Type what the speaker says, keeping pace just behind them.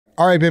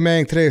All right, Big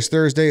Man, today is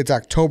Thursday. It's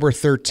October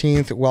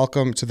 13th.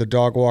 Welcome to the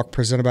Dog Walk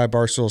presented by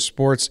Barstool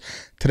Sports.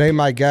 Today,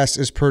 my guest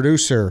is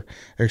producer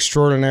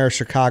extraordinaire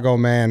Chicago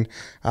man,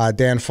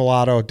 Dan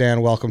Falato.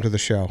 Dan, welcome to the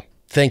show.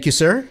 Thank you,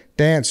 sir.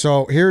 Dan,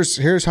 so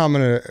here's how I'm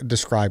going to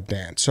describe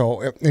Dan.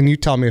 So, and you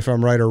tell me if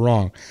I'm right or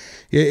wrong.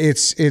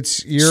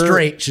 It's your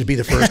straight should be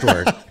the first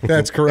word.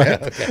 That's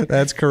correct. Okay.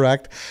 That's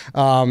correct.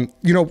 We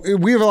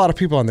have a lot of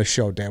people on this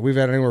show, Dan. We've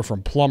had anywhere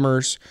from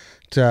plumbers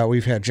to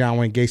we've had John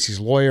Wayne Gacy's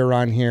lawyer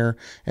on here,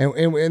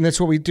 and that's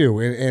what we do.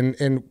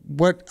 And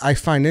what I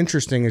find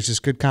interesting is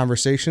just good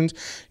conversations.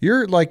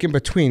 You're like in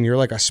between. You're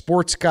like a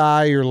sports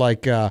guy. You're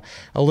like a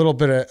little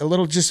bit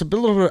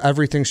of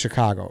everything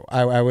Chicago.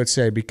 I would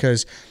say,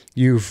 because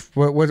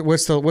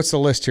what's the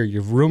list here?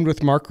 You've roomed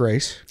with Mark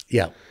Grace.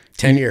 Yeah.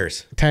 10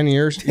 years. 10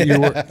 years.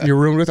 You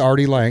roomed with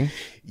Artie Lang.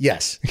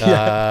 Yes.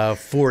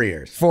 4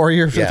 years. 4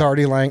 years with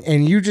Artie Lang.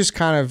 And you just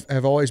kind of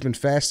have always been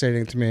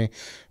fascinating to me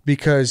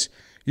because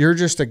you're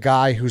just a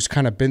guy who's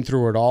kind of been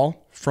through it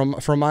all from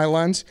my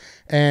lens.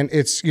 And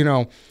it's,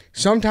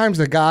 sometimes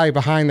the guy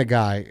behind the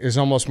guy is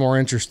almost more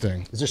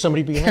interesting. Is there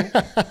somebody behind?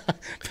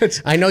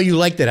 I know you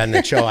liked it on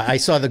that show. I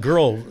saw the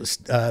girl,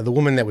 the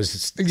woman that was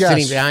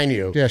sitting behind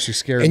you. Yeah, she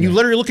scared me. And you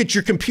let her look at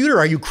your computer.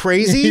 Are you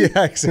crazy?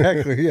 Yeah,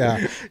 exactly.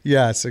 Yeah.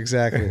 Yes,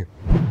 exactly.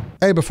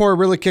 Hey, before we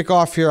really kick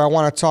off here, I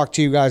want to talk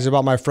to you guys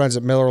about my friends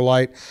at Miller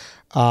Lite.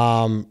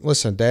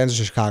 Listen, Dan's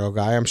a Chicago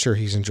guy. I'm sure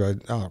he's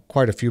enjoyed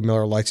quite a few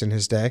Miller Lights in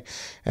his day.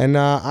 And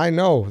I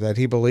know that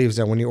he believes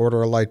that when you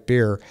order a light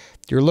beer,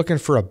 you're looking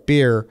for a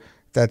beer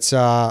that's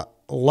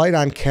light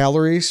on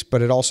calories,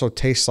 but it also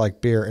tastes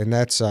like beer. And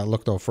that's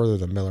look no further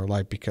than Miller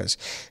Lite, because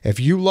if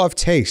you love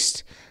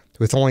taste,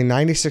 with only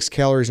 96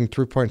 calories and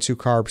 3.2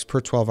 carbs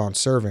per 12-ounce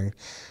serving,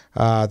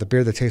 the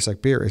beer that tastes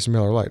like beer is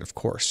Miller Lite, of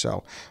course.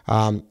 So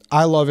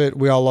I love it.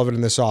 We all love it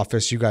in this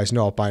office. You guys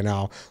know it by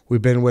now.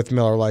 We've been with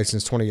Miller Lite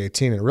since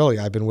 2018, and really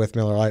I've been with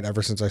Miller Lite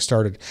ever since I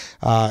started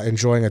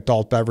enjoying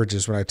adult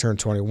beverages when I turned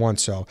 21.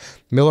 So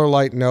Miller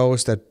Lite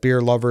knows that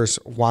beer lovers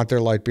want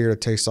their light beer to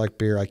taste like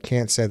beer. I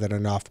can't say that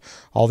enough.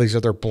 All these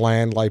other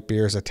bland light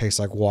beers that taste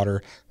like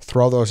water,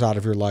 throw those out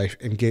of your life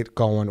and get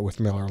going with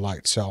Miller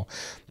Lite. So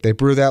they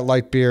brew that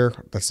light beer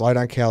that's light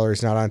on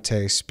calories, not on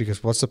taste,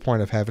 because what's the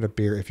point of having a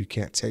beer if you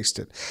can't taste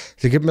it?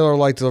 To get Miller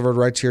Lite delivered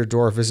right to your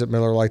door, visit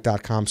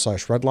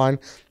MillerLite.com/redline,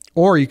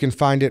 or you can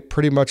find it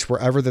pretty much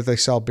wherever that they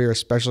sell beer,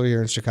 especially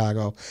here in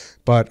Chicago,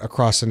 but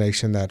across the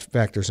nation that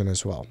factors in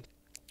as well.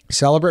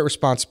 Celebrate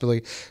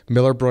responsibly.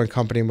 Miller Brewing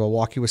Company,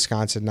 Milwaukee,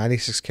 Wisconsin,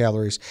 96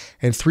 calories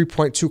and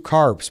 3.2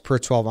 carbs per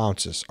 12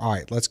 ounces. All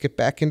right, let's get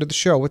back into the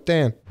show with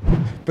Dan.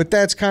 But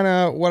that's kind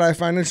of what I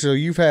find interesting.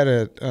 You've had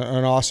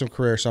an awesome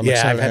career, so I'm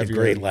excited I've to had have a you.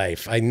 great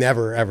life. I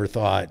never, ever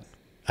thought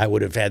I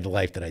would have had the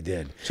life that I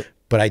did.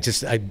 But I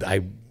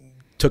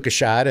took a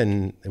shot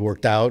and it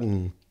worked out,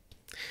 and,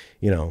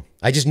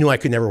 I just knew I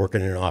could never work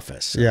in an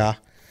office. So. Yeah.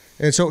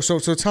 And so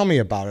tell me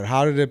about it.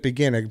 How did it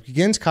begin? It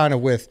begins kind of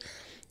with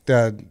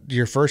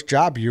your first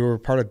job. You were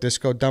part of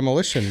Disco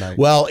Demolition Night.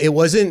 Well, it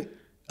wasn't,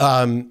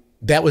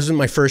 that wasn't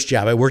my first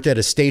job. I worked at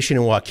a station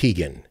in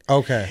Waukegan.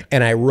 Okay.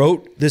 And I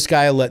wrote this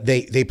guy,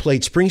 they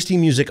played Springsteen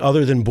music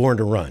other than Born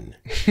to Run.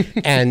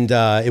 And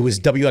it was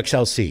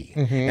WXLC.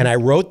 Mm-hmm. And I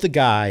wrote the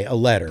guy a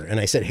letter and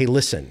I said, hey,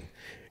 listen,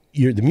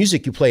 the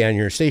music you play on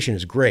your station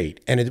is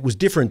great. And it was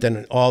different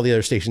than all the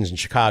other stations in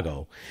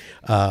Chicago.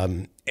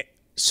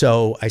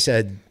 So I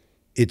said,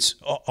 it's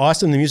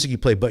awesome the music you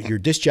play, but your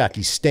disc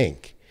jockeys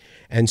stink.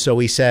 And so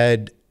he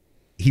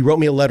wrote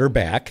me a letter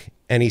back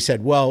and he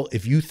said, well,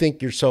 if you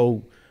think you're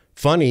so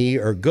funny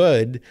or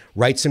good,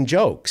 write some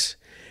jokes.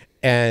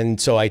 And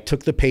so I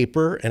took the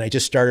paper and I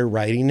just started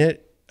writing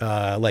it.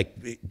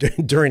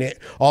 During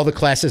all the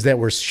classes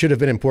that should have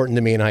been important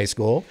to me in high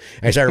school.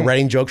 I started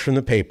writing jokes from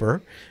the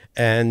paper,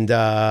 and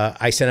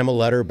I sent him a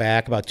letter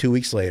back about 2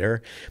 weeks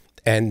later.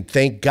 And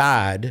thank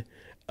God,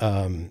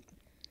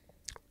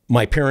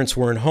 my parents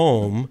weren't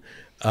home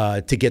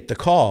to get the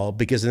call,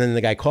 because then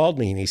the guy called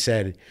me and he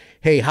said,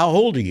 hey, how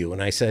old are you?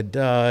 And I said,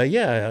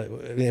 yeah.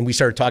 And we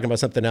started talking about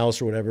something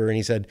else or whatever. And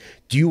he said,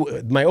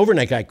 my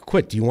overnight guy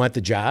quit. Do you want the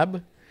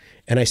job?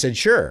 And I said,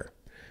 sure.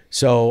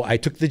 So I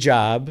took the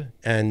job,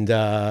 and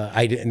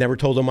I never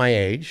told him my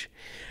age.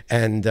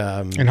 And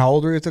how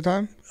old were you at the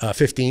time?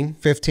 15.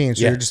 15.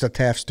 So you're just a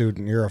Taft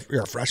student. You're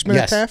a freshman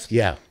at Taft?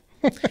 Yeah.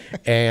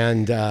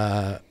 And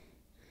I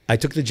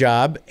took the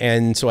job,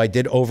 and so I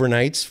did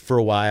overnights for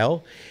a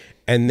while.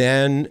 And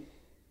then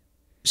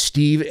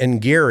Steve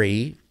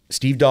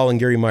Dahl and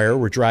Gary Meyer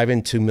were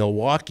driving to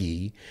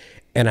Milwaukee,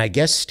 and I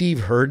guess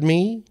Steve heard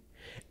me.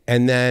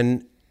 And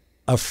then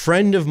a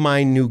friend of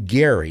mine knew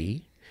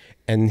Gary,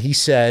 and he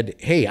said,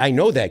 hey, I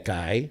know that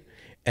guy.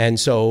 And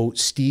so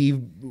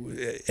Steve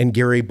and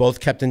Gary both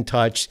kept in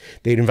touch.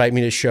 They'd invite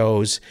me to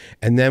shows.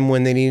 And then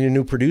when they needed a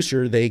new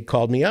producer, they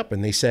called me up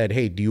and they said,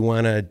 hey, do you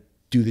want to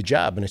do the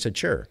job? And I said,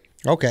 sure.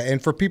 Okay.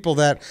 And for people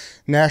that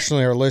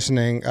nationally are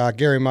listening,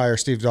 Gary Meyer,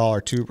 Steve Dahl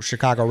are two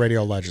Chicago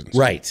radio legends.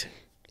 Right.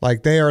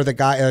 Like they are the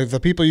guy, the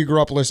people you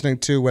grew up listening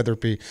to, whether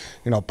it be,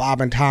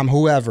 Bob and Tom,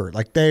 whoever,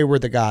 like they were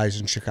the guys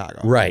in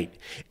Chicago. Right.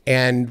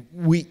 And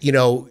we,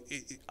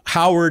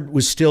 Howard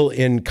was still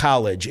in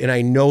college, and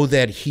I know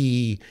that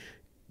he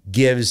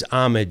gives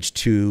homage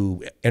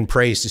to and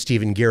praise to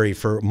Stephen Gary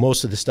for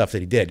most of the stuff that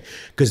he did.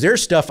 Because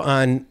there's stuff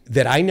on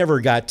that I never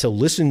got to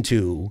listen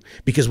to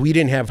because we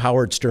didn't have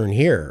Howard Stern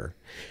here,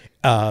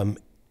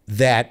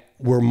 that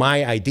were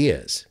my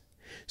ideas.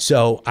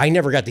 So I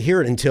never got to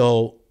hear it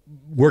until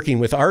working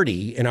with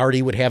Artie, and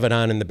Artie would have it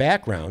on in the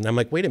background. I'm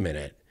like, wait a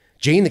minute,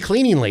 Jane the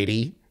cleaning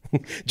lady.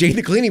 Jane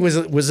the cleaning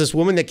was this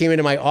woman that came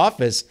into my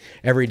office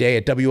every day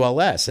at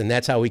WLS, and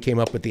that's how we came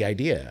up with the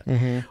idea.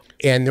 Mm-hmm.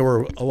 And there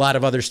were a lot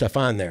of other stuff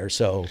on there.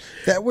 So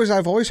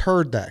I've always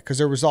heard that because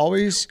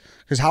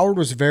Howard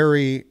was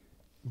very,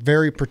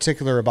 very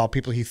particular about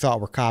people he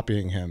thought were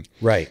copying him.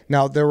 Right.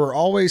 Now, there were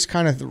always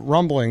kind of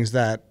rumblings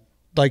that,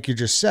 like you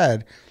just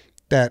said,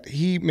 that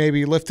he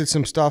maybe lifted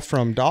some stuff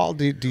from Dahl.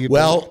 Do you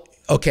Well,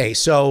 okay.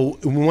 So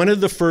one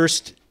of the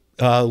first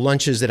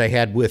lunches that I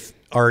had with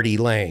Artie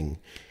Lang,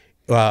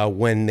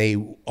 when they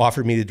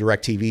offered me the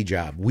DirecTV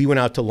job, we went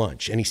out to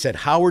lunch, and he said,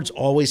 Howard's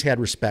always had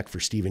respect for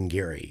Stephen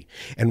Gary,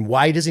 and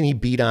why doesn't he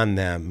beat on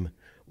them?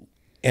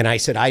 And I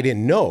said, I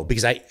didn't know,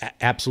 because I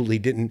absolutely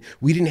didn't.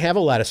 We didn't have a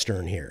lot of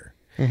Stern here.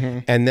 Mm-hmm.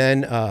 And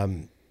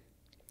then,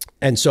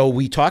 and so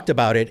we talked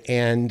about it,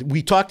 and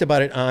we talked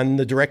about it on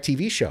the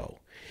DirecTV show.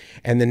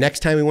 And the next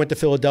time we went to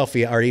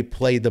Philadelphia, Artie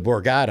played the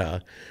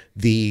Borgata.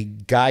 The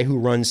guy who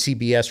runs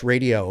CBS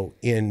radio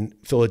in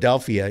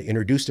Philadelphia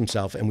introduced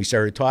himself, and we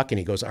started talking.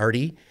 He goes,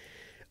 Artie,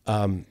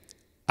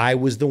 I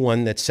was the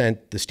one that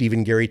sent the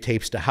Stephen Gary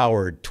tapes to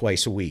Howard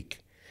twice a week.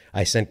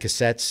 I sent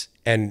cassettes,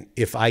 and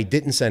if I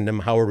didn't send them,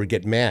 Howard would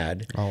get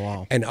mad. Oh,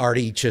 wow. And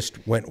Artie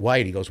just went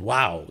white. He goes,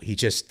 wow. He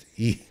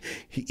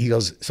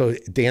goes, so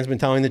Dan's been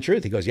telling the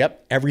truth. He goes,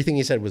 yep, everything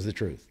he said was the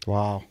truth.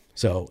 Wow.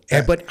 So,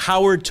 but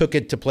Howard took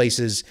it to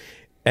places,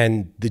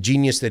 and the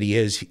genius that he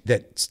is,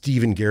 that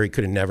Stephen Gary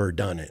could have never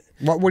done it.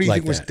 What do you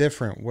think was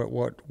different?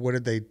 What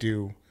did they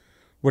do?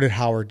 What did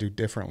Howard do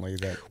differently?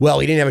 Well,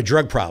 he didn't have a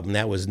drug problem.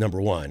 That was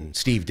number one.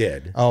 Steve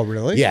did. Oh,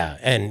 really? Yeah,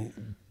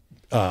 and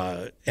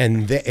a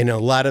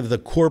lot of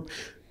the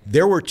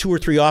there were 2 or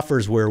 3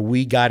 offers where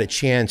we got a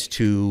chance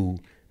to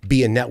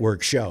be a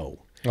network show.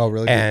 Oh,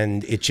 really?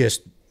 And it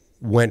just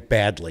went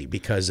badly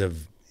because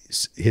of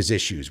his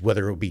issues,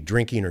 whether it would be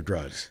drinking or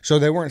drugs. So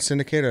they weren't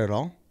syndicated at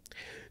all?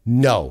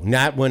 No,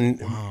 not when.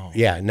 Wow.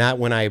 Yeah, not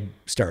when I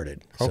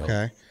started. So.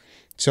 Okay,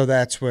 so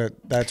that's what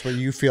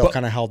you feel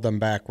kind of held them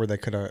back, where they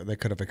could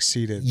have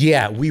exceeded.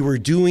 Yeah, we were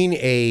doing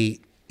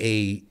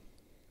a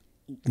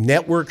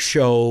network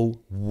show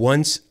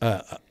once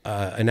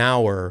an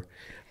hour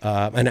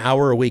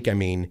a week. I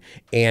mean,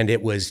 and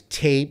it was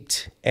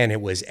taped and it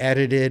was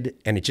edited,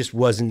 and it just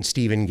wasn't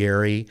Stephen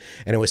Gary,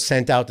 and it was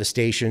sent out to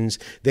stations.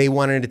 They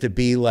wanted it to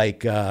be like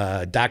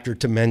Dr.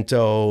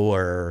 Demento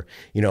or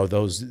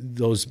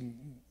those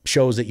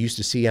shows that you used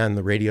to see on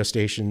the radio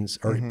stations,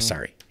 or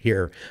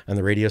here on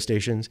the radio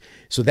stations.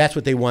 So that's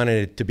what they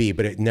wanted it to be,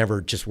 but it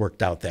never just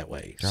worked out that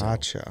way.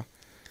 Gotcha. So.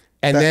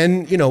 And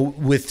then,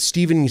 with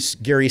Stephen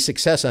Gary's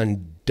success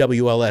on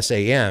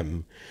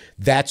WLS-AM,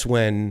 that's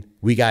when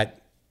we got,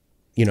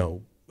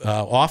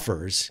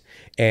 offers,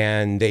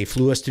 and they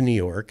flew us to New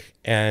York,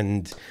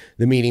 and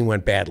the meeting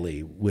went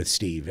badly with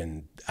Steve.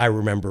 And I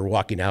remember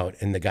walking out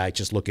and the guy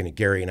just looking at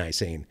Gary and I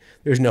saying,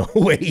 there's no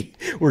way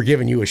we're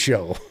giving you a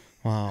show.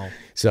 Wow.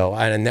 So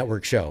on a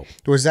network show.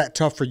 Was that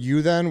tough for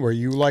you then? Were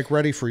you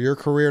ready for your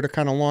career to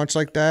kind of launch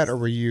like that? Or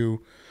were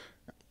you?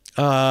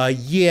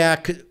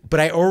 Yeah, but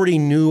I already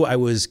knew I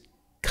was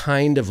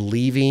kind of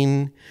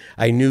leaving.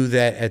 I knew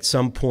that at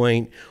some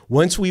point,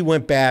 once we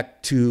went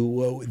back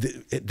to,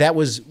 that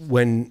was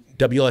when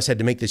WLS had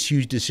to make this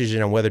huge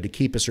decision on whether to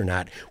keep us or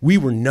not. We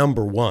were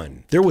number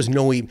one. There was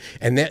no,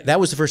 and that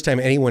was the first time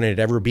anyone had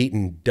ever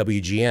beaten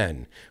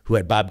WGN, who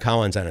had Bob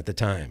Collins on at the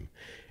time.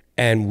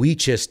 And we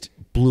just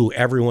blew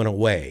everyone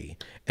away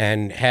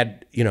and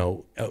had,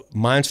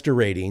 monster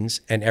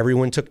ratings, and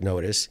everyone took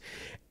notice.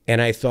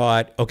 And I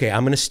thought, okay,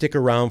 I'm going to stick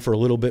around for a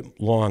little bit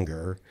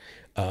longer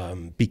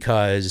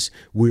because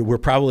we're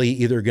probably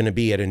either going to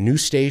be at a new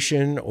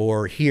station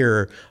or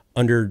here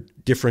under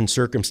different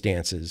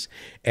circumstances.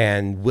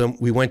 And when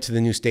we went to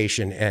the new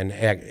station, and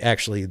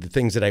actually the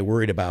things that I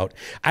worried about,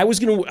 I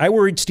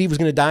worried Steve was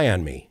going to die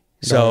on me.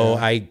 So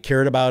I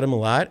cared about him a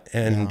lot.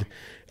 And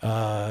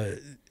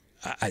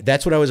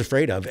that's what I was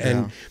afraid of.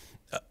 And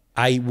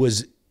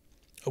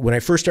when I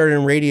first started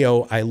in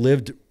radio, I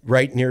lived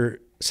right near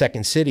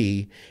Second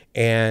City,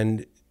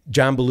 and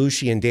John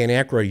Belushi and Dan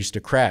Aykroyd used to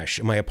crash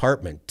in my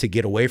apartment to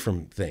get away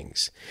from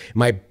things.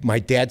 My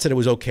dad said it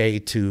was okay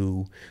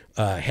to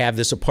have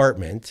this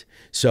apartment,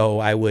 so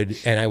I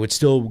would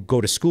still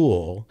go to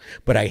school,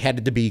 but I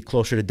had to be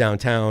closer to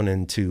downtown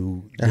and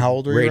to and how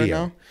old are radio. You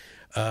right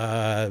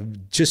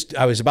now?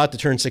 I was about to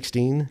turn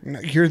 16.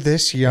 You're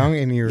this young,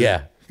 and you're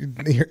yeah.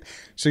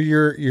 So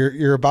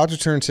you're about to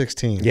turn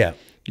 16. Yeah.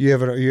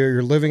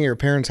 you're living at your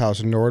parents' house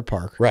in Norwood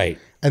Park. Right.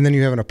 And then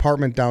you have an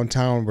apartment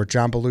downtown where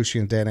John Belushi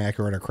and Dan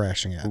Aykroyd are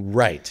crashing at.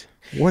 Right.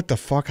 What the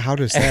fuck? How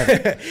does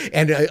that?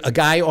 And a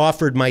guy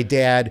offered my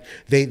dad,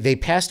 they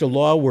passed a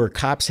law where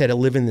cops had to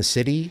live in the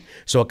city.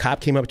 So a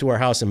cop came up to our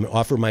house and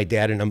offered my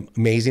dad an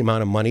amazing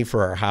amount of money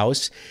for our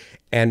house.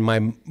 And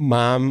my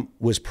mom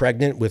was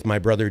pregnant with my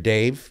brother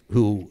Dave,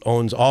 who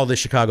owns all the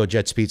Chicago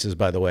Jets pizzas,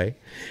 by the way.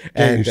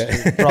 And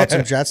brought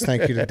some Jets.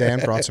 Thank you to Dan.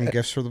 Brought some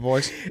gifts for the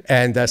boys.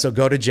 And so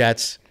go to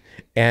Jets.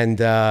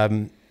 And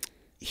and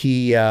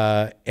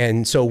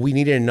so we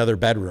needed another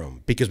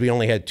bedroom because we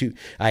only had two.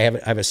 I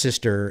have a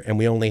sister, and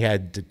we only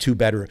had 2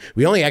 bedrooms.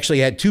 We only actually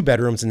had 2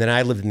 bedrooms, and then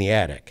I lived in the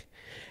attic.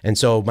 And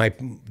so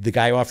the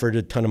guy offered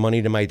a ton of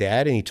money to my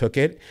dad, and he took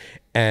it.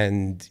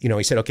 And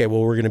he said, "Okay,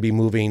 well, we're going to be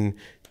moving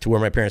to where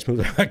my parents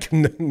moved." I'm like,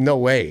 no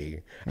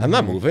way, I'm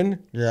not moving.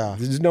 Yeah,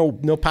 there's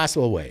no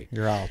possible way.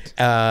 You're out.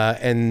 I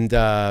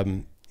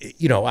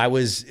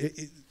was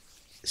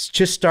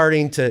just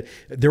starting to.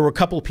 There were a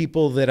couple of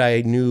people that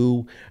I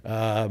knew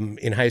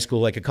in high school,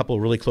 like a couple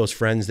of really close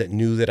friends that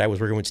knew that I was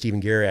working with Steve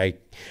and Gary.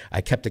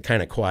 I kept it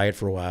kind of quiet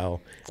for a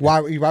while. Why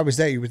was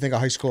that? You would think a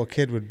high school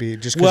kid would be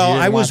just because you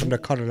didn't want them to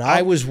cut it out?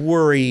 I was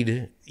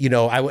worried.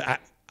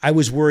 I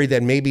was worried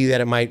that maybe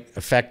that it might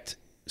affect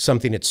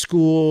something at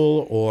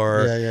school,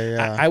 or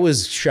I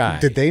was shy.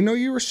 Did they know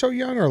you were so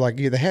young, or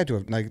there had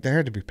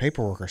to be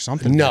paperwork or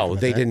something? No,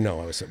 they didn't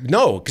know I was.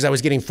 No, because I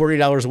was getting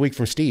 $40 a week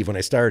from Steve when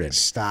I started.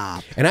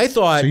 Stop. And I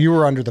thought, so you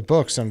were under the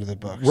books,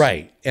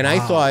 right? And wow. I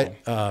thought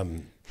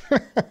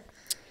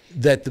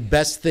that the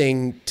best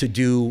thing to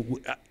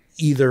do,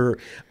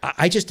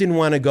 I just didn't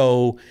want to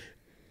go.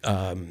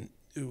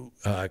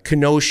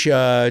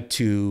 Kenosha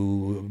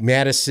to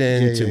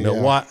Madison to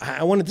Milwaukee.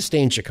 I wanted to stay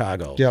in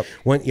Chicago. Yep.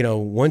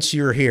 Once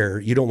you're here,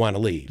 you don't want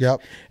to leave.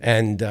 Yep.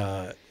 And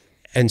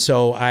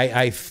so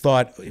I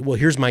thought, well,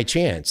 here's my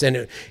chance.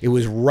 And it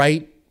was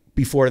right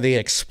before they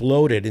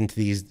exploded into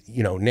these,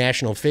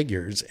 national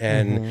figures.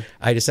 And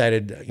I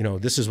decided,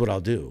 this is what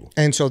I'll do.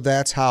 And so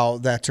that's how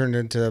that turned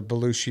into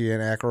Belushi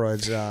and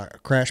Aykroyd's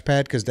crash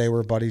pad, because they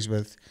were buddies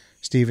with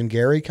Steve and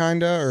Gary,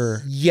 kind of,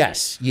 or?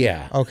 Yes.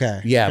 Yeah.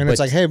 Okay. Yeah. And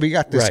it's like, hey, we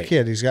got this right.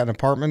 kid. He's got an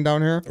apartment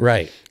down here.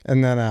 Right.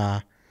 And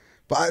then,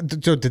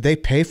 so did they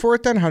pay for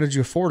it then? How did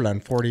you afford it on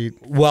 40?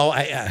 Well,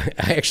 I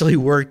actually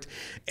worked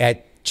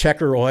at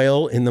Checker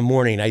Oil in the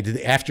morning.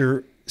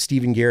 After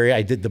Steve and Gary,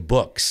 I did the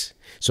books.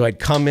 So I'd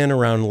come in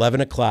around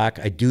 11 o'clock.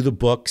 I'd do the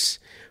books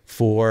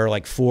for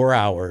like 4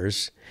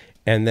 hours,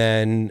 and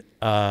then,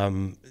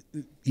 and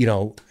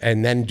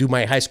then do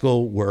my high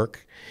school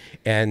work.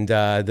 And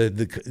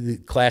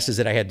the classes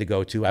that I had to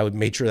go to, I would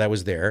make sure that I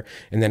was there.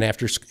 And then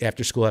after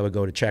school, I would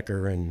go to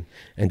Checker and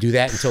do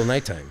that until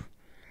nighttime.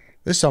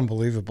 This is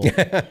unbelievable.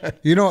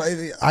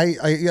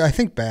 I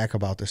think back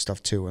about this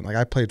stuff too. And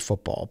I played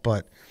football,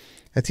 but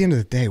at the end of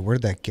the day, where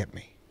did that get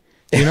me?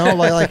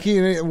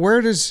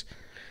 Where does...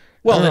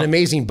 Well, an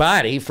amazing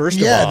body, first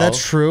of all. Yeah,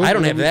 that's true. I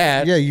don't have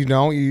that. Yeah, you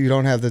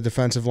don't have the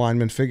defensive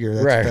lineman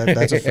figure.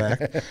 That's a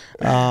fact.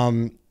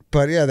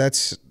 But yeah,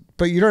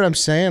 but you know what I'm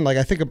saying?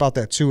 I think about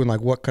that too,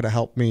 and what could have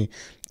helped me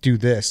do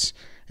this.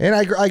 And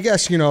I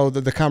guess,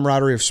 the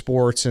camaraderie of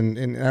sports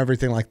and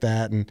everything like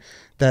that, and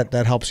that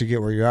helps you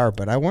get where you are.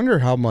 But I wonder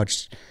how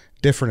much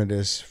different it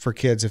is for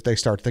kids if they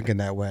start thinking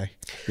that way,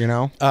 You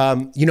know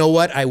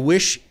what? I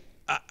wish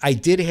I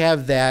did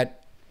have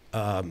that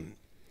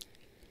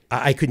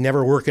I could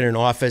never work in an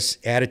office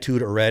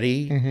attitude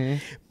already. Mm-hmm.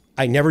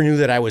 I never knew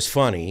that I was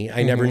funny.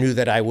 I never knew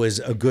that I was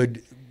a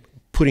good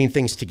putting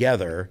things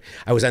together.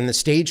 I was on the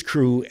stage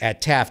crew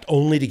at Taft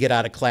only to get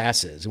out of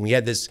classes. And we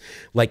had this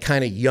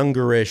kind of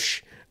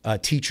youngerish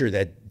teacher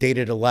that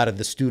dated a lot of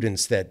the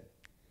students that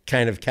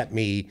kind of kept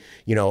me,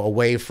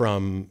 away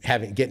from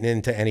getting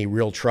into any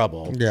real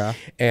trouble. Yeah.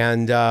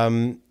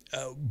 And,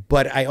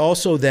 but I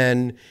also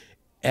then,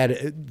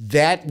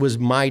 that was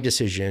my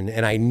decision,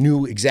 and I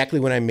knew exactly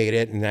when I made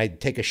it, and I'd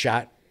take a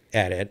shot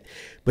at it.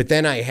 But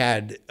then I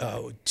had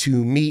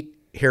to meet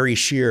Harry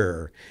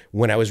Shearer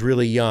when I was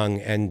really young,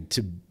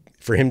 and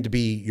for him to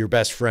be your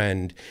best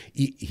friend.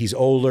 He's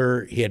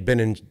older. He had been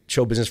in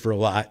show business for a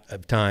lot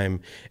of time,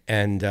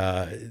 and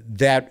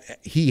that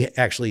he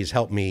actually has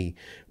helped me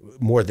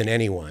more than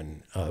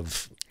anyone.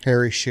 Of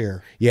Harry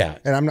Shearer, yeah,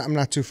 and I'm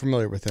not too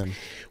familiar with him.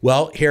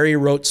 Well, Harry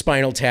wrote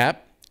Spinal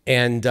Tap.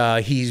 And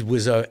he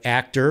was an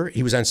actor.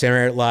 He was on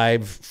Saturday Night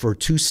Live for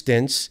 2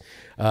 stints.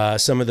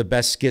 Some of the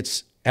best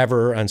skits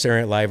ever on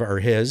Saturday Night Live are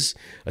his.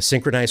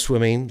 Synchronized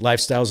Swimming,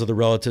 Lifestyles of the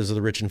Relatives of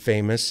the Rich and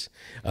Famous,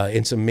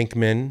 Insa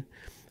Minkman.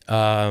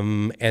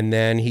 And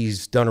then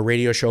he's done a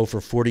radio show for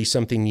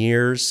 40-something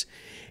years.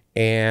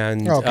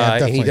 And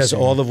he does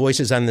all the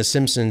voices on The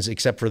Simpsons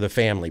except for the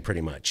family,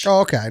 pretty much.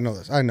 Oh, okay. I know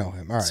this. I know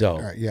him. All right. All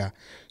right. Yeah.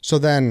 So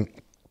then...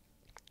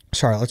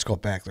 Sorry, let's go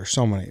back. There's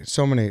so many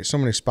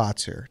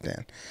spots here,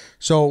 Dan.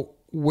 So,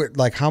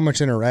 how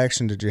much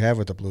interaction did you have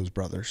with the Blues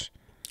Brothers?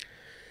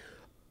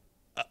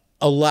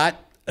 A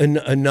lot,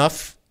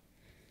 enough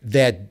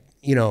that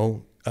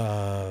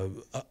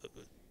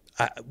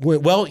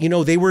Well,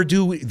 they were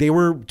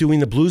doing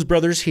the Blues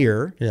Brothers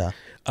here. Yeah.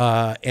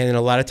 And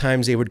a lot of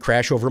times they would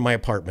crash over my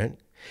apartment.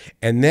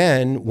 And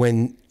then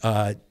when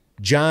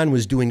John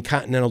was doing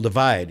Continental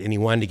Divide and he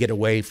wanted to get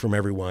away from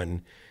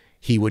everyone,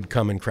 he would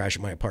come and crash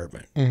at my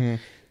apartment. Mm-hmm.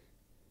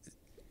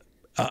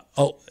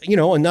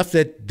 Enough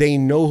that they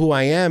know who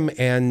I am.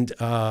 And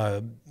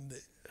I'm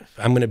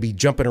going to be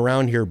jumping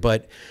around here,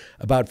 but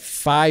about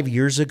 5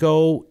 years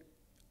ago,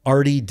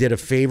 Artie did a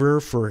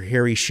favor for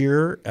Harry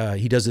Shearer.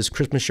 He does this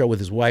Christmas show with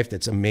his wife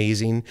that's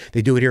amazing.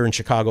 They do it here in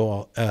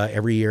Chicago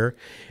every year.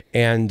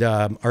 And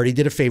Artie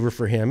did a favor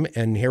for him,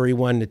 and Harry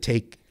wanted to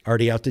take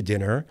Artie out to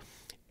dinner.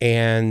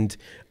 And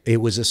it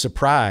was a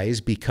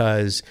surprise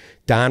because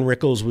Don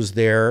Rickles was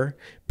there.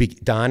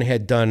 Don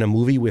had done a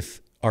movie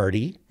with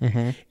Artie,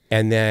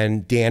 and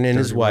then Dan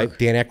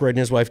Aykroyd and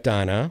his wife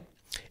Donna,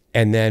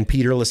 and then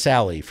Peter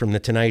LaSalle from The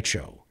Tonight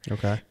Show.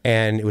 Okay.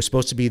 And it was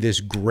supposed to be this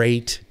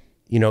great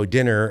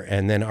dinner,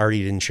 and then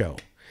Artie didn't show.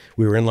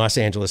 We were in Los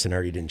Angeles and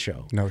Artie didn't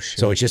show. No shit.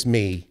 So it's just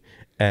me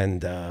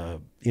and,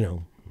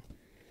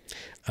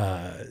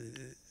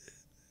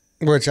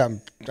 which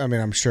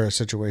I'm sure a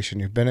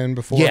situation you've been in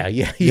before.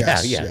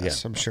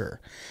 Yes, I'm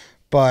sure.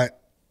 But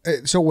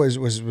so was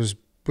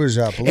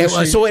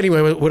Belushi? So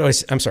anyway,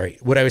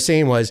 what I was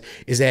saying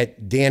is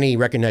that Danny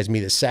recognized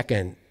me the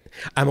second.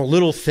 I'm a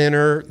little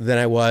thinner than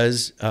I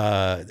was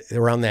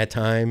around that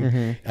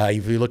time.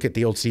 If you look at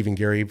the old Steve and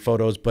Gary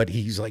photos, but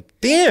he's like,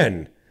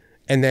 Dan.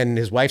 And then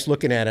his wife's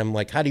looking at him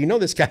like, how do you know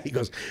this guy? He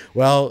goes,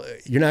 well,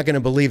 you're not going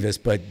to believe this,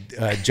 but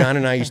John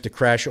and I used to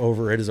crash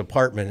over at his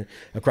apartment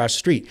across the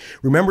street.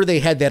 Remember, they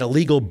had that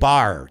illegal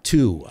bar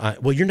too.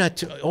 Well, you're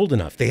not old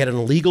enough. They had an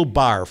illegal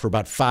bar for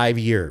about 5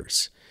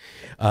 years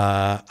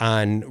down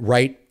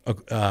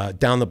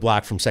the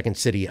block from Second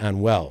City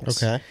on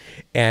Wells. Okay.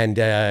 And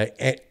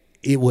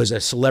it was a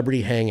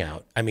celebrity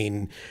hangout.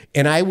 And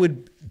I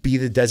would be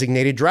the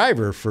designated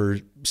driver for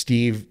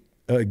Steve.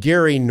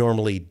 Gary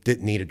normally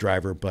didn't need a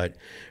driver, but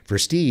for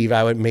Steve,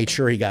 I would make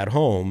sure he got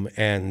home.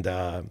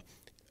 And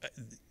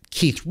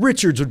Keith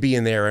Richards would be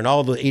in there, and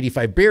all the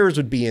 85 Bears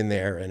would be in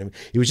there. And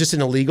it was just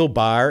an illegal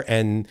bar.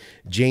 And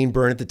Jane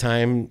Byrne at the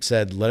time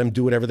said, let them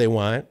do whatever they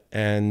want.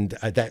 And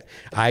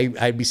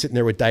I'd be sitting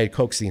there with Diet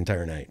Cokes the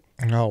entire night.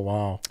 Oh,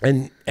 wow.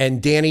 And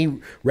Danny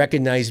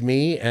recognized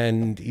me,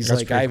 and he's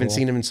That's like, I haven't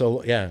seen him in so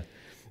long. Yeah.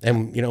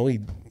 And,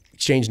 he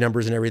exchanged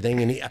numbers and everything.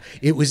 And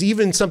it was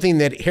even something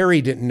that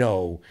Harry didn't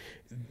know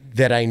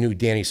that I knew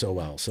Danny so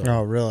well. So.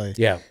 Oh, really?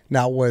 Yeah.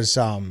 Now, was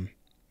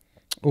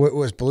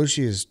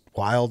Belushi as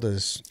wild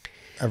as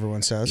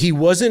everyone says? He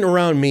wasn't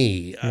around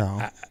me.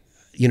 No.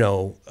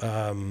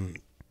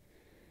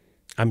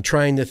 I'm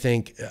trying to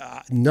think.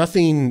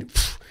 Nothing.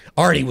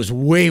 Artie was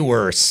way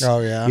worse.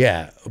 Oh, yeah?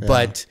 Yeah.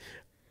 But...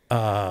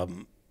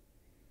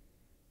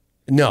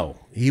 no,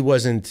 he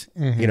wasn't,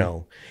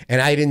 and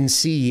I didn't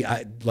see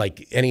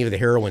like any of the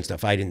heroin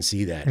stuff. I didn't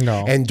see that.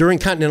 No. And during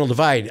Continental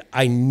Divide,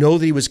 I know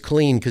that he was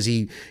clean because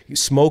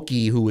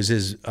Smokey, who was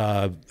his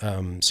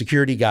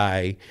security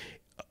guy,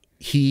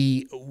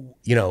 he,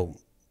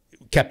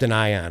 kept an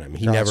eye on him.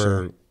 He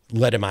never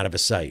let him out of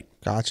his sight.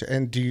 Gotcha.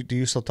 And do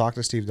you still talk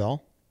to Steve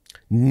Dahl?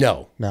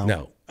 No.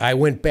 I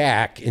went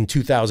back in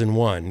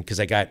 2001 because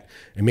I got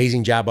an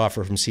amazing job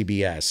offer from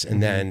CBS,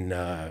 and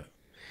then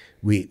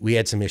we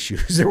had some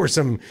issues. There were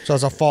some. So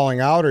it's a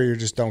falling out, or you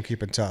just don't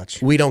keep in touch?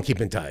 We don't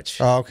keep in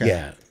touch. Oh, okay.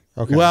 Yeah.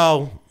 Okay.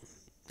 Well,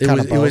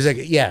 it was like,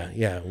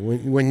 yeah.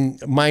 When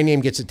my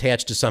name gets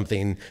attached to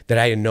something that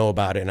I didn't know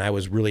about it, and I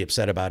was really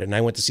upset about it, and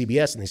I went to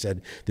CBS and they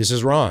said this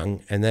is wrong,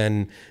 and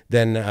then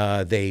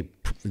they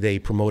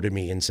promoted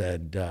me and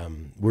said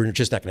we're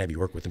just not going to have you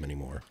work with them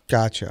anymore.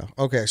 Gotcha.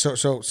 Okay.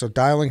 So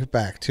dialing it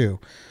back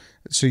too.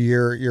 So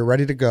you're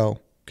ready to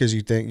go because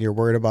you think you're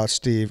worried about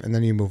Steve, and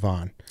then you move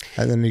on,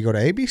 and then you go to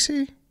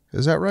ABC.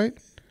 Is that right?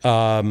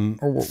 From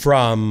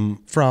when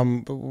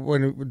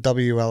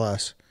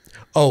WLS.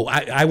 Oh,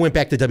 I went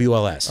back to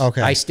WLS.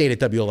 Okay. I stayed at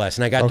WLS,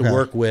 and I got to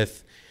work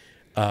with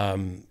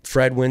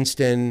Fred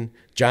Winston,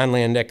 John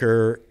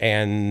Landecker,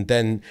 and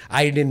then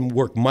I didn't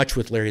work much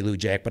with Larry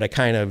Lujak, but I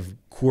kind of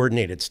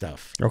coordinated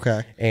stuff.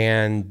 Okay.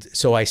 And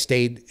so I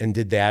stayed and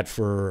did that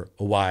for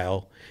a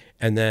while,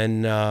 and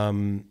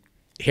then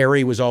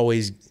Harry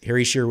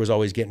Shearer was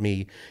always getting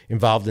me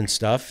involved in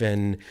stuff,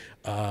 and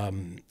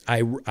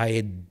I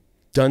had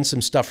done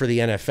some stuff for the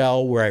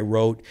NFL where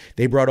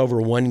they brought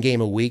over one game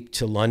a week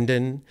to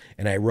London,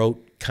 and I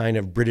wrote kind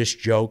of British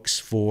jokes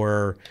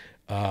for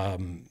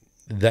the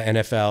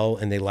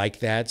NFL, and they liked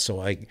that.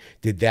 So I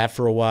did that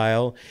for a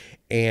while.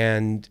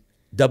 And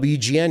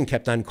WGN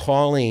kept on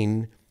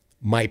calling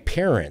my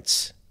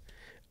parents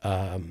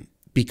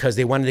because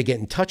they wanted to get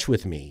in touch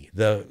with me,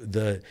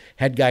 the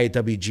head guy at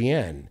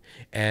WGN.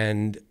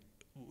 And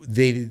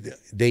they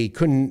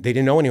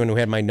didn't know anyone who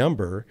had my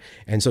number,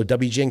 and so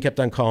WGN kept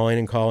on calling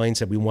and calling,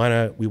 said we want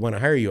to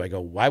hire you. I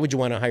go, why would you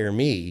want to hire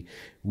me?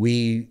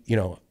 We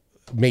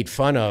made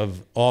fun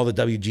of all the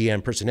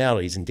WGN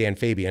personalities, and Dan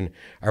Fabian,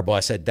 our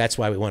boss, said that's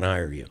why we want to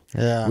hire you.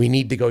 Yeah, we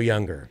need to go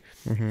younger.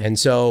 And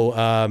so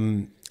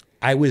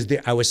I was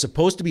there. I was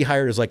supposed to be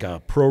hired as like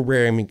a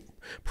programming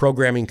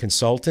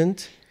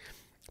consultant,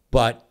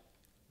 but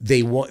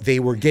they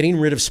were getting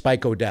rid of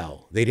Spike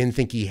O'Dell. They didn't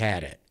think he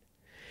had it,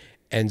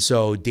 and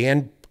so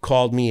Dan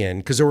called me in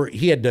because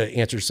he had to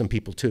answer to some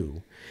people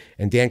too.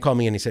 And Dan called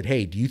me in and he said,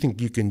 "Hey, do you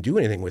think you can do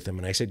anything with him?"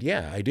 And I said,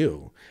 "Yeah, I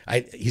do.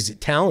 He's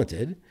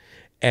talented."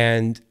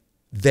 And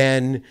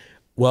then,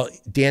 well,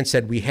 Dan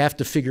said, "We have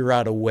to figure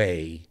out a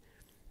way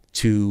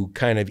to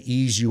kind of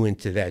ease you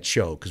into that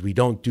show because we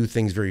don't do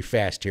things very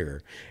fast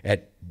here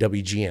at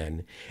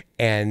WGN."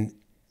 And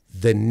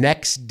the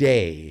next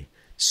day,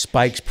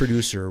 Spike's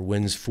producer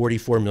wins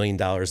 $44 million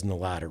in the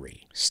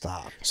lottery.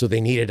 Stop. So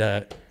they needed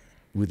a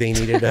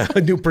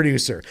new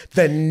producer.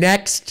 The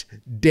next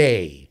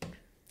day,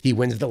 he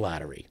wins the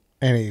lottery.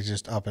 And he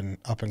just up and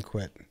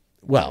quit.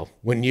 Well,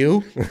 wouldn't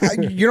you?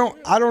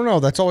 I don't know.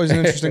 That's always an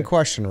interesting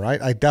question,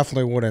 right? I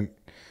definitely wouldn't.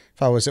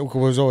 If I was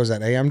always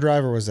that AM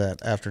drive or was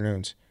that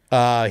afternoons?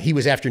 He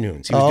was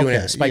afternoons. He was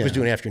doing Spike was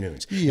doing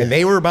afternoons, and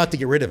they were about to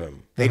get rid of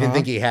him. They didn't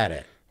think he had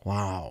it.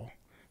 Wow,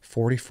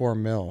 44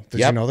 mil. Did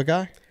you know the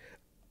guy?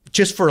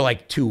 Just for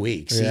like 2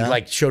 weeks. Yeah. He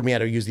like showed me how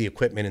to use the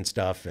equipment and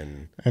stuff,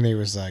 and he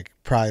was like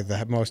probably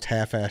the most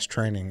half-assed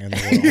training in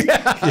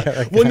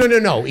the world.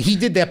 Well, no. He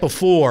did that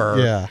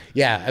before.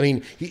 Yeah. I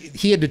mean,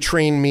 he had to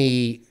train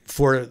me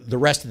for the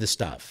rest of the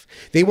stuff.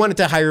 They wanted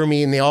to hire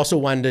me, and they also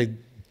wanted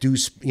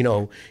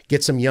to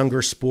get some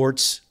younger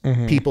sports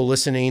people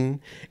listening,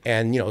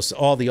 and so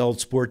all the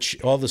old sports,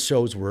 all the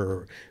shows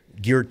were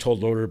geared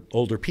toward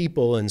older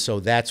people, and so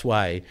that's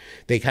why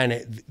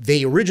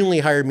they originally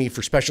hired me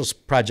for special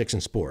projects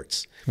in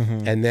sports,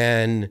 and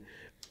then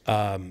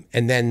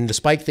the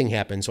Spike thing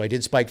happened. So I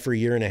did Spike for a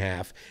year and a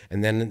half,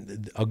 and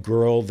then a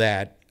girl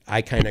that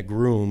I kind of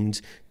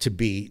groomed to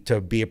be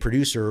a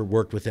producer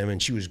worked with him,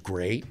 and she was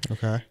great.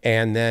 Okay.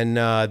 And then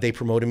they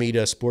promoted me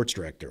to sports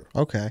director.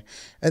 Okay.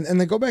 And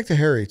then go back to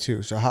Harry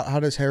too. So how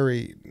does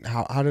Harry?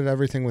 How did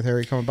everything with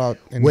Harry come about?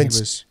 And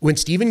when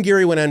Steve and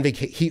Gary went on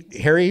vacation,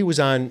 Harry was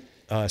on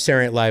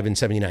Saturday Night Live in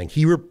 '79.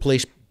 He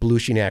replaced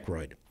Belushi and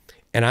Aykroyd,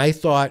 and I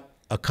thought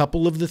a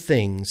couple of the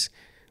things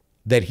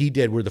that he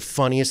did were the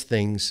funniest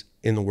things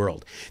in the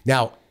world.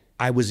 Now,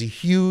 I was a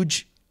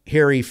huge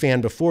Harry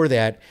fan before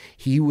that.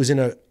 He was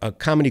in a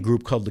comedy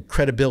group called The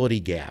Credibility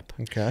Gap.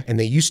 Okay. And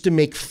they used to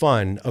make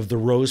fun of the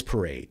Rose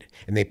Parade,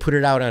 and they put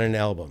it out on an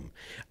album.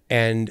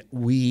 And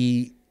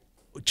we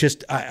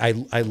just,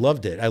 I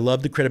loved it. I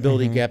loved The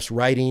Credibility Gap's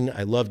writing.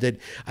 I loved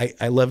it.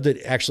 I loved it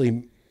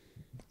actually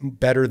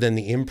better than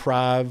the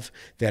improv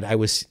that I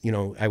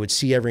would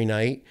see every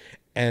night.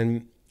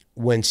 And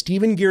when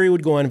Steve and Gary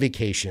would go on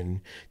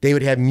vacation, they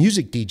would have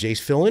music DJs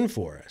fill in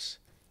for us.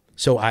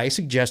 So I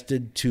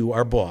suggested to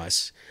our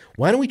boss,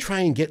 why don't we try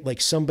and get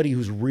like somebody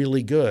who's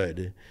really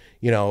good,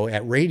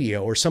 at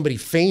radio, or somebody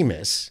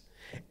famous?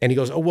 And he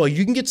goes, "Oh, well,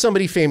 you can get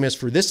somebody famous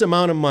for this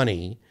amount of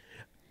money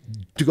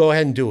to go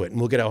ahead and do it. And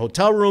we'll get a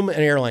hotel room and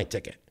an airline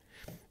ticket."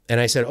 And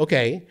I said,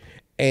 okay.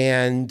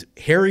 And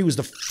Harry was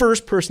the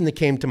first person that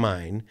came to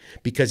mind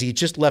because he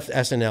just left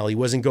SNL. He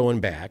wasn't going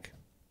back.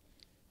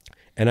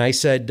 And I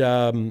said,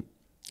 and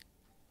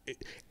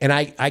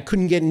I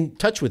couldn't get in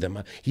touch with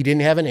him. He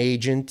didn't have an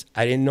agent.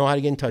 I didn't know how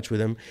to get in touch with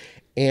him.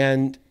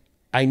 And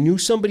I knew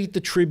somebody at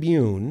the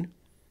Tribune,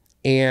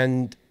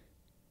 and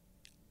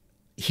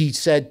he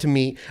said to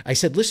me, I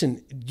said,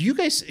 "Listen, do you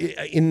guys,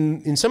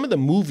 in some of the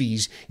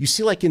movies, you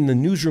see like in the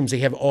newsrooms, they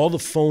have all the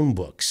phone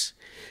books.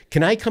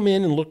 Can I come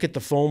in and look at the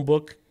phone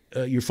book,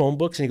 your phone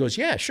books?" And he goes,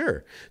 "Yeah,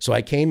 sure." So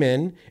I came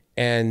in,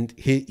 and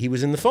he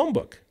was in the phone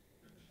book.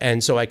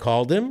 And so I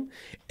called him,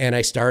 and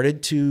I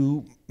started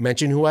to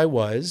mention who I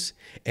was,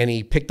 and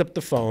he picked up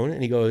the phone,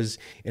 and he goes,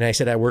 and I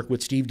said, "I work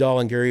with Steve Dahl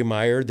and Gary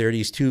Meyer. They're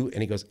these two."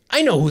 And he goes,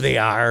 "I know who they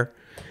are."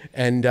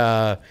 And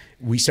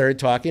we started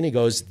talking. He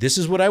goes, "This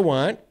is what I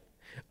want."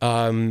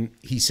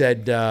 He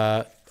said,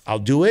 I'll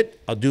do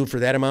it. I'll do it for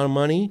that amount of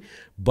money,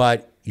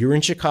 but you're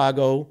in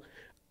Chicago.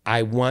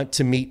 I want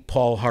to meet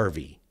Paul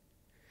Harvey,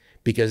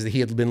 because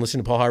he had been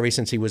listening to Paul Harvey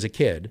since he was a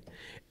kid.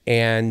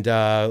 And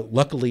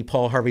luckily,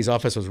 Paul Harvey's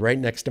office was right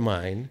next to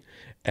mine.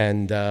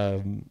 And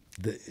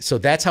so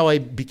that's how I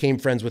became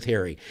friends with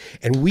Harry.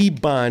 And we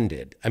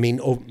bonded. I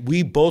mean,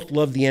 we both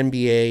loved the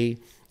NBA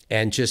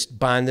and just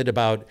bonded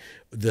about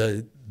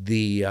the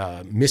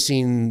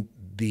missing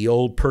the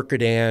old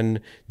Percodan,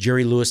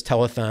 Jerry Lewis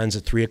telethons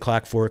at 3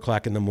 o'clock, 4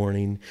 o'clock in the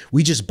morning.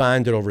 We just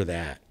bonded over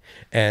that.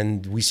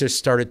 And we just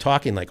started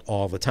talking like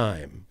all the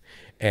time.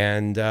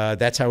 And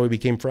that's how we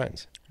became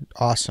friends.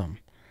 Awesome.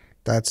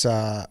 That's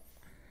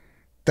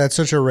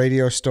such a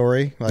radio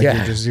story. Like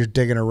you're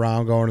digging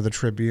around, going to the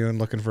Tribune,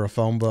 looking for a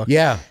phone book.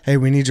 Yeah. Hey,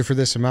 we need you for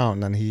this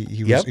amount. And then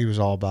he was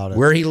all about it.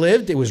 Where he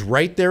lived, it was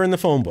right there in the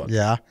phone book.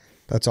 Yeah.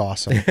 That's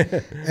awesome.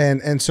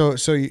 and so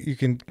you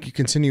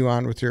continue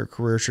on with your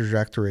career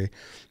trajectory.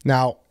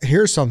 Now,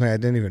 here's something I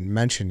didn't even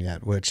mention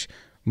yet, which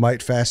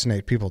might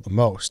fascinate people the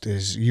most,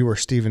 is you were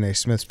Stephen A.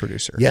 Smith's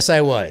producer. Yes,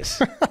 I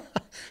was.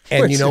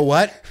 And you know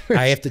what?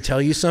 I have to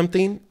tell you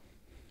something.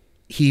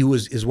 He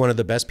is one of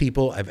the best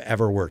people I've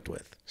ever worked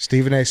with.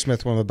 Stephen A.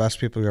 Smith, one of the best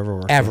people you ever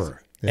worked with.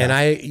 Ever. And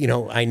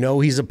I know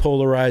he's a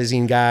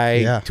polarizing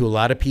guy to a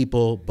lot of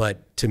people,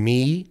 but to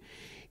me,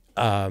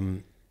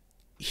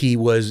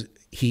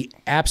 he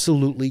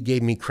absolutely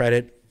gave me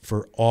credit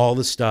for all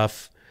the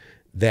stuff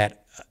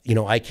that,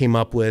 I came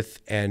up with.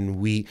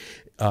 And he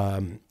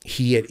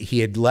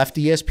had left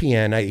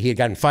ESPN. He had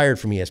gotten fired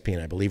from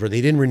ESPN, I believe, or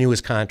they didn't renew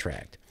his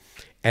contract.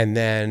 And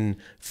then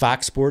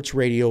Fox Sports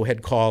Radio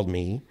had called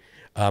me.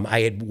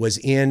 Was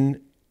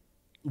in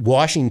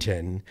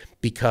Washington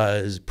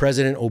because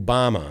President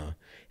Obama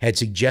had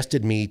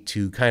suggested me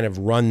to kind of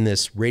run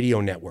this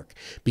radio network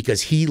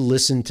because he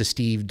listened to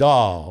Steve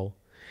Dahl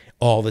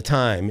all the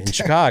time in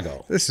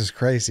Chicago. This is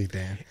crazy,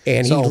 Dan.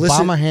 And so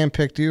Obama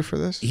handpicked you for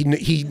this?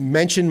 He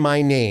mentioned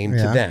my name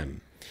to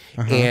them.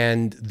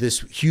 And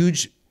this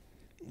huge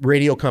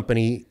radio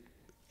company,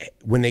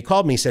 when they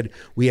called me, said,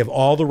 we have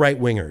all the right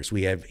wingers.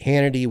 We have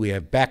Hannity, we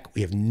have Beck, we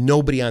have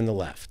nobody on the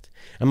left.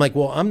 I'm like,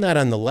 well, I'm not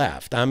on the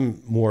left.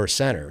 I'm more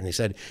center. And they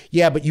said,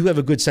 yeah, but you have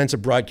a good sense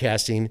of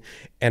broadcasting.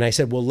 And I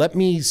said, well,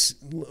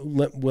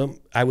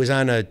 I was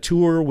on a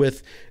tour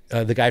with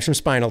the guys from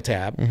Spinal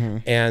Tap,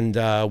 and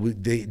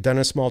they done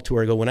a small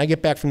tour. I go, when I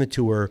get back from the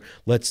tour,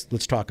 let's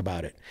talk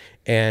about it.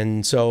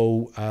 And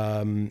so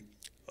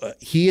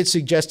he had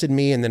suggested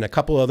me, and then a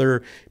couple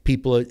other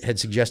people had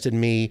suggested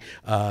me.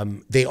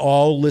 They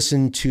all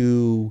listened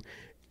to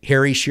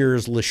Harry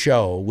Shearer's Le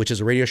Show, which is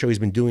a radio show he's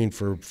been doing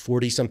for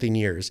 40-something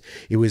years.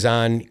 It was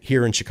on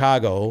here in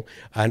Chicago,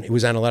 and it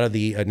was on a lot of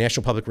the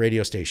National Public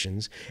radio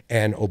stations.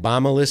 And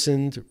Obama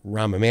listened,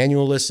 Rahm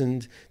Emanuel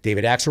listened,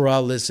 David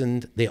Axelrod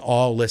listened. They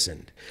all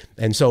listened.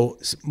 And so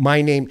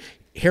my name,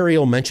 Harry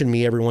will mention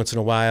me every once in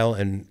a while,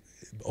 and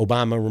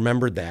Obama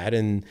remembered that.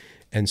 And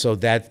so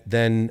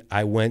then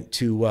I went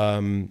to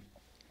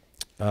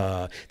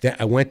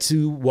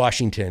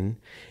Washington.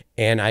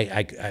 And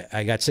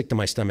I got sick to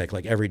my stomach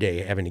like every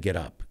day having to get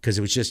up because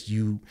it was just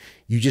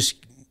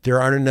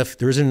there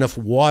isn't enough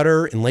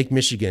water in Lake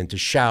Michigan to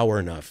shower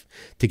enough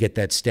to get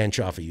that stench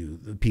off of you,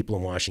 the people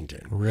in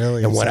Washington.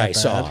 Really? And what I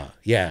saw.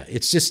 Yeah.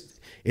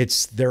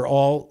 They're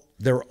all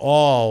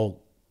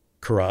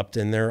corrupt,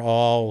 and they're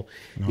all,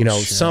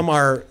 some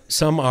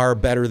are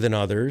better than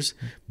others,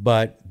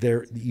 but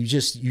you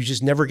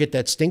just never get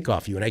that stink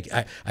off you. And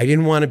I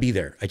didn't want to be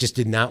there. I just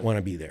did not want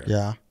to be there.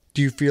 Yeah.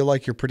 Do you feel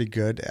like you're pretty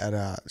good at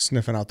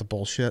sniffing out the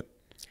bullshit?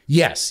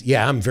 Yes.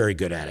 Yeah, I'm very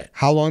good at it.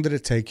 How long did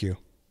it take you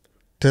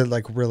to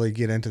like really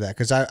get into that?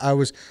 Because I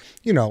was,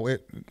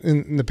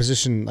 in the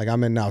position like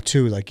I'm in now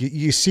too. Like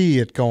you see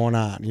it going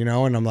on,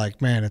 and I'm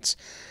like, man, it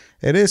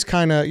is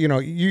kind of,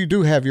 you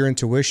do have your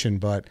intuition,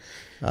 but.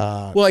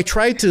 Well, I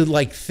try to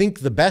like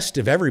think the best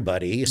of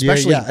everybody,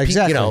 especially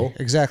exactly,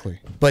 exactly.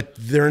 But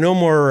there are no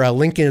more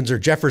Lincolns or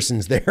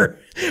Jeffersons there.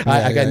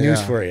 I got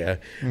news for you.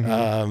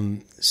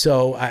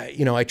 So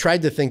I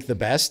tried to think the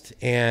best,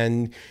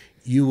 and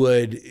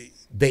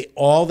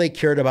all they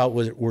cared about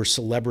were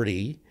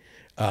celebrity.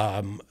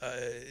 The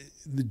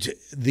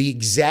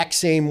exact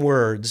same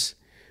words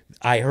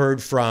I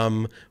heard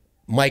from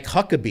Mike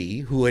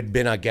Huckabee, who had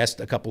been a guest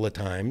a couple of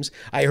times.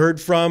 I heard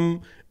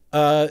from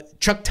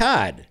Chuck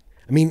Todd.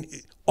 I mean,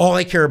 all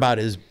I care about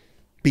is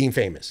being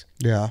famous.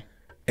 Yeah.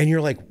 And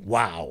you're like,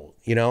 wow,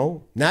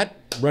 not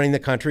running the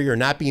country or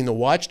not being the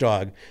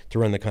watchdog to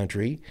run the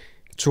country.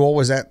 So what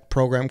was that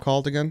program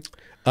called again?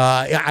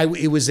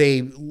 It was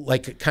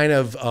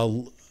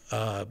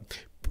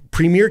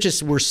Premier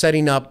just were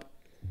setting up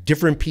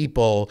different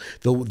people.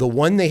 The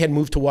one they had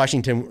moved to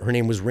Washington, her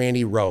name was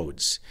Randy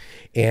Rhodes,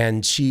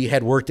 and she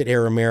had worked at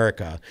Air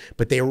America,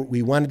 but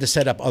we wanted to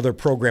set up other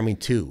programming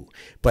too.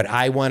 But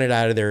I wanted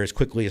out of there as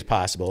quickly as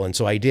possible, and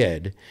so I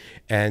did.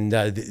 And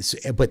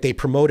but they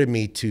promoted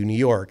me to New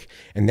York,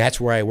 and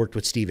that's where I worked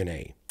with Stephen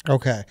A.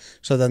 Okay,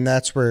 so then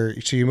so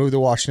you moved to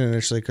Washington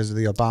initially because of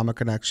the Obama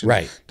connection,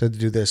 right? To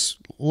do this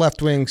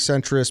left-wing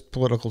centrist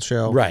political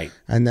show, right?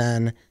 And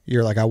then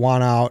you're like, I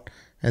want out.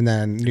 And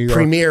then New York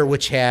Premier,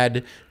 which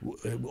had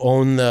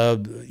owned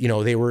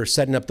they were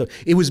setting up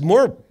it was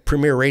more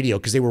Premier Radio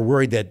because they were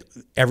worried that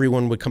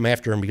everyone would come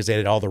after them because they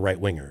had all the right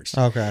wingers.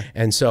 Okay.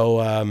 And so,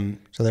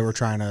 so they were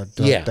trying to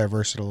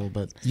diverse it a little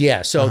bit.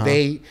 Yeah. So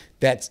they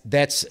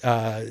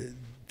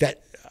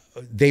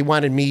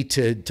wanted me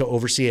to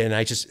oversee it. And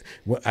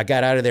I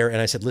got out of there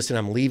and I said, listen,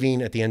 I'm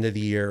leaving at the end of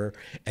the year.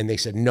 And they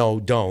said, no,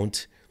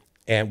 don't.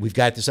 And we've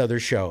got this other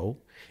show.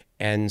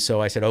 And so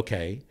I said,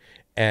 okay.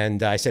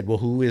 And I said, well,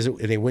 who is it?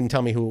 And they wouldn't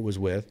tell me who it was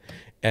with.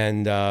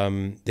 And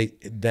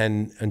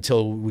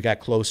until we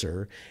got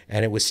closer,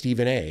 and it was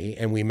Stephen A.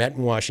 And we met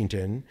in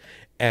Washington.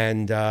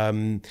 And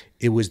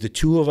it was the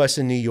two of us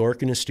in New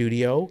York in a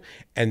studio,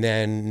 and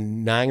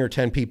then 9 or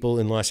 10 people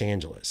in Los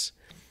Angeles.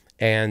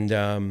 And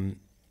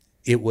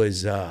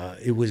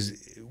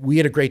we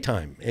had a great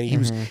time.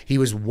 And he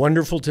was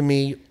wonderful to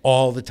me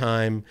all the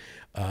time.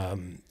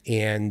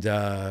 And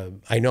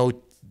I know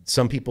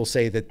some people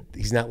say that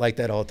he's not like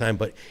that all the time,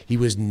 but he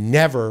was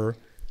never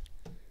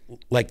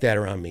like that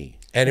around me.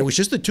 And it was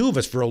just the two of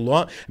us for a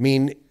long,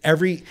 he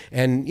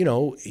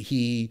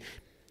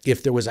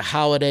if there was a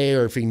holiday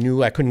or if he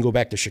knew I couldn't go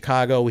back to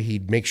Chicago,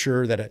 he'd make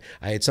sure that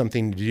I had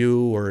something to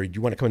do, or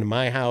you want to come to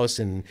my house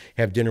and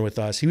have dinner with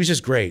us. He was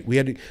just great. We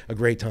had a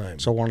great time.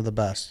 So one of the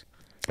best.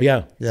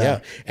 Yeah.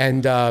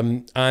 And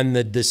on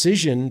the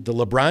decision, the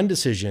LeBron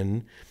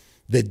decision,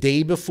 the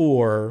day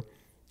before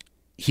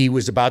he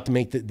was about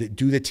to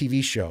do the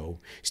TV show,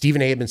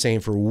 Stephen A. had been saying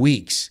for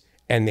weeks,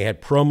 and they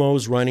had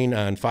promos running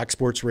on Fox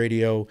Sports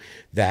Radio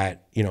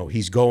that,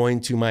 he's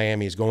going to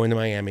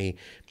Miami.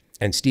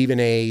 And Stephen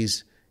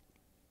A.'s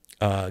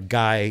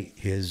guy,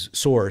 his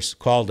source,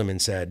 called him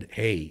and said,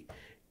 hey,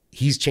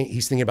 he's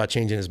thinking about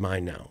changing his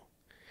mind now.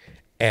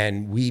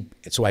 And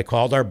so I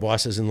called our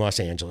bosses in Los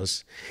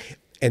Angeles,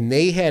 and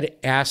they had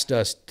asked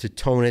us to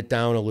tone it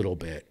down a little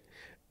bit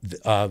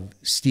of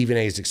Stephen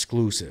A.'s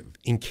exclusive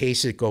in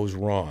case it goes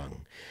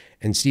wrong.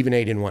 And Stephen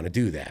A. didn't want to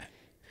do that.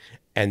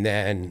 And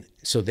then,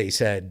 so they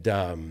said,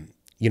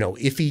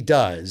 if he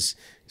does,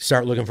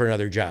 start looking for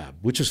another job,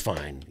 which was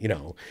fine.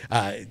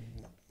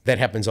 That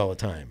happens all the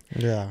time.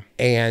 Yeah.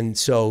 And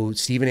so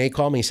Stephen A.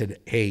 called me and said,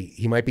 hey,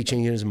 he might be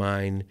changing his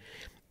mind.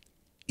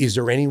 Is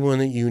there anyone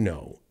that you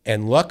know?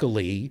 And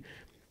luckily,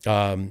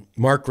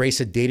 Mark Grace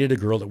had dated a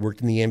girl that worked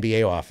in the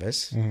NBA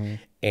office. Mm-hmm.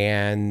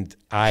 And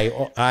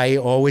I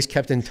always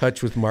kept in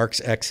touch with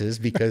Mark's exes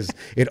because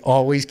it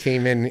always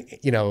came in,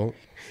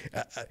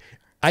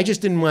 I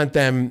just didn't want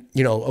them,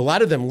 a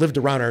lot of them lived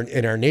around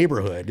in our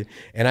neighborhood,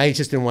 and I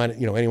just didn't want,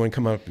 anyone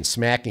coming up and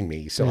smacking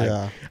me.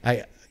 So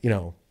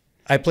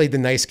I played the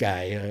nice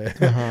guy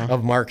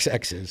of Mark's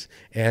exes.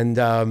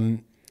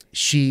 And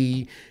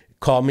she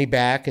called me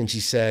back and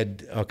she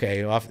said,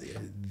 okay,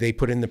 they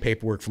put in the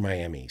paperwork for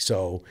Miami.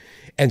 So,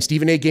 and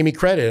Stephen A. gave me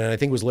credit, and I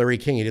think it was Larry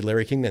King. He did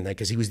Larry King that night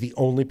because he was the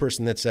only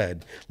person that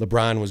said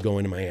LeBron was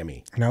going to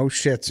Miami. No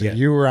shit. So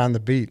you were on the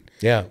beat.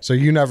 Yeah. So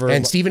you never.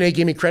 And Stephen A.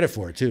 gave me credit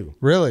for it too.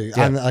 Really?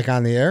 Yeah.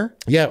 On the air?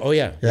 Yeah. Oh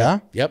yeah. Yeah.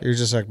 Yep. He was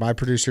just like my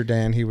producer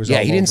Dan. He was. Yeah.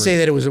 All He didn't over say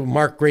that it was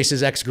Mark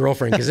Grace's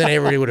ex-girlfriend because then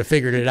everybody would have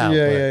figured it out.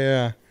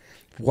 Yeah.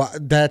 Well,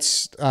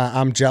 that's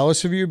I'm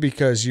jealous of you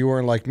because you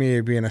weren't like me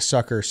being a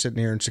sucker sitting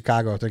here in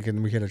Chicago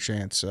thinking we had a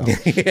chance. So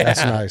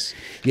that's nice.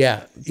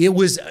 Yeah, it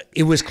was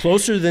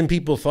closer than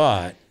people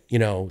thought.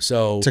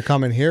 So to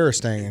come in here or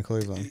staying in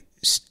Cleveland,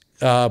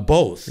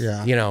 both.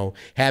 Yeah.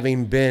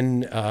 Having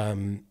been,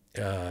 and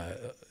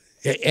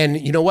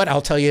you know what?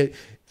 I'll tell you.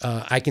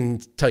 I can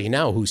tell you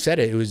now who said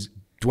it. It was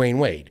Dwayne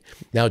Wade.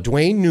 Now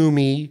Dwayne knew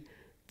me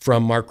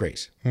from Mark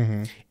Grace,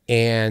 mm-hmm.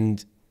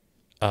 and.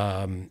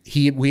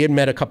 We had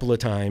met a couple of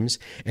times,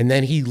 and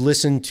then he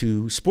listened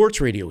to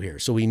sports radio here,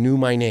 so he knew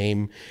my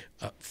name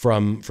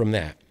from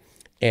that.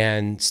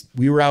 And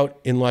we were out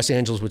in Los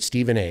Angeles with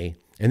Stephen A.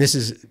 And this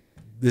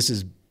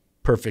is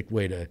perfect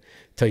way to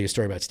tell you a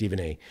story about Stephen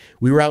A.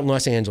 We were out in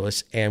Los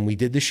Angeles, and we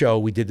did the show.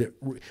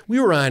 We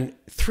were on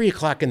 3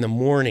 o'clock in the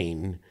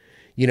morning.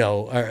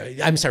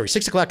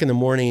 6 o'clock in the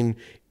morning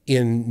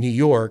in New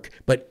York,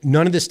 but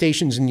none of the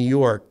stations in New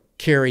York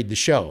carried the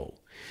show.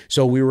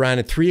 So we were on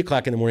at 3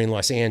 o'clock in the morning in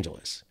Los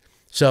Angeles.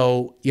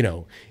 So,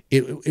 a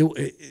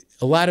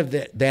lot of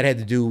that had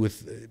to do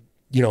with,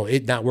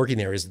 it not working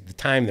there is the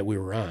time that we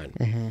were on.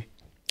 Mm-hmm.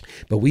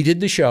 But we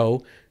did the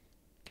show.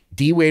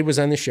 D. Wade was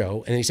on the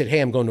show, and he said, hey,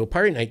 I'm going to a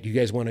party night. Do you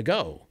guys want to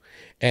go?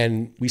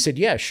 And we said,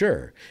 yeah,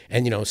 sure.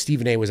 And,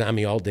 Stephen A. was on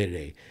me all day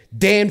today.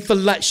 Dan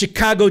Falato,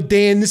 Chicago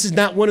Dan, this is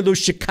not one of those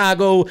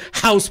Chicago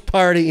house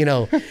party,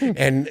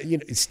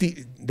 And,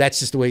 Steve, that's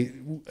just the way,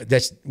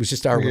 was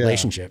just our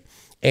relationship.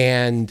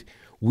 And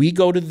we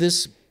go to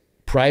this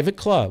private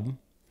club,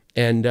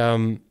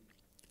 and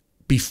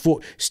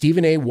before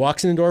Stephen A.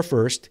 walks in the door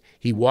first,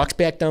 he walks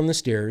back down the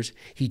stairs.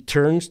 He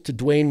turns to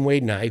Dwayne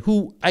Wade and I,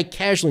 who I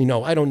casually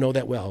know, I don't know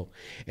that well.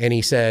 And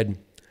he said,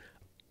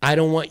 I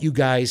don't want you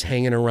guys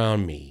hanging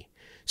around me.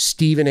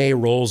 Stephen A.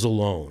 rolls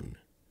alone.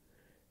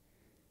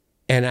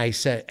 And I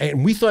said,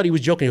 and we thought he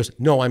was joking. He goes,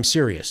 no, I'm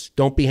serious.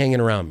 Don't be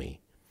hanging around me.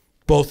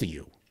 Both of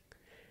you.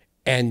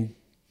 And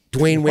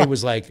Dwayne Wade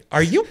was like,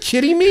 are you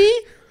kidding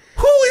me?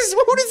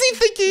 Who does he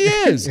think he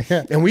is?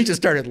 Yeah. And we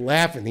just started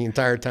laughing the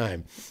entire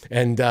time.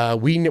 And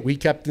we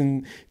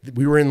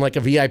were in like a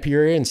VIP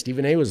area, and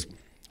Stephen A. was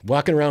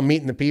walking around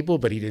meeting the people,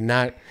 but he did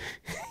not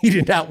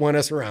want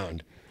us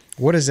around.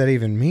 What does that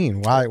even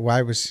mean? Why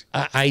was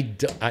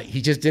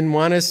he just didn't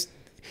want us?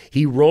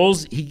 He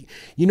rolls.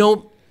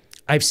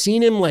 I've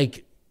seen him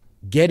like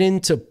get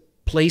into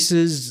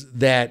places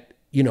that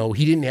he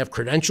didn't have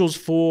credentials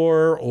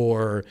for,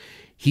 or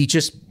he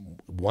just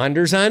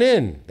wanders on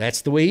in.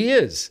 That's the way he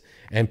is.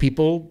 And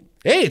people,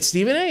 hey, it's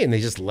Stephen A. And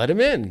they just let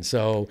him in.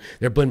 So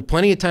there have been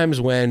plenty of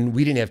times when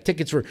we didn't have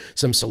tickets for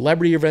some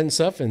celebrity event and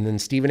stuff, and then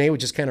Stephen A.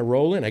 would just kind of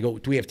roll in. I go,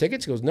 do we have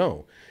tickets? He goes,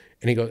 no.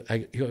 And he goes,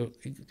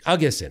 I'll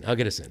get us in. I'll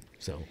get us in.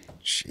 So,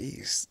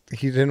 jeez,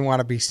 he didn't want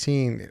to be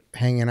seen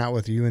hanging out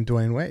with you and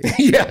Dwayne Wade.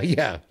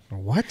 Yeah.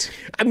 What?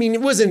 I mean,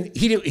 it wasn't.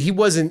 He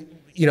wasn't.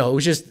 It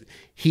was just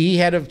he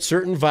had a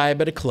certain vibe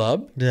at a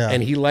club,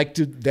 and he liked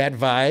that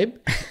vibe,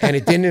 and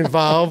it didn't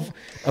involve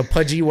a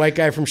pudgy white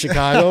guy from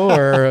Chicago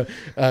or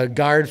a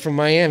guard from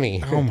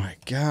Miami. Oh my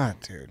God,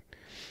 dude.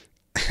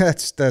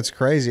 That's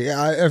crazy.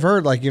 I've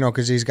heard like,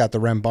 because he's got the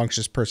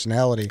rambunctious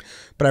personality,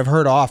 but I've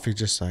heard off he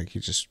just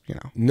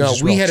No,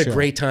 we real had a chill.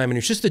 great time, and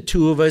it's just the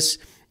two of us.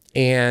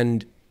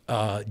 And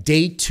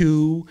day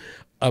 2,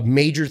 a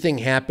major thing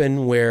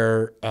happened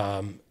where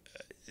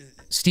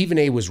Stephen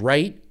A. was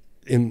right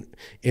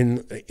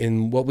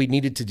in what we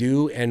needed to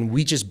do, and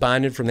we just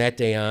bonded from that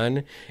day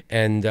on.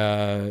 And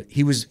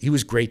he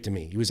was great to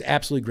me. He was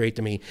absolutely great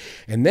to me.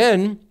 And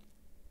then,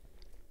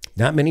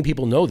 not many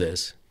people know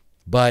this,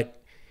 but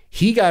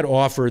he got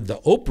offered the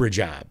Oprah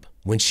job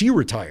when she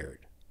retired.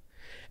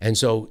 And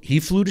so he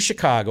flew to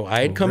Chicago.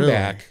 I had come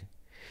back,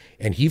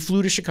 and he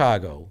flew to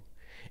Chicago,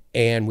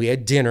 and we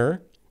had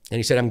dinner. And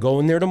he said, I'm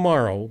going there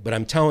tomorrow, but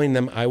I'm telling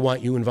them I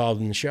want you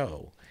involved in the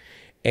show.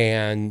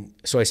 And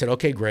so I said,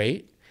 okay,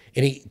 great.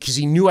 And because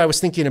he knew I was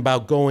thinking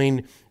about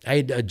going, I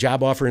had a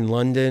job offer in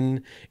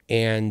London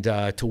and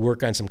to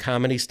work on some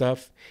comedy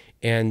stuff.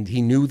 And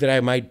he knew that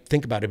I might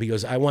think about it. He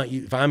goes, I want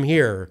you, if I'm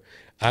here,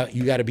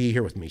 you got to be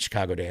here with me,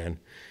 Chicago Dan.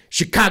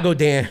 Chicago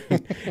Dan.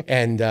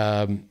 And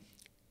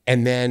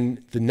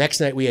then the next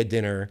night we had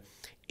dinner,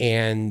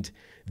 and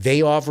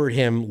they offered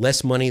him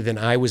less money than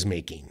I was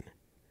making.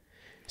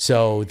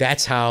 So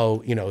that's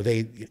how,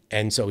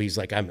 and so he's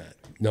like,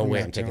 no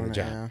way I'm taking the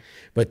job. Yeah.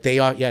 But they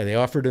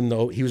offered him,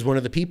 though. He was one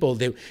of the people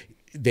they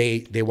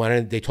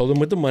told him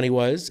what the money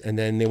was, and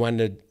then they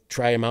wanted to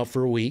try him out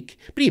for a week,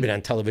 but he'd been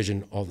on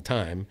television all the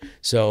time.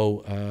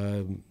 So,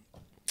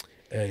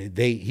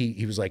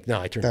 he was like, no,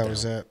 I turned it down. That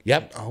was it.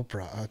 Yep.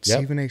 Oprah.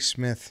 Stephen A.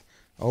 Smith.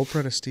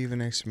 Oprah to Stephen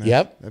A. Smith.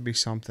 Yep. That'd be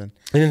something.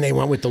 And then they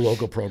went with the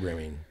local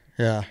programming.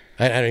 Yeah.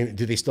 I don't even,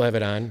 do they still have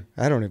it on?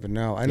 I don't even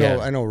know. I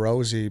know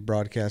Rosie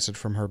broadcasted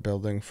from her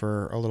building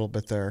for a little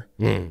bit there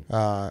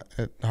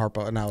at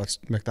Harpo. Now it's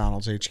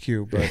McDonald's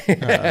HQ, but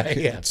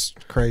it's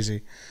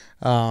crazy.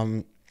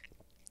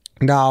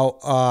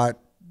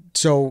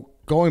 So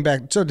going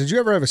back, did you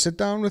ever have a sit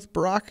down with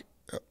Barack?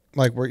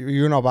 Like, were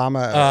you and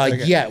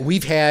Obama? Yeah,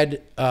 we've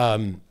had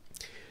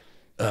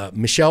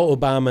Michelle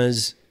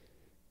Obama's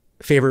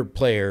favorite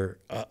player,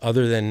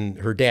 other than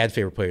her dad's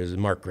favorite player, is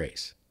Mark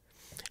Grace.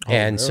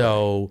 And really?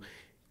 So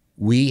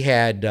we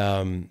had,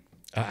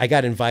 I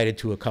got invited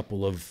to a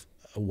couple of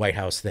White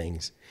House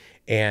things,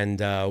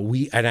 and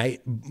I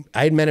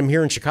had met him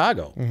here in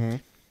Chicago. Mm-hmm.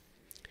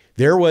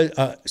 There was,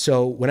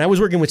 so when I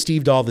was working with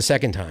Steve Dahl the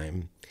second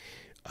time,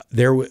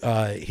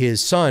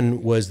 his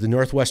son was the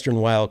Northwestern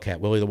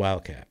Wildcat, Willie the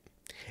Wildcat.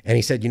 And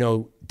he said,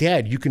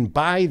 Dad, you can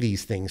buy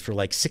these things for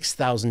like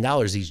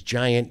 $6,000, these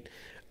giant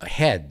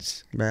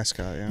heads.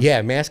 Mascot, yeah.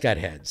 Yeah, mascot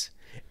heads.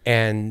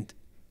 And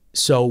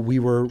so we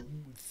were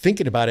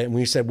thinking about it, and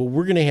we said, well,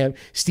 we're going to have,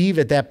 Steve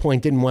at that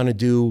point didn't want to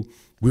do,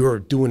 we were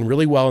doing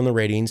really well in the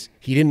ratings.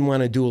 He didn't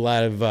want to do a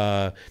lot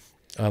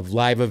of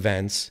live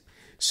events.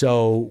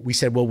 So we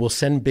said, well, we'll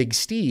send Big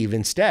Steve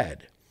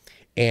instead.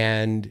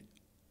 And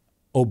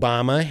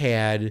Obama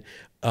had,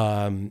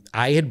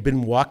 I had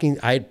been walking,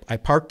 I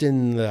parked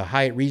in the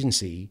Hyatt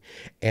Regency,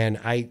 and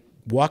I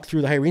walked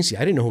through the Hyatt Regency.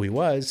 I didn't know who he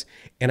was,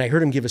 and I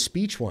heard him give a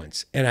speech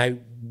once. And I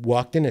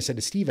walked in, I said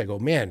to Steve, I go,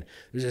 man,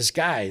 there's this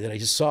guy that I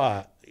just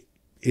saw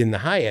in the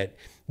Hyatt.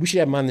 We should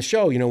have him on the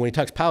show, when he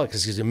talks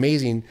politics. He's an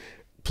amazing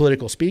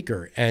political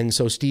speaker. And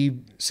so Steve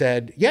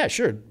said, yeah,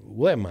 sure,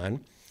 we'll have him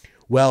on.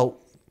 Well,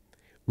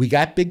 we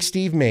got Big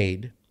Steve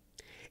made,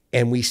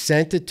 and we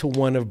sent it to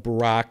one of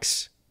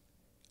Barack's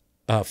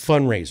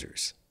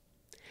fundraisers.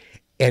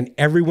 And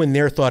everyone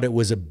there thought it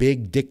was a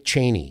big Dick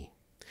Cheney.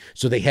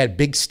 So they had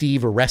Big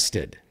Steve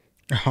arrested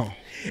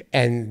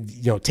and,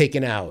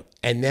 taken out.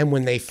 And then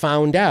when they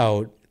found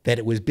out that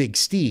it was Big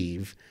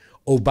Steve,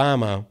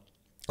 Obama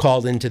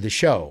called into the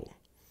show.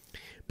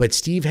 But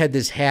Steve had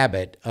this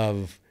habit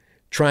of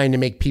trying to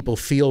make people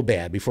feel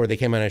bad before they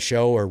came on a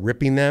show, or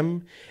ripping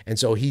them. And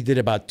so he did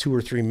about 2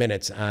 or 3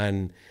 minutes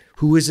on,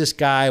 who is this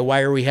guy?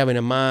 Why are we having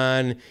him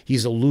on?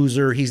 He's a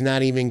loser. He's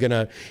not even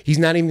gonna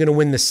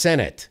win the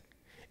Senate.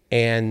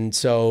 And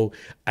so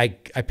I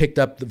picked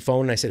up the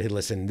phone and I said, hey,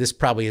 listen, this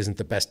probably isn't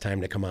the best time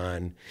to come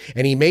on.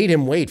 And he made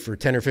him wait for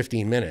 10 or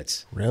 15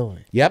 minutes.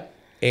 Really? Yep.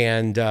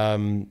 And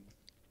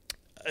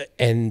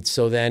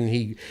so then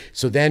you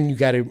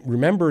got to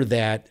remember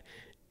that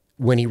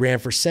when he ran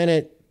for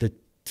Senate, the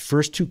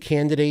first 2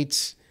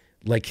 candidates,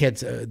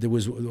 there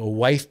was a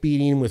wife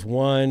beating with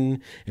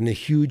one, and the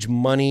huge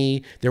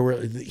money.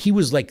 He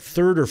was like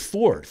 3rd or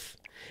 4th.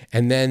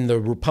 And then the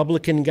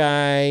Republican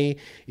guy,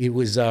 it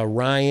was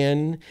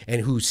Ryan,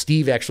 and who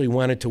Steve actually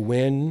wanted to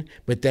win.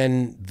 But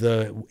then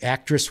the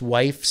actress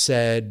wife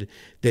said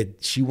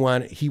that he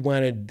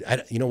wanted, I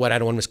don't want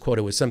to misquote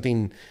it, was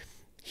something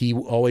he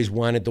always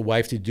wanted the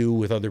wife to do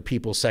with other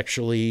people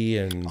sexually.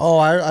 And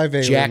I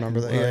vaguely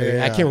remember that.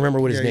 Yeah. I can't remember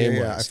what his name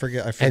was. I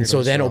forget. And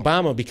so then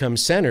Obama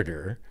becomes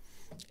senator.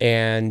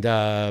 And,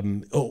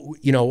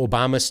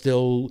 Obama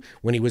still,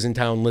 when he was in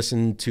town,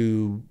 listened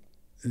to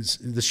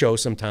the show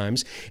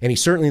sometimes, and he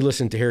certainly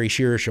listened to Harry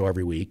Shearer's show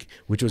every week,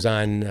 which was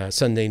on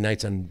Sunday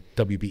nights on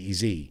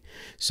WBEZ.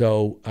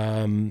 So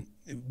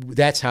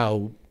that's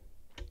how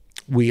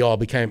we all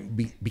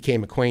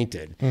became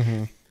acquainted.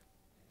 Mm-hmm.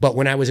 But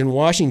when I was in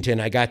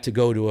Washington, I got to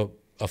go to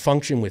a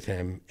function with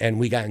him, and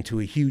we got into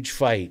a huge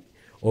fight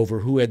over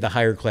who had the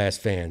higher class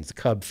fans, the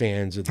Cub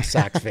fans or the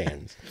Sox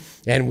fans.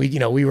 And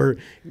we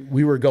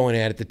were going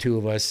at it, the two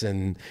of us,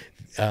 and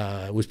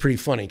it was pretty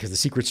funny because the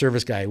Secret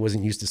Service guy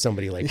wasn't used to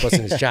somebody like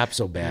busting his chops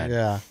so bad.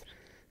 Yeah.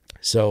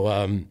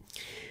 So,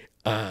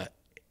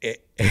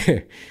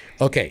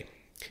 okay.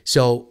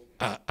 So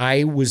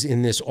I was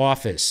in this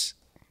office,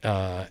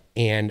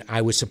 and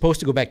I was supposed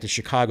to go back to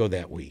Chicago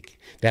that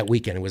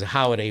weekend. It was a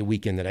holiday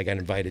weekend that I got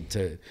invited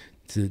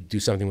to do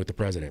something with the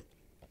president.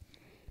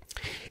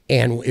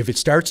 And if it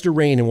starts to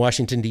rain in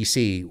Washington,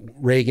 D.C.,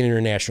 Reagan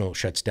International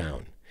shuts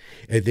down.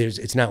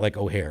 It's not like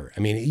O'Hare. I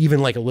mean,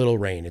 even like a little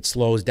rain, it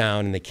slows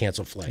down and they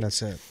cancel flights.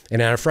 That's it.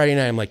 And on a Friday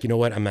night, I'm like, you know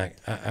what? I'm not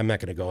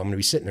going to go. I'm going to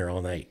be sitting there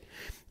all night.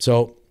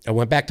 So I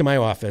went back to my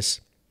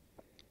office,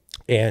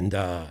 and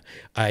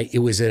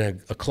it was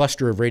in a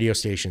cluster of radio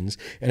stations.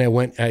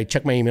 And I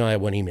checked my email. I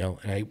had one email,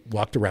 and I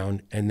walked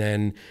around, and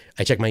then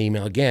I checked my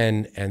email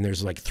again, and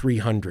there's like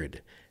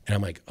 300. And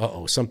I'm like,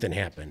 uh-oh, something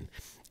happened.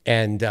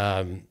 And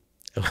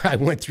I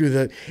went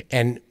through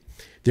and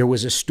there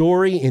was a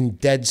story in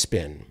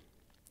Deadspin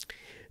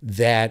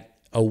that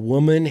a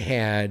woman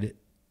had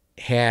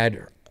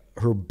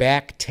her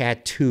back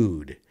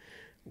tattooed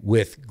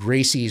with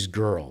Gracie's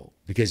girl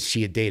because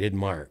she had dated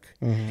Mark.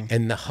 Mm-hmm.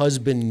 And the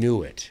husband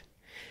knew it.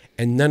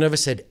 And none of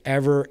us had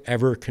ever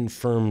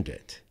confirmed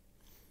it.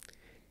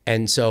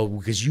 And so,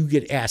 because you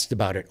get asked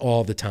about it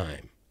all the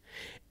time.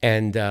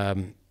 And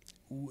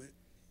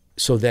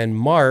so then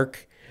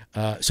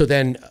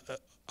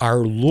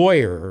our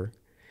lawyer,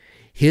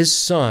 his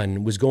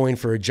son was going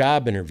for a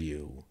job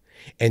interview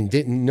and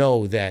didn't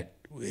know that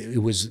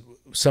it was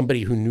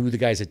somebody who knew the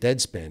guys at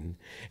Deadspin,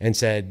 and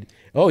said,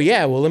 oh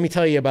yeah, well, let me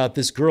tell you about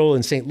this girl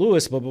in St.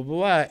 Louis, blah, blah, blah,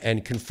 blah,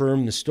 and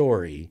confirmed the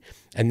story.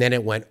 And then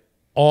it went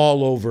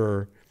all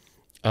over,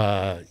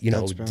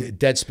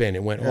 Deadspin.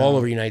 It went all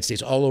over the United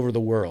States, all over the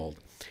world.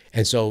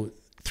 And so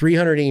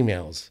 300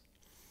 emails,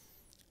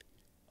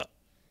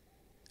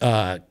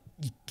 Cal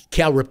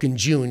Ripken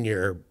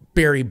Jr.,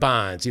 Barry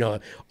Bonds,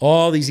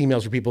 all these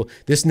emails for people.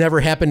 This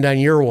never happened on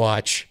your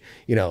watch,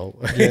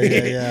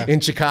 in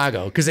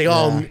Chicago. Because they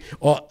all,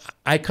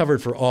 I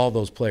covered for all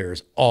those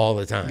players all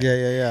the time.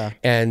 Yeah.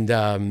 And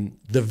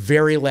the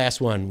very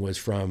last one was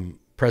from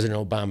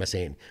President Obama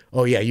saying,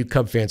 oh yeah, you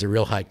Cub fans are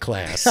real high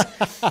class.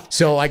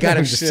 So I got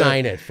him to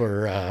sign it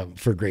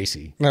for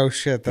Gracie. No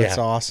shit. That's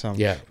awesome.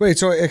 Yeah. Wait,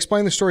 so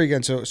explain the story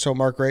again. So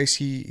Mark Grace,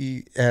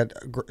 he had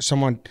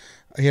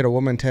he had a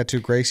woman tattoo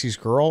Gracie's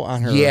girl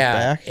on her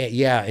back?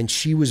 Yeah, and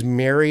she was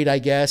married, I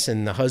guess,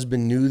 and the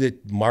husband knew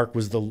that Mark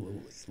was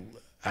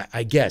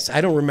I guess.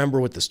 I don't remember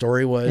what the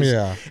story was.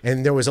 Yeah.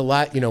 And there was a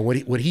lot,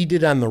 what he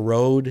did on the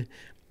road,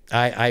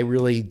 I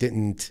really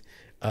didn't,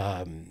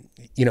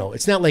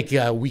 it's not like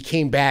we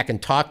came back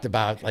and talked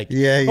about how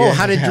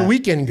did your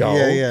weekend go?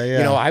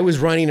 Yeah. I was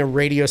running a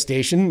radio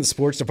station, the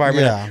sports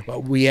department. Yeah.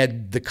 We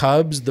had the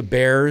Cubs, the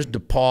Bears,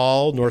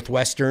 DePaul,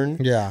 Northwestern.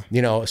 Yeah.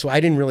 So I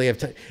didn't really have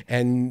time.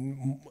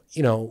 And,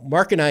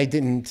 Mark and I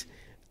didn't.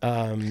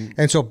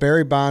 And so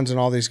Barry Bonds and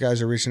all these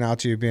guys are reaching out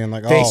to you being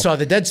like, they saw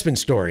the Deadspin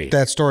story.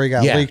 That story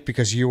got leaked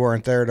because you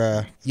weren't there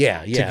to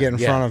get in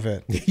front of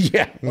it.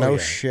 Yeah. No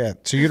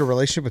shit. So you had a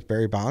relationship with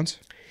Barry Bonds?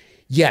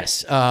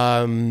 Yes.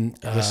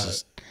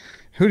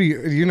 Who do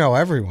you know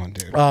everyone,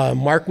 dude?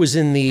 Mark was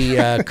in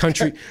the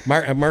country.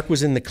 Mark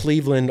was in the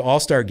Cleveland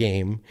All-Star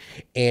game,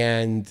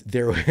 and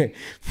there.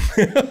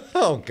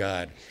 Oh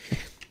God,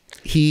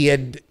 he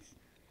had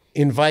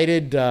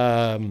invited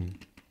a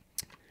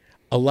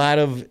lot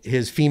of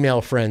his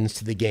female friends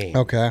to the game.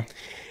 Okay.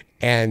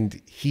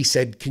 And he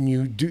said, "Can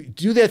you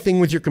do that thing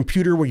with your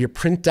computer where you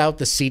print out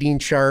the seating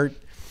chart?"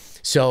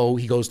 So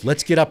he goes,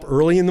 let's get up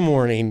early in the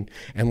morning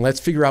and let's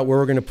figure out where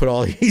we're going to put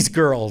all these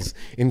girls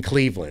in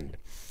Cleveland.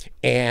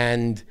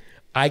 And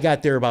I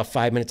got there about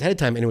 5 minutes ahead of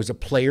time, and it was a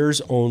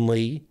players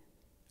only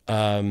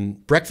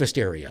breakfast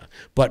area,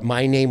 but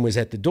my name was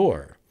at the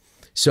door.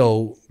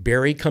 So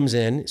Barry comes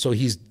in. So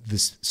he's the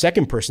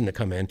second person to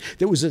come in.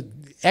 There was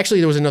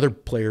another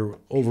player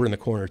over in the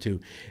corner too.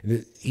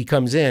 He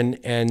comes in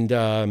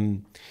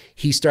and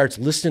he starts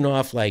listing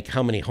off like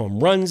how many home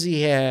runs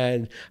he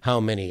had,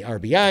 how many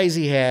RBIs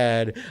he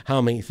had,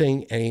 how many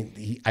things.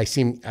 And I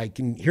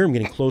can hear him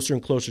getting closer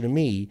and closer to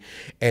me.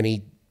 And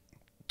he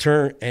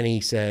turned and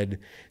he said,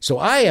 "So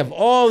I have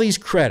all these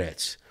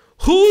credits.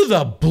 Who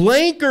the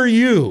blank are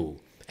you?"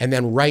 And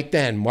then right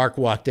then, Mark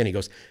walked in. He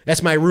goes,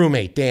 "That's my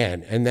roommate,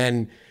 Dan." And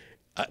then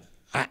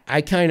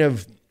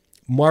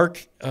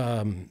Mark,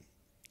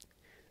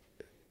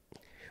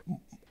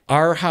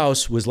 our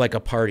house was like a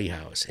party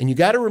house. And you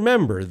got to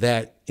remember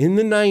that in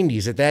the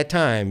 90s, at that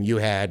time, you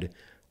had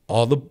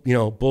all the,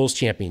 Bulls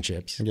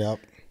championships. Yep.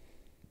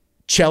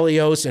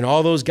 Chelios and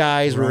all those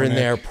guys were in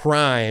their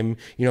prime.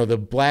 The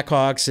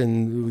Blackhawks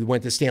and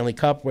went to Stanley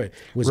Cup. Was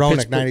Roenick,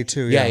 Pittsburgh.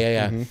 92.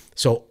 Yeah. Mm-hmm.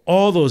 So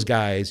all those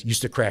guys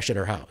used to crash at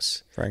our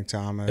house. Frank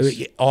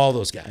Thomas. All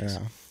those guys.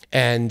 Yeah.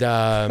 And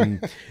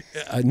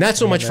not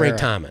so much Frank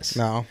Thomas.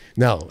 No.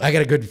 I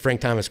got a good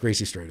Frank Thomas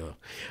Gracie story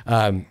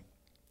though.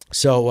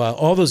 So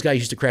all those guys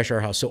used to crash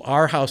our house. So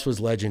our house was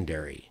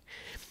legendary.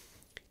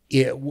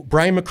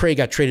 Brian McRae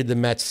got traded to the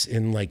Mets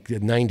in like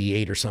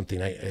 98 or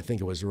something. I think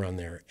it was around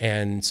there.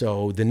 And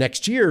so the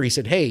next year he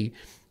said, hey,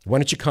 why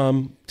don't you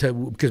come to,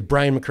 because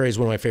Brian McRae is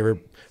one of my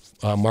favorite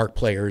Mark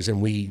players,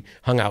 and we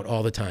hung out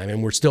all the time,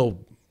 and we're still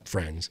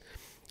friends.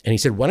 And he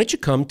said, why don't you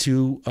come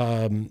to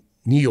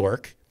New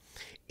York?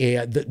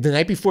 The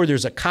night before,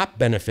 there's a cop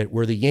benefit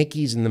where the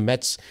Yankees and the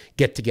Mets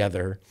get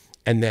together.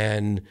 And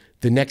then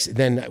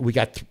then we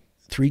got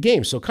 3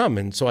 games. So come.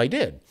 And so I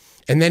did.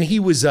 And then he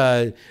was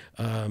doing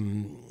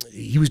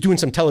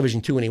some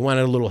television too, and he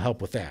wanted a little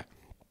help with that.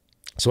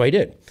 So I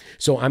did.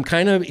 So I'm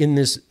kind of in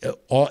this,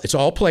 it's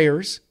all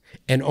players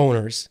and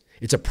owners.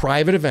 It's a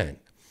private event.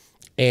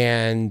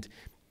 And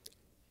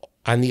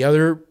on the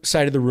other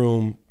side of the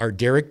room are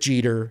Derek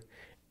Jeter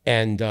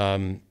and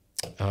the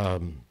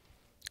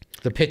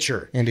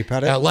pitcher. Andy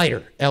Pettitte?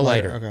 Leiter.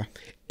 Okay.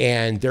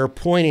 And they're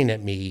pointing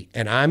at me,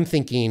 and I'm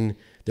thinking,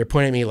 they're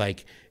pointing at me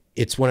like,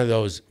 it's one of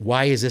those,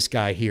 why is this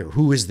guy here?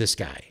 Who is this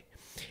guy?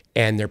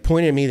 And they're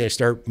pointing at me. They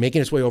start making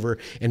his way over.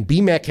 And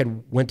BMAC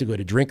had went to go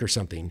to drink or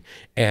something.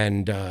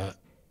 And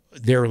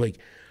they're like,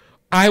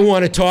 I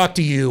want to talk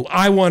to you.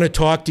 I want to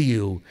talk to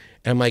you.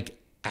 And I'm like,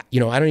 I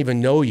don't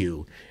even know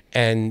you.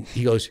 And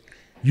he goes,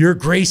 you're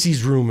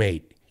Gracie's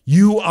roommate.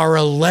 You are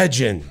a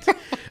legend.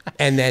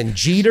 And then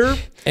Jeter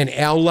and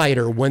Al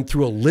Leiter went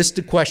through a list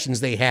of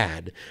questions they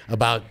had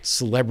about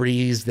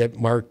celebrities that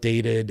Mark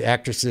dated,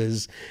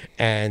 actresses,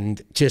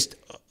 and just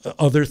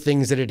other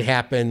things that had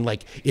happened,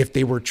 like if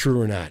they were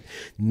true or not.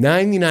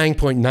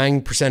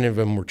 99.9% of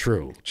them were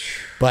true.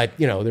 But,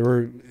 there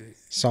were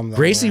some.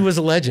 Gracie was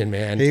a legend,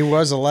 man. He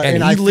was a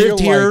legend. And he lived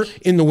here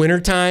in the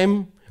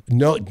wintertime.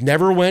 No,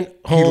 never went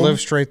home. He lived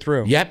straight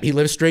through. Yep, he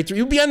lived straight through.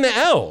 He'd be on the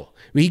L.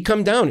 He'd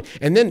come down.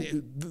 And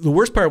then the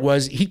worst part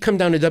was he'd come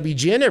down to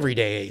WGN every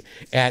day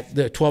at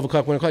the 12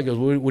 o'clock, 1 o'clock. He goes,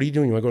 what are you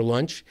doing? You want to go to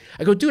lunch?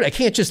 I go, dude, I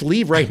can't just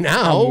leave right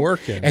now. I'm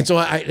working. And so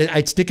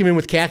I'd stick him in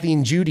with Kathy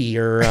and Judy,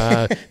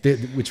 or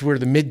which were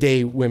the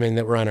midday women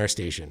that were on our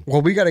station.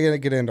 Well, we got to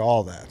get into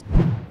all that.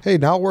 Hey,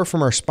 now we're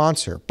from our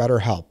sponsor,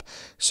 BetterHelp.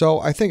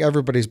 So I think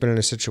everybody's been in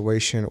a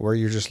situation where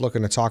you're just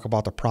looking to talk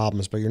about the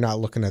problems, but you're not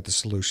looking at the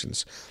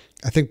solutions.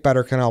 I think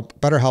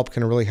BetterHelp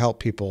can really help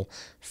people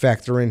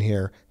factor in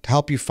here to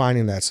help you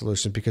finding that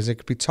solution, because it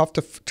could be tough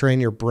to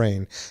train your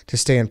brain to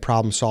stay in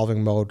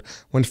problem-solving mode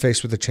when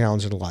faced with a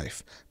challenge in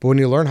life. But when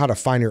you learn how to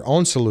find your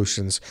own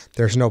solutions,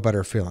 there's no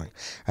better feeling.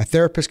 A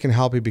therapist can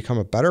help you become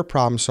a better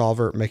problem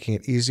solver, making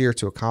it easier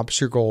to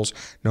accomplish your goals,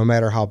 no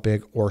matter how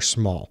big or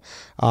small.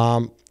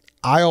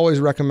 I always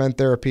recommend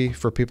therapy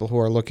for people who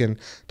are looking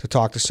to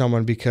talk to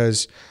someone,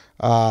 because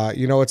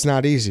it's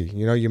not easy.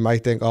 You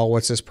might think, oh,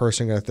 what's this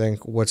person going to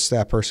think? What's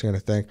that person going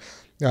to think?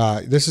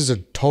 This is a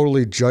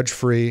totally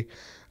judgment-free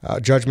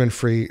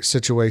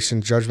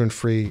situation,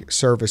 judgment-free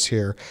service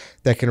here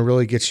that can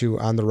really get you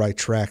on the right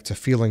track to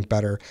feeling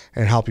better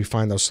and help you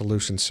find those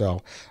solutions.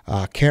 So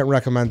can't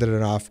recommend it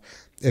enough.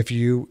 If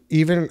you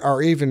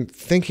are even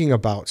thinking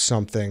about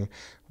something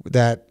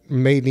that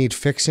may need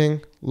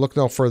fixing, look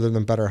no further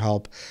than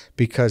BetterHelp,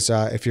 because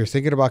if you're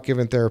thinking about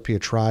giving therapy a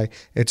try,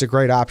 it's a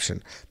great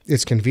option.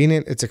 It's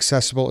convenient, it's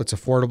accessible, it's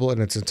affordable,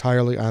 and it's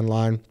entirely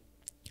online.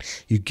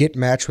 You get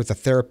matched with a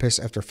therapist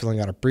after filling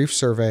out a brief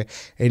survey,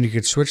 and you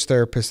can switch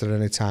therapists at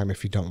any time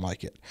if you don't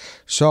like it.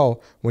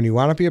 So when you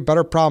want to be a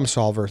better problem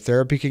solver,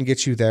 therapy can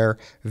get you there.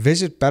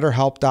 Visit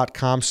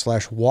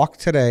BetterHelp.com/walk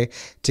today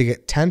to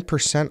get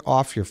 10%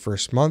 off your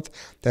first month.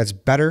 That's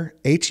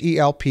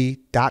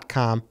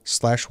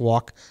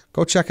BetterHelp.com/walk.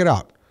 Go check it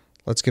out.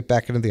 Let's get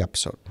back into the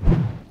episode.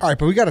 All right,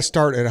 but we got to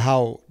start at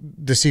how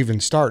this even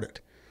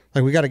started.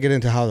 Like, we got to get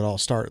into how it all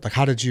started. Like,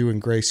 how did you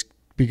and Grace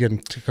begin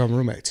to become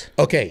roommates?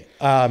 Okay.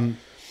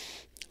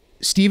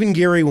 Steve and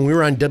Gary, when we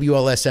were on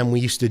WLSM, we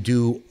used to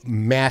do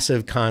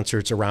massive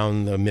concerts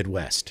around the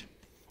Midwest.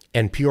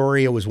 And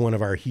Peoria was one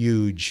of our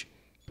huge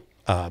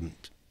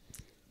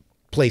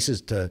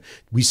places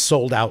we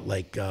sold out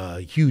like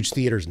huge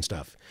theaters and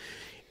stuff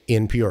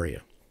in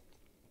Peoria.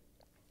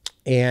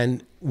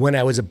 And when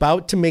I was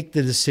about to make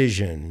the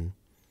decision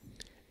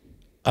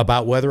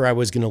about whether I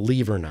was going to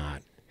leave or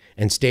not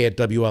and stay at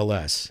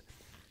WLS,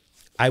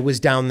 I was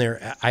down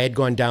there. I had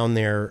gone down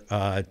there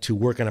to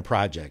work on a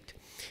project,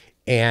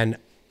 and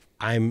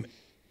I'm,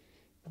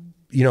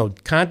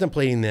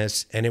 contemplating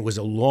this. And it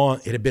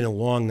had been a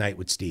long night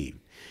with Steve.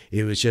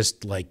 It was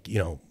just like,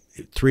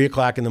 3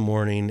 o'clock in the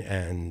morning,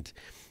 and,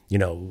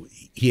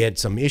 he had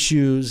some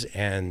issues,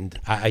 and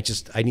I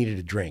needed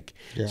a drink.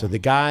 Yeah. So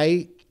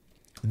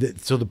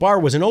the bar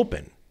wasn't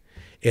open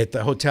at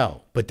the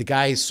hotel, but the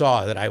guy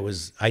saw that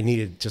I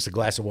needed just a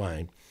glass of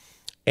wine,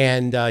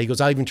 and he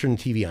goes, I'll even turn the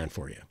TV on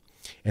for you.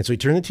 And so he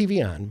turned the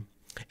TV on,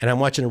 and I'm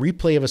watching a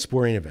replay of a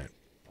sporting event.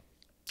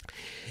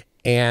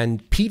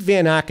 And Pete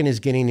Van Aken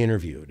is getting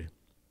interviewed.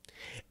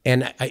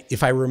 And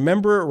if I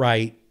remember it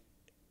right,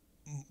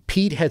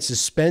 Pete had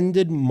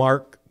suspended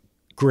Mark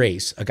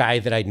Grace, a guy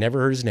that I'd never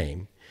heard his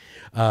name,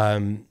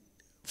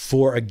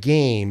 for a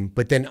game,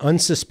 but then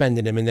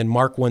unsuspended him, and then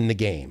Mark won the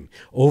game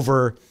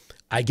over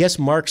I guess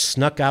Mark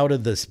snuck out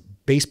of this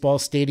baseball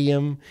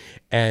stadium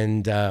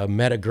and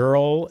met a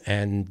girl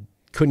and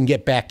couldn't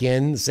get back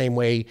in the same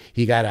way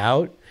he got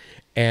out.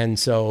 And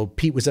so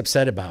Pete was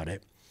upset about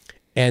it.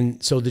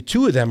 And so the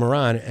two of them are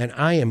on, and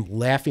I am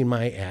laughing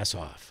my ass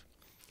off.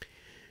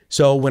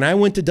 So when I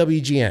went to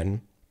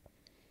WGN,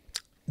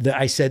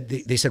 they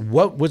said,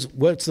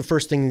 what's the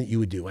first thing that you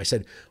would do? I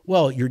said,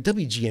 well, your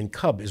WGN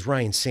Cub is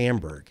Ryan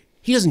Sandberg.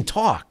 He doesn't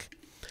talk.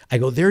 I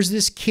go, there's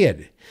this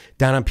kid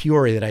down on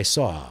Peoria that I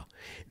saw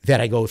that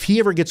I go, if he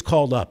ever gets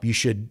called up, you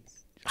should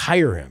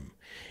hire him.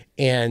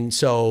 And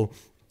so,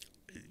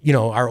 you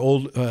know,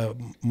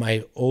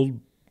 my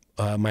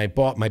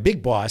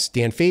big boss,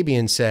 Dan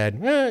Fabian, said,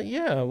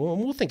 yeah, well,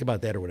 we'll think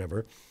about that or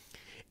whatever.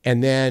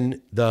 And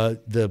then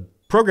the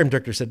program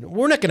director said,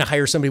 we're not going to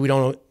hire somebody we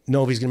don't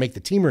know if he's going to make the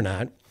team or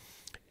not.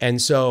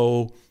 And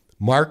so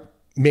Mark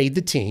made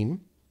the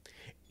team.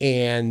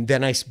 And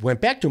then I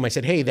went back to him. I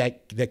said, hey,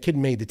 that kid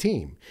made the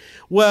team.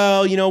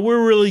 Well, you know,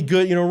 we're really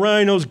good. You know,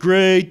 Rhino's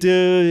great,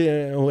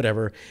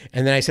 whatever.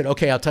 And then I said,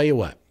 okay, I'll tell you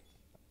what.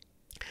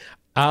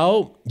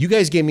 You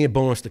guys gave me a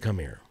bonus to come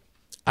here.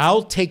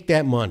 I'll take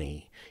that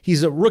money.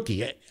 He's a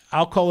rookie.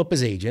 I'll call up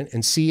his agent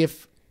and see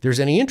if there's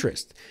any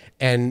interest.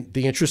 And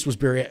the interest was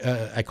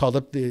I called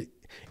up the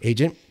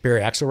agent,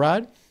 Barry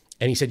Axelrod,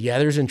 and he said, yeah,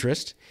 there's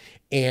interest.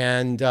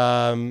 And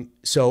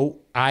so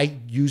I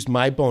used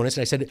my bonus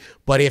and I said,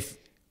 but if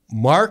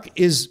Mark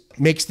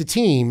makes the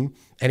team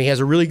and he has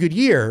a really good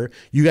year,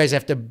 you guys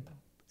have to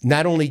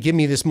not only give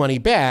me this money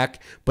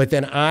back, but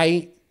then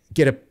I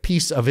get a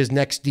piece of his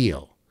next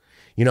deal.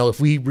 You know, if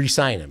we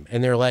re-sign him.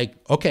 And they're like,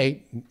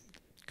 okay,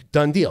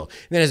 done deal.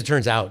 And then as it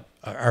turns out,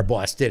 our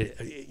boss did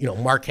it. You know,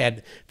 Mark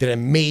did an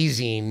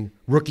amazing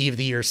Rookie of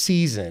the Year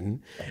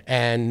season.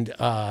 And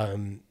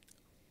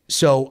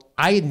so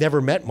I had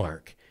never met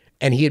Mark.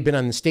 And he had been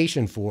on the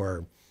station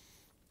for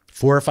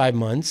 4 or 5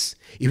 months.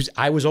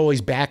 I was always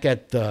back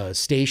at the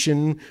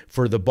station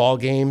for the ball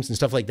games and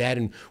stuff like that.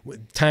 And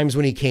times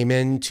when he came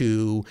in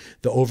to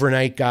the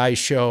Overnight Guys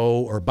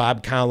show or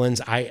Bob Collins,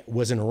 I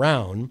wasn't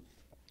around.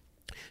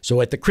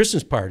 So at the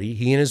Christmas party,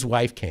 he and his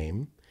wife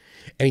came,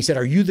 and he said,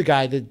 are you the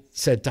guy that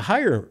said to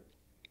hire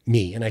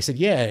me? And I said,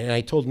 yeah. And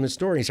I told him the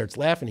story. He starts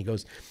laughing. He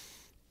goes,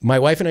 my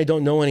wife and I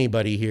don't know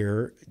anybody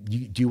here.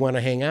 Do you want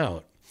to hang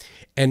out?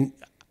 And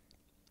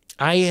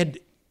I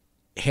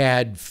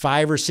had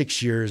 5 or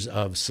 6 years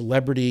of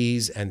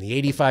Celebrities and the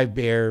 85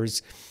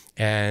 Bears,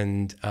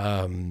 and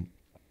I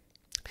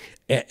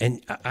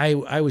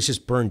was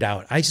just burned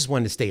out. I just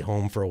wanted to stay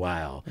home for a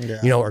while,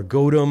 you know, or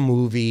go to a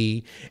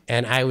movie.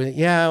 And I was,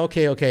 yeah,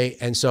 okay.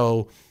 And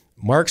so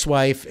Mark's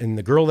wife and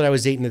the girl that I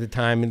was dating at the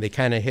time, and they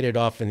kind of hit it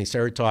off and they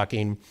started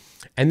talking.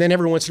 And then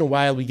every once in a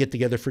while we get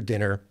together for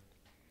dinner.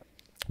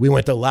 We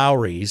went to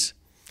Lowry's,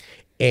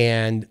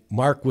 and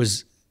Mark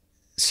was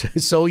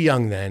so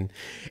young then.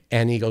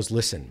 And he goes,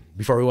 listen,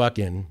 before we walk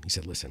in, he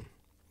said, listen,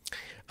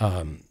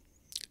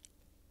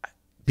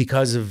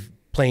 because of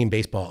playing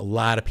baseball, a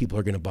lot of people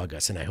are going to bug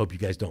us, and I hope you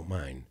guys don't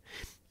mind.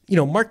 You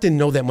know, Mark didn't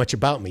know that much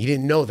about me. He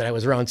didn't know that I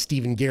was around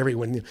Stephen Gary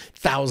when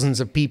thousands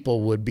of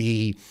people would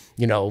be,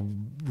 you know,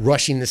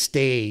 rushing the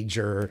stage,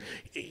 or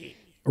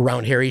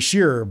around Harry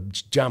Shearer,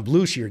 John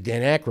Belushi, or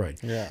Dan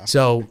Aykroyd. Yeah.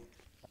 So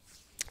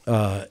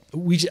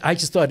I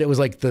just thought it was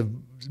like the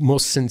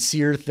most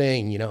sincere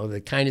thing, you know, the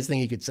kindest thing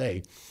you could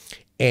say.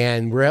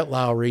 And we're at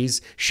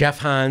Lowry's. Chef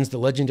Hans, the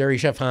legendary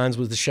Chef Hans,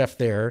 was the chef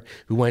there,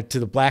 who went to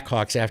the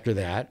Blackhawks after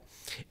that.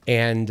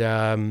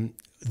 And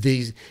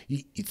these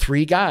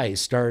 3 guys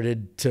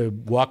started to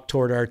walk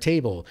toward our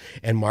table,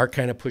 and Mark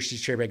kind of pushed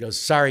his chair back. Goes,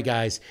 sorry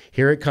guys,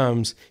 here it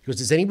comes. He goes,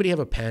 does anybody have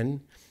a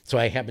pen? So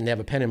I happened to have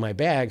a pen in my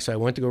bag, so I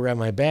went to go grab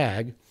my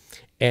bag,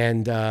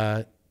 and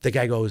the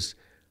guy goes,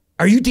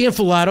 are you Dan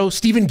Falato,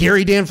 Stephen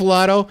Gary Dan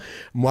Falato?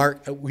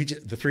 Mark,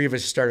 the 3 of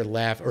us started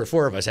laughing, or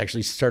 4 of us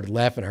actually started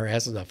laughing our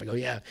asses off. I go,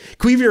 yeah,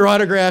 can we have your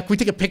autograph? Can we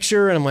take a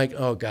picture? And I'm like,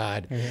 oh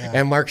God. Yeah.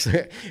 And Mark's,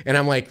 and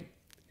I'm like,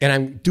 and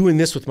I'm doing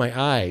this with my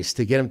eyes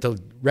to get them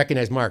to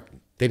recognize Mark.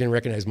 They didn't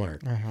recognize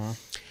Mark.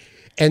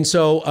 And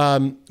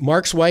so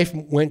Mark's wife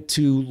went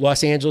to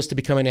Los Angeles to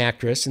become an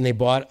actress, and they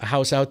bought a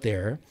house out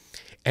there.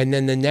 And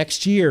then the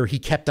next year, he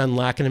kept on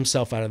locking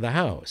himself out of the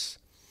house.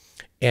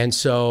 And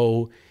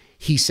so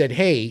he said,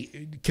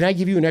 hey, can I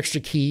give you an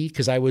extra key?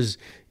 Because I was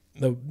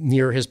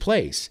near his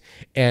place.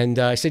 And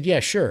I said,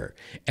 yeah, sure.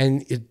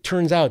 And it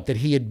turns out that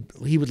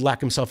he would lock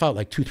himself out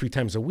like 2-3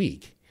 times a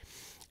week.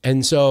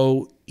 And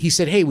so he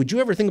said, hey, would you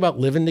ever think about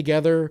living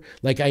together?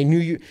 Like, I knew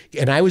you,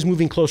 and I was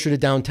moving closer to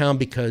downtown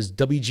because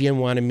WGN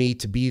wanted me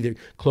to be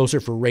closer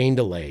for rain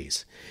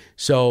delays.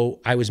 So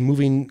I was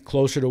moving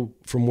closer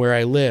from where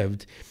I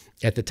lived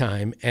at the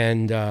time.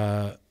 And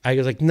I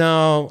was like,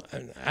 no,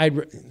 I'd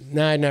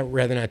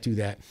rather not do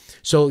that.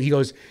 So he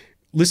goes,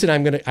 listen,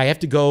 I have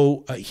to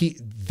go.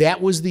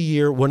 That was the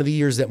year, one of the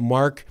years that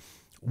Mark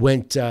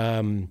went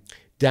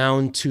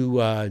down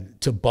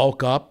to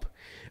bulk up.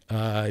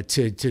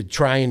 To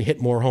try and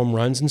hit more home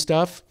runs and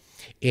stuff.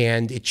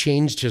 And it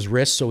changed his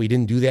wrist, so he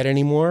didn't do that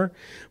anymore.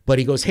 But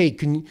he goes, hey,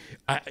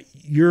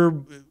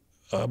 you're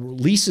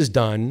lease is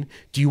done.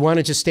 Do you want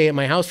to just stay at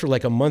my house for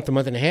like a month and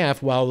a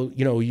half while,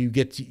 you know, you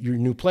get to your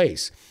new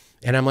place?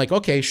 And I'm like,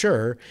 okay,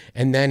 sure.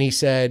 And then he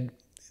said,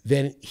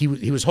 then he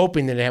was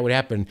hoping that would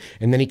happen.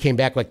 And then he came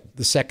back like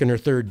the second or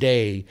third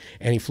day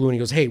and he flew and he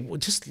goes, hey, well,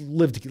 just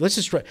live together. Let's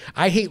just try.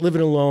 I hate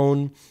living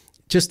alone.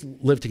 Just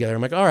live together.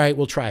 I'm like, all right,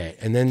 we'll try it.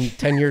 And then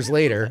 10 years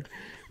later,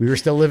 we were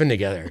still living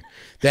together.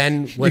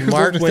 Then when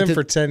Mark went to,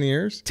 for 10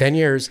 years, 10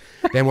 years.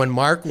 Then when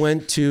Mark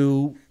went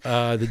to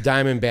the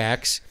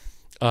Diamondbacks,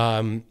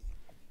 I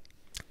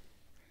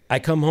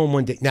come home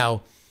one day.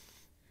 Now,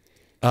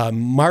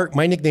 Mark,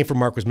 my nickname for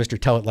Mark was Mr.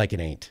 Tell It Like It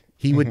Ain't.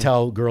 He would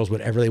tell girls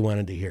whatever they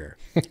wanted to hear.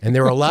 And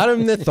there were a lot of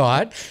them that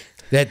thought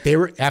that they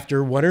were,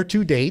 after 1 or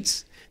 2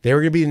 dates, they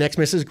were going to be the next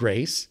Mrs.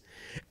 Grace.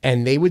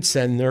 And they would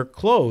send their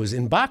clothes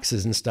in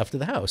boxes and stuff to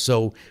the house.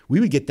 So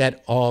we would get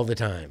that all the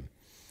time.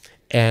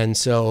 And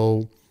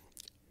so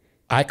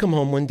I come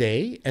home one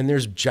day and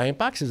there's giant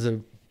boxes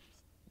of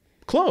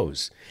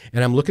clothes.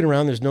 And I'm looking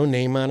around, there's no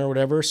name on or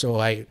whatever. So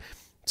I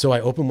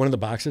open one of the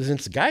boxes and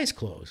it's the guy's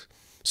clothes.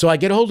 So I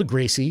get a hold of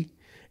Gracie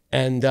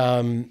and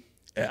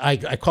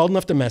I called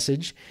enough to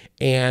message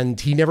and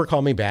he never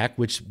called me back,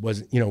 which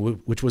was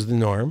the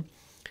norm.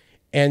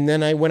 And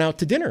then I went out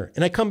to dinner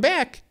and I come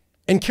back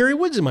and Kerry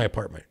Wood's in my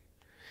apartment.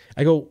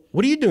 I go,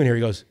 what are you doing here?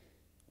 He goes,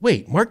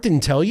 wait, Mark didn't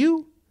tell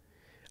you?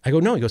 I go,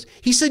 no. He goes,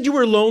 he said you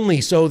were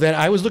lonely so that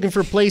I was looking for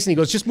a place. And he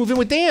goes, just move in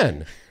with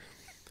Dan.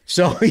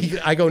 So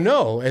I go,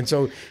 no. And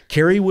so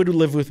Kerry Wood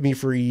lived with me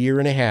for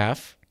 1.5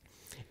 years.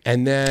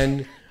 And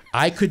then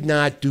I could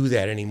not do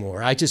that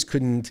anymore. I just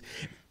couldn't.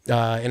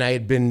 And I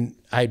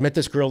had met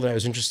this girl that I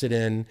was interested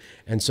in.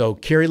 And so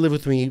Kerry lived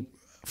with me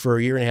for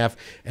 1.5 years.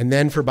 And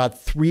then for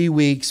about 3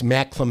 weeks,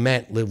 Matt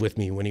Clement lived with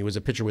me when he was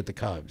a pitcher with the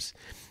Cubs.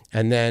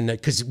 And then,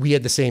 because we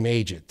had the same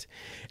agent.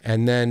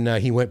 And then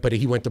he went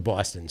to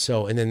Boston.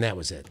 So, and then that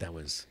was it.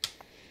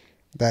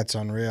 That's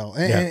unreal.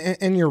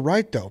 And you're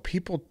right, though.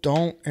 People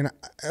don't, and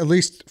at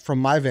least from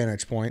my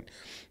vantage point,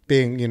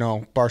 being,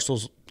 we're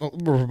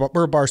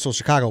Barstool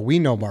Chicago, we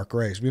know Mark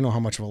Grace. We know how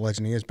much of a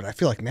legend he is. But I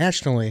feel like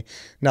nationally,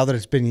 now that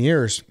it's been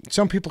years,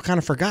 some people kind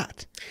of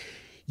forgot.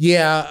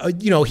 Yeah,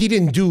 he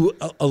didn't do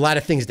a lot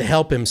of things to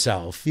help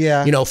himself.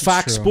 Yeah,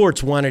 Fox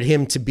Sports wanted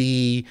him to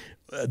be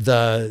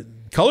the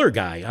color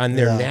guy on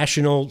their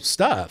national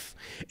stuff.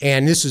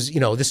 And this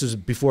was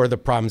before the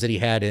problems that he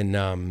had in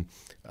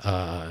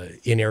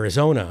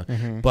Arizona.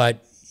 Mm-hmm.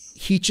 But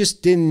he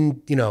just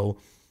didn't,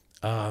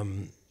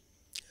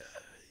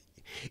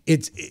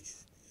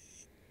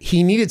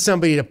 he needed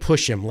somebody to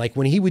push him. Like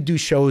when he would do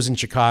shows in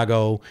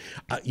Chicago,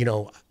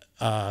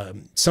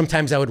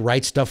 sometimes I would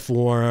write stuff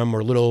for him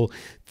or little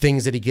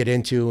things that he'd get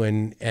into,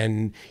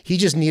 and he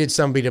just needed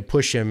somebody to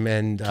push him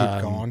and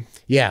keep going.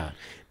 Yeah.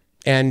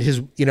 And his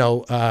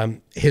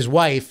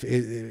wife,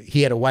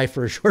 he had a wife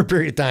for a short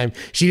period of time.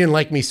 She didn't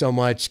like me so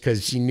much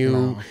because she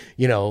knew,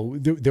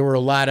 there were a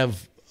lot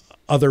of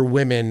other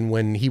women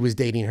when he was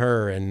dating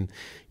her, and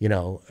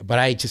but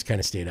I just kind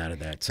of stayed out of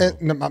that. So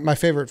my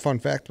favorite fun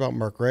fact about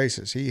Mark Grace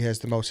is he has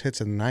the most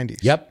hits in the 90s.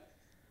 Yep.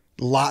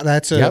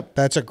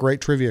 That's a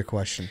great trivia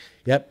question.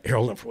 Yep. Here,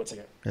 hold on for 1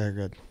 second. Yeah,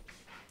 good.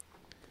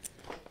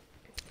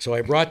 So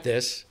I brought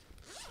this.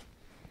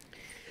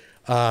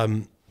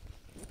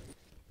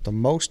 The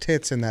most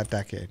hits in that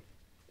decade.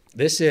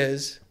 This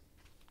is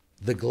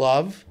the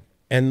glove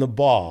and the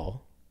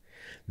ball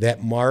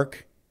that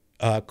Mark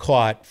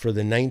caught for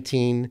the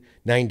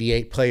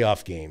 1998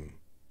 playoff game.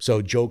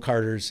 So Joe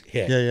Carter's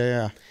hit.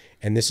 Yeah.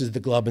 And this is the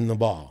glove and the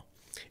ball.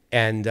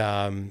 And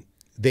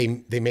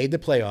they made the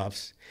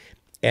playoffs.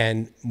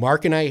 And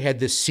Mark and I had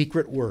this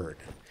secret word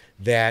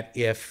that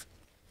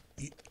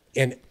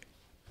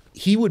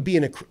he would be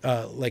in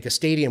a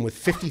stadium with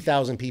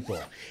 50,000 people.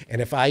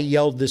 And if I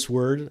yelled this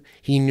word,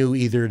 he knew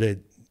either to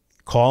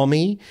call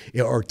me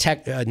or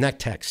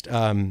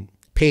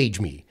page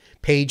me,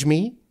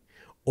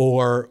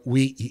 or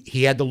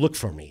he had to look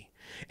for me.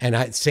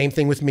 And same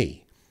thing with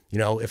me.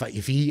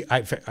 If he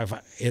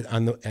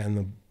on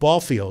the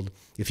ball field,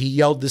 if he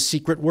yelled this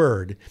secret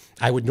word,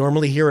 I would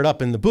normally hear it up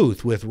in the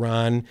booth with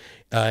Ron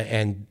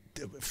and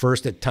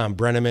first at Tom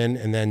Brenneman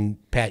and then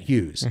Pat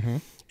Hughes. Mm-hmm.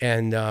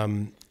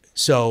 And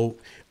so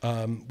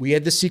we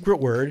had the secret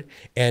word,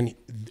 and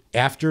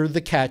after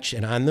the catch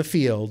and on the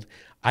field,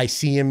 I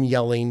see him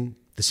yelling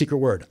the secret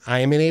word. I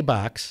am in a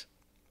box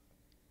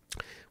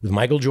with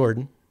Michael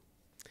Jordan,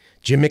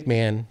 Jim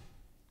McMahon,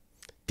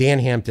 Dan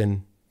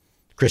Hampton,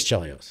 Chris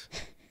Chelios,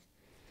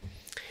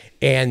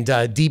 and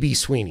D.B.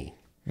 Sweeney.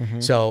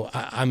 Mm-hmm. So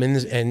I'm in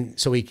this, and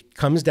so he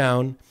comes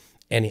down,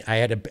 and I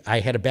had a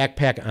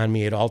backpack on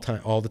me at all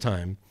the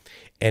time,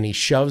 and he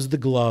shoves the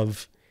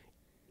glove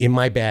in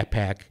my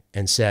backpack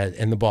and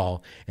the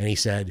ball, and he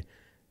said,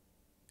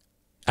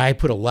 I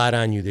put a lot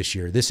on you this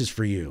year. This is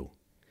for you.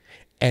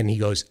 And he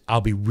goes,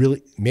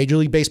 Major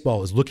League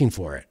Baseball is looking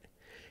for it.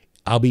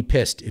 I'll be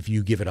pissed if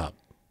you give it up.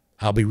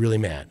 I'll be really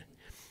mad.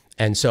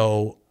 And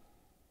so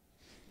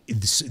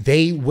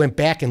they went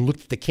back and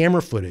looked at the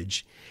camera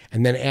footage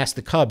and then asked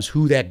the Cubs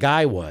who that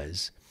guy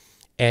was.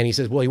 And he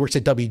says, well, he works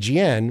at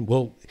WGN.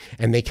 Well,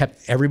 and they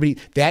kept everybody.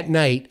 That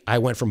night, I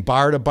went from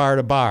bar to bar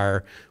to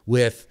bar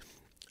with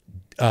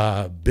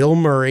Bill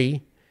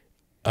Murray,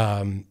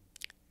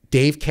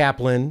 Dave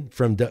Kaplan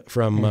from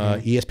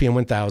ESPN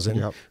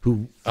 1000,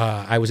 who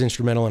I was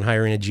instrumental in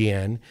hiring at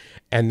GN.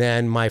 And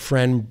then my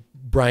friend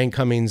Brian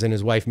Cummings and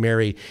his wife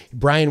Mary.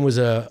 Brian was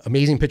an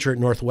amazing pitcher at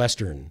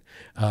Northwestern,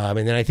 and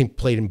then I think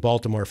played in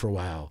Baltimore for a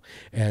while.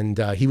 And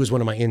he was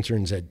one of my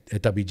interns at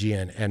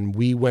WGN. And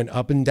we went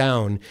up and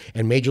down,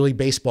 and Major League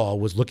Baseball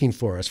was looking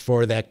for us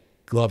for that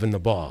glove and the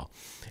ball.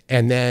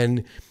 And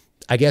then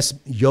I guess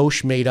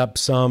Yosh made up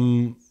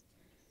some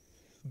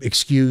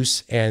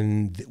excuse,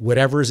 and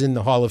whatever's in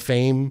the Hall of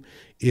Fame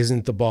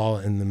isn't the ball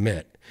and the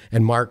mitt.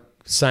 And Mark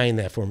signed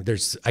that for me.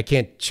 I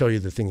can't show you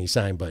the thing he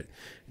signed, but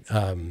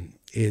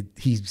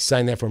he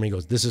signed that for me. He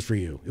goes, "This is for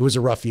you." It was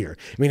a rough year.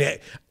 I mean,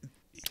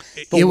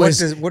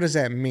 what does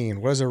that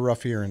mean? What does a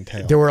rough year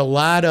entail? There were a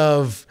lot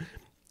of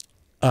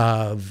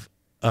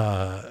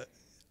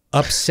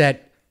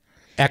upset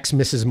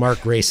ex-Mrs.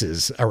 Mark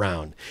races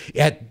around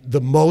at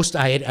the most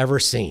I had ever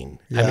seen.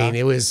 Yeah. I mean,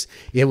 it was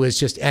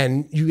just,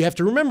 and you have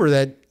to remember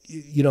that,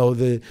 you know,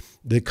 the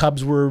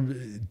Cubs were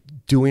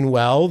doing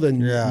well,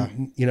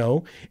 then, you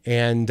know,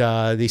 and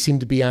they seemed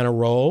to be on a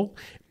roll,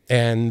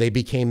 and they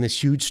became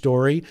this huge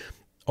story.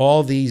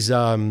 All these,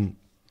 all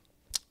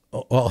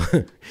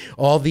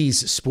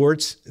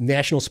these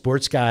national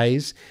sports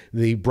guys,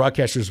 the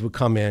broadcasters would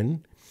come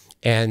in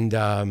and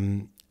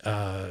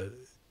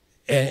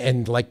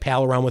like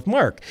pal around with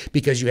Mark,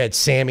 because you had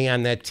Sammy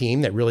on that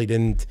team that really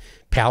didn't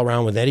pal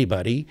around with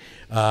anybody.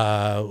 Who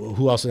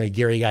else?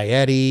 Gary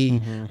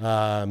Gaetti,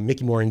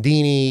 Mickey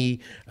Morandini.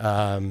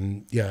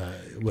 Kevin.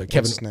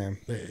 What's his name?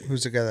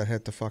 Who's the guy that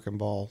hit the fucking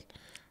ball?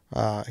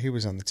 He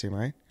was on the team,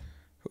 right?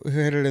 Who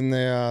hit it in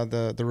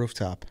the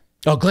rooftop?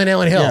 Oh, Glenn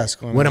Allen Hill.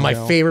 Yes, one of my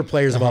favorite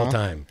players of all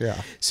time.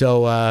 Yeah.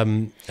 So,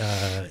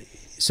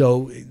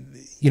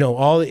 you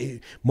know,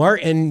 Mark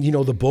and, you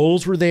know, the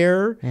Bulls were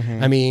there.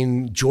 I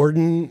mean,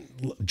 Jordan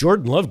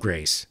loved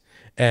Grace.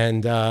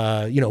 And,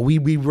 you know,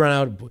 we run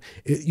out.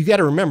 You got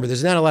to remember,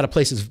 there's not a lot of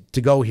places to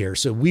go here.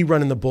 So we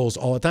run in the Bulls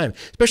all the time,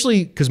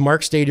 especially because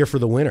Mark stayed here for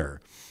the winter.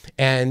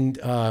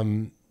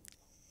 And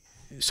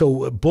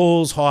so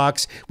Bulls,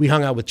 Hawks, we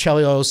hung out with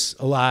Chelios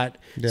a lot.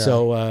 Yeah.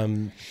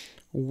 So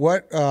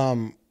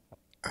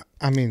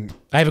I mean,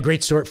 I have a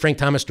great story, Frank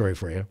Thomas story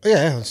for you.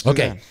 Yeah, let's do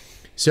that.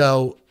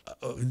 So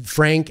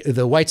Frank,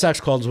 the White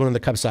Sox called, it was one of the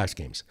Cubs Sox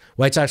games.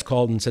 White Sox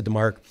called and said to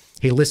Mark,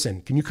 "Hey,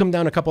 listen, can you come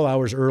down a couple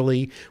hours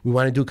early? We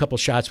want to do a couple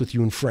shots with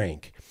you and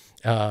Frank."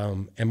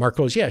 And Mark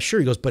goes, "Yeah, sure."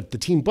 He goes, "But the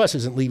team bus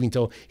isn't leaving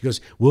till," he goes,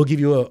 "We'll give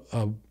you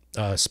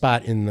a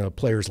spot in the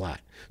players'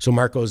 lot." So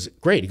Mark goes,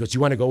 "Great." He goes, "You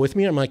want to go with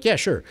me?" I'm like, "Yeah,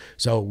 sure."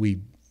 So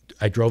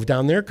I drove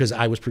down there because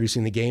I was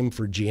producing the game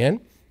for GN.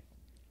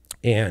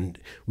 And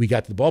we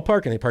got to the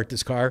ballpark, and they parked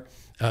this car.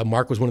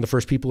 Mark was one of the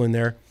first people in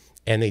there,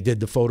 and they did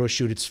the photo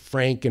shoot. It's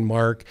Frank and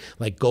Mark,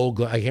 like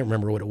gold. I can't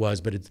remember what it was,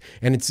 but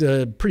it's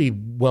a pretty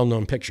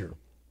well-known picture.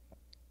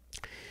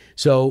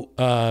 So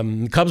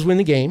the Cubs win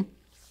the game,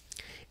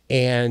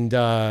 and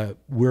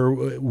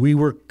we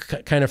were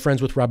kind of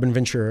friends with Robin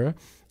Ventura.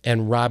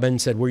 And Robin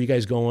said, "Where are you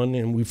guys going?"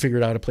 And we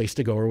figured out a place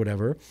to go or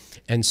whatever.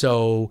 And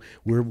so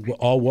we're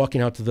all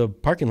walking out to the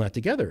parking lot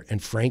together,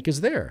 and Frank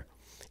is there.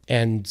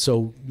 And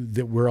so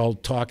we're all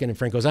talking, and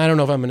Frank goes, "I don't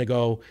know if I'm going to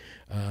go.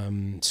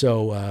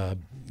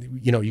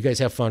 You know, you guys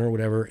have fun or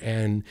whatever."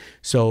 And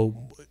so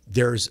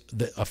there's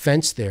a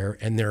fence there,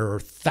 and there are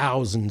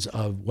thousands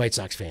of White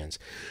Sox fans.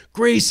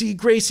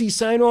 "Gracie,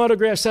 sign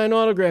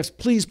autographs.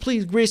 Please,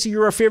 Gracie,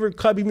 you're our favorite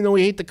Cub, even though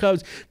we hate the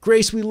Cubs.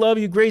 Grace, we love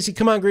you. Gracie,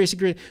 come on,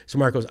 Gracie. So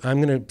Mark goes,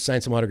 "I'm going to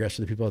sign some autographs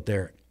for the people out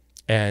there."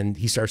 And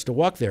he starts to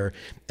walk there,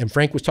 and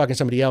Frank was talking to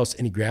somebody else,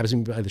 and he grabs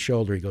him by the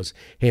shoulder. He goes,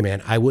 "Hey,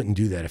 man, I wouldn't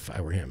do that if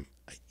I were him."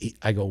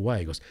 I go, "Why?"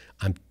 He goes,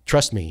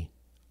 "Trust me,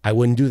 I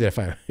wouldn't do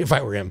that if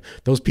I were him.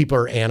 Those people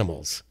are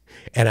animals."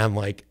 And I'm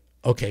like,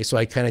 okay. So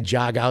I kind of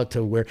jog out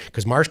to where,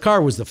 because Mark's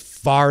car was the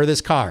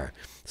farthest car.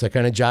 So I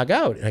kind of jog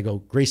out, and I go,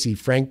 "Gracie,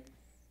 Frank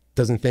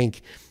doesn't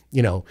think,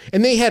 you know,"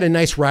 and they had a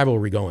nice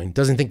rivalry going,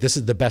 "doesn't think this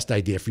is the best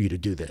idea for you to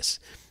do this."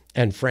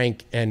 And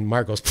Frank and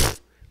Mark goes,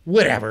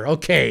 "Whatever,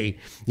 okay,"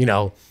 you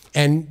know.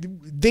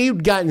 And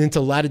they'd gotten into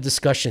a lot of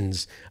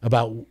discussions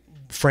about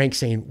Frank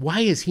saying, "Why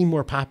is he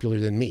more popular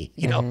than me?"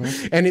 You know,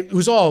 and it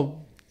was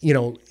all, you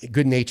know,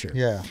 good nature.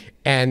 Yeah.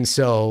 And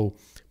so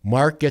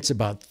Mark gets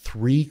about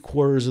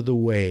 3/4 of the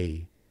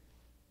way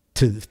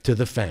to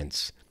the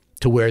fence,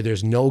 to where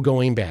there's no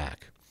going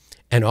back.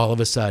 And all of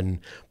a sudden,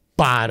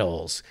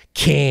 bottles,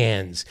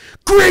 cans,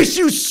 "Grace,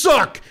 you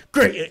suck!"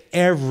 Great,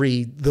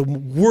 the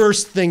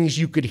worst things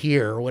you could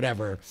hear or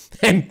whatever.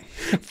 And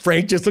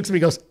Frank just looks at me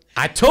and goes,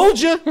 "I told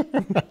you,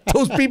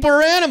 those people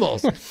are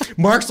animals."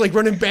 Mark's like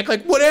running back,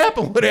 like, "What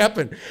happened? What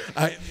happened?"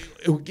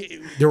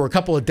 There were a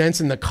couple of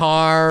dents in the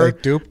car.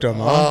 They duped him.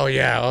 Huh? Oh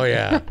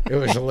yeah. It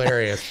was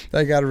hilarious.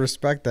 They got to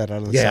respect that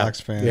out of the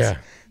Sox fans. Yeah,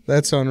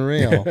 that's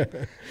unreal.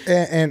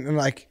 and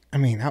like, how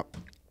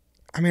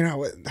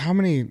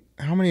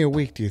many a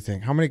week do you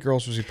think? How many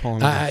girls was he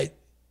pulling?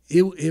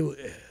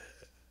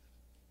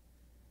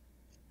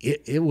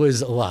 it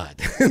was a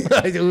lot.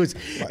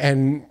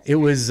 It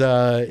was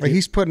Like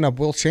he's putting up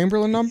Will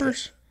Chamberlain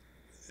numbers.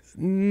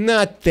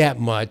 not that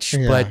much,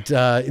 Yeah. but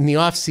in the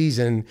off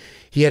season,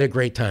 he had a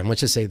great time.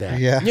 Let's just say that.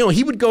 Yeah.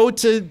 He would go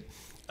to,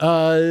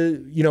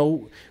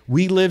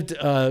 we lived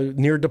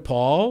near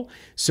DePaul,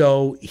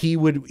 so he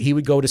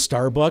would go to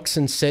Starbucks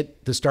and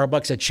sit the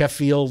Starbucks at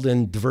Sheffield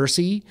and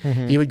Diversey.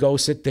 Mm-hmm. He would go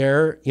sit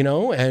there,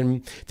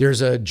 and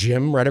there's a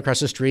gym right across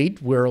the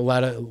street where a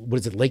lot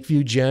of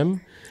Lakeview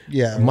Gym.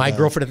 Yeah, My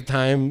girlfriend at the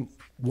time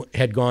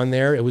had gone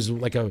there. It was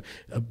like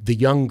the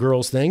young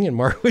girls thing, and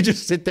Mark would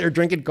just sit there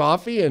drinking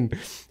coffee, and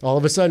all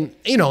of a sudden,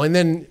 and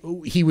then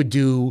he would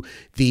do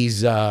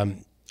these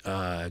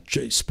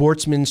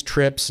sportsman's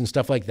trips and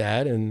stuff like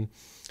that, and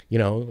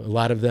a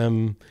lot of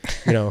them,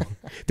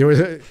 there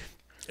was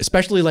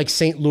especially like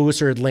St.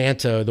 Louis or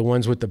Atlanta, the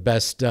ones with the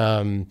best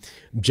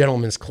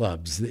gentlemen's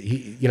clubs.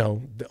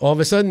 All of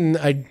a sudden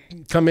I'd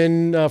come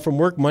in from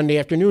work Monday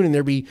afternoon and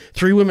there'd be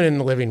 3 women in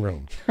the living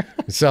room.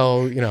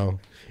 So,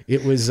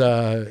 it was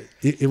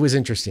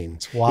interesting.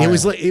 wild.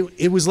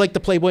 It was like the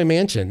Playboy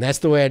Mansion. That's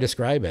the way I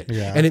describe it.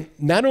 Yeah. And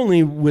not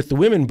only with the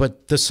women,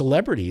 but the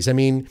celebrities. I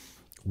mean,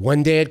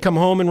 one day I'd come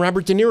home and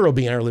Robert De Niro would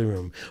be in our living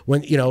room.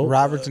 When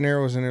Robert De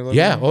Niro was in your living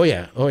yeah,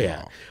 room? oh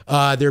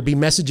yeah. There'd be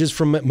messages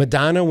from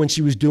Madonna when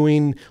she was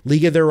doing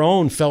League of Their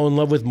Own, fell in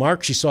love with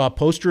Mark. She saw a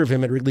poster of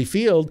him at Wrigley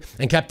Field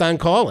and kept on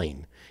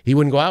calling. He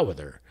wouldn't go out with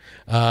her.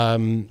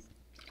 And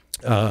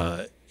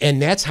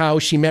that's how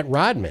she met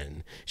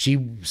Rodman.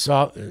 She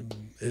saw,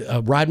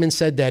 Rodman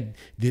said that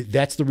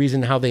that's the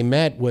reason how they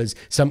met was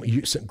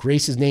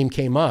Grace's name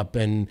came up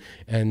and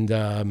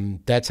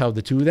that's how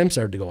the two of them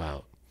started to go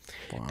out.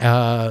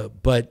 Wow.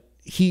 But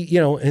he,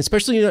 and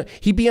especially,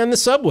 he'd be on the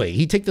subway.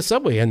 He'd take the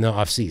subway in the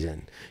off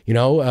season.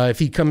 If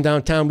he'd come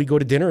downtown, we'd go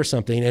to dinner or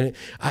something. And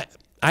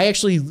I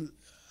actually,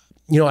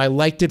 I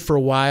liked it for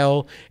a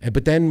while,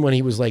 but then when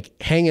he was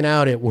like hanging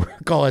out at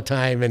work all the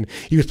time and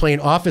he was playing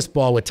office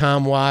ball with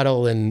Tom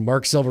Waddle and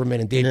Mark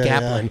Silverman and Dave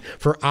Kaplan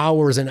for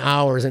hours and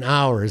hours and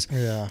hours,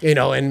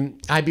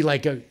 and I'd be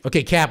like,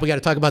 okay, Cap, we got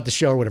to talk about the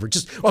show or whatever.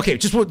 Just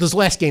this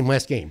last game.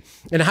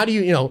 And how do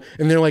you,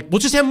 and they're like, we'll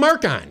just have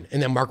Mark on.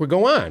 And then Mark would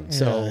go on.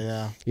 So,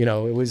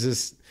 it was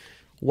just.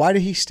 Why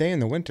did he stay in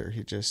the winter?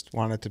 He just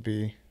wanted to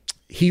be.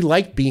 He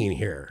liked being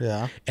here.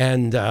 Yeah.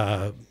 And,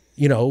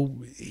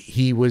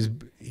 he was,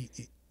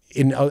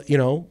 he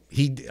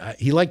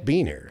liked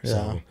being here.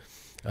 So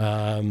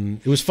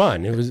it was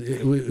fun. It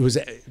was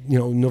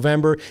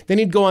November. Then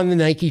he'd go on the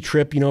Nike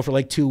trip, for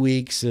like 2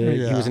 weeks. He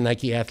was a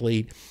Nike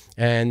athlete.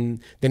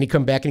 And then he'd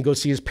come back and go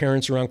see his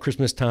parents around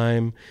Christmas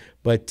time.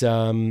 But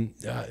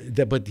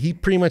he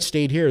pretty much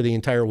stayed here the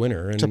entire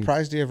winter. And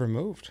surprised he ever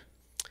moved.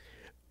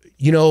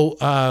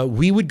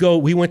 we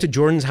went to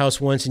Jordan's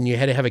house once and you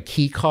had to have a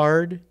key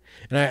card.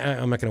 And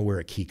I'm not going to wear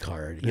a key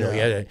card,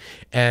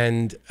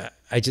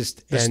 I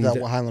just. This is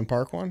that Highland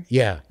Park one?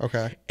 Yeah.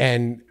 Okay.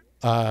 And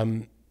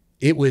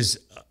it was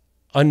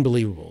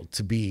unbelievable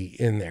to be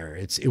in there.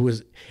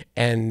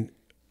 And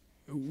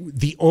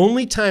the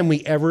only time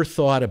we ever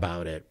thought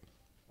about it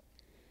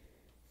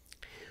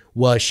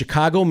was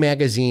Chicago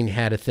Magazine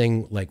had a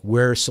thing like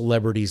where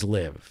celebrities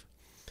live.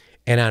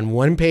 And on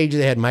one page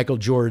they had Michael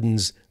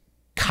Jordan's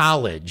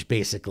college,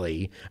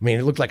 basically. I mean,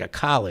 it looked like a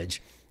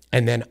college.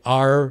 And then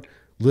our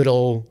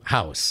little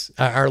house,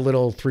 our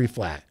little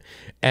 3-flat.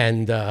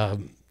 And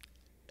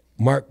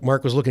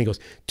Mark was looking, he goes,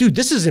 dude,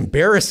 this is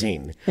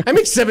embarrassing. I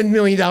make $7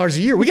 million a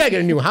year. We got to get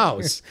a new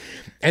house.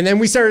 And then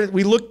we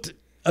looked,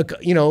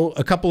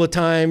 a couple of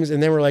times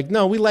and then we're like,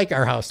 no, we like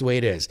our house the way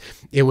it is.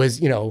 It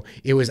was,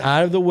 it was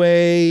out of the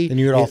way. And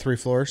you had all 3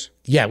 floors?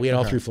 Yeah, we had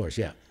all 3 floors.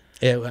 Yeah.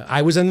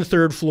 I was on the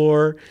 3rd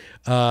floor.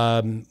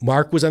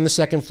 Mark was on the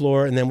 2nd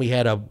floor, and then we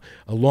had a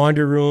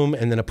laundry room,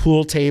 and then a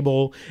pool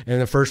table,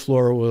 and the 1st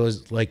floor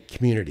was like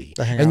community.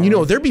 And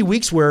there'd be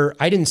weeks where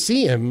I didn't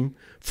see him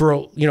for a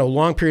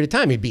long period of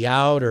time. He'd be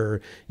out, or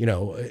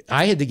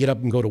I had to get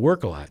up and go to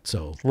work a lot.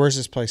 So where's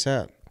this place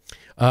at?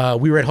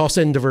 We were at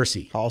Halstead and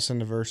Diversey. Halstead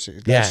and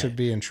Diversey. That should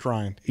be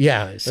enshrined.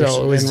 Yeah.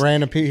 So it was, and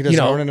Random Pete, he doesn't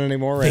own it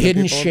anymore. The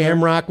Hidden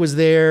Shamrock was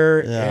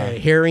there.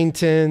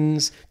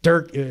 Harrington's.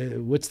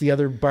 What's the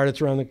other bar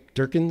that's around the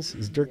Durkin's?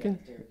 Is Durkin?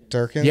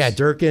 Durkin's? Yeah,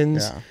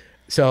 Durkin's. Yeah.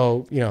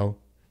 So,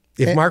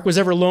 if Mark was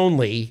ever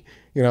lonely,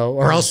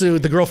 or else the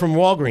girl from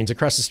Walgreens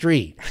across the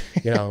street,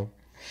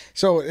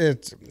 So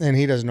and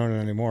he doesn't own it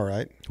anymore,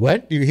 right?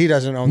 What? He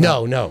doesn't own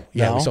that? No.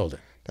 Yeah, we sold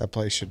it. That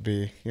place should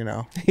be,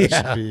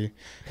 should be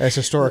as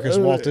historic as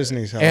Walt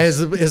Disney's house. As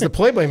the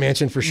Playboy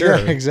Mansion for sure.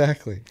 Yeah,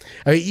 exactly.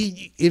 I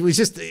mean, it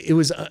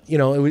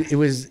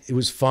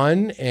was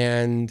fun,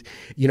 and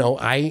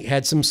I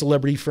had some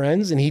celebrity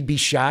friends, and he'd be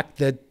shocked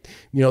that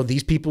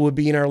these people would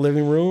be in our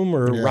living room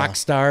or rock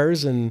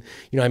stars, and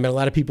I met a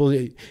lot of people.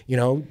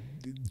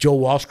 Joe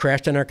Walsh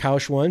crashed on our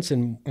couch once,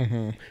 and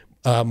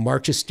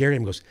Mark just stared at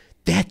him and goes,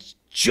 "That's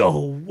Joe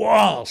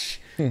Walsh,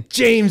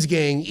 James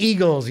Gang,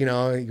 Eagles." He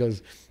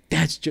goes,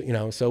 "That's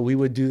so we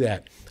would do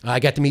that." I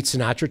got to meet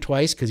Sinatra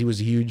twice because he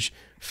was a huge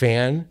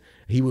fan.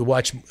 He would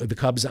watch the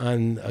Cubs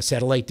on a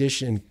satellite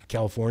dish in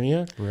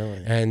California.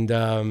 Really?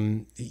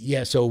 And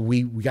yeah, so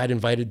we got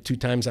invited 2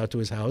 times out to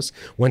his house.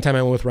 One time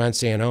I went with Ron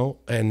Sano,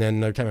 and then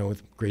another time I went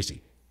with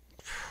Gracie.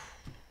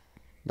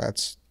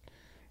 That's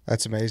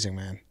amazing,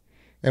 man.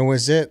 And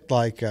was it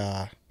like,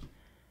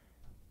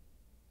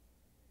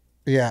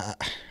 yeah,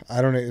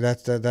 I don't know.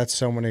 That's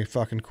so many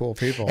fucking cool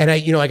people. And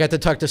I got to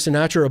talk to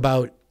Sinatra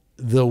about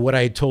what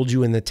I told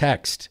you in the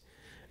text.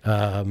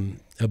 The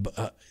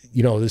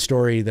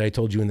story that I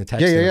told you in the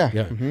text. Yeah.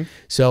 Mm-hmm.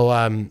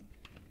 So,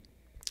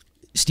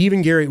 Steve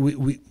and Gary,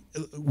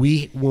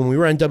 we when we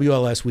were on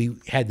WLS, we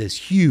had this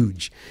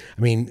huge.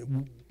 I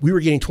mean, we were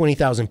getting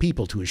 20,000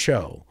 people to a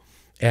show,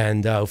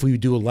 and if we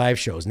would do live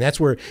shows, and that's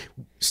where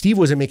Steve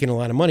wasn't making a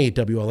lot of money at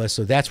WLS,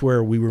 so that's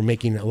where we were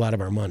making a lot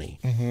of our money.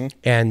 Mm-hmm.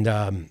 And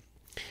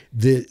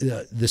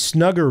the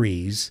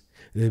Snuggeries.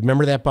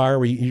 Remember that bar?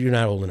 Where you're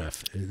not old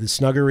enough. The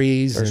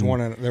Snuggeries.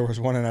 There was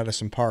one in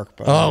Edison Park.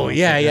 But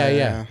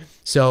yeah.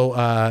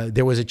 So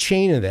there was a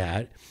chain of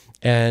that,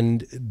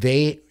 and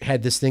they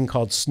had this thing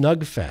called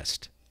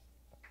Snugfest.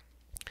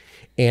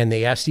 And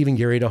they asked Steve and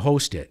Gary to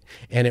host it.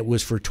 And it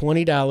was for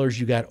 $20.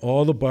 You got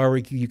all the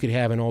barbecue you could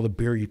have and all the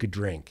beer you could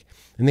drink.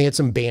 And they had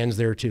some bands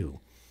there too.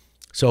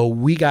 So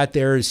we got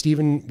there.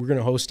 Steven, we're going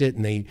to host it,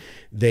 and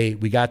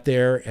we got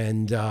there,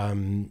 and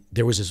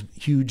there was this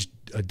huge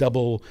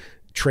double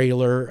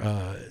trailer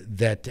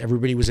that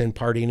everybody was in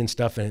partying and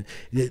stuff, and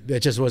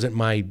that just wasn't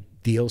my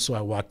deal. So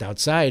I walked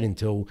outside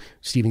until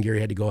Steve and Gary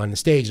had to go on the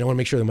stage, and I want to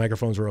make sure the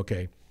microphones were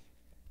okay.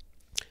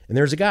 And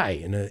there's a guy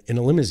in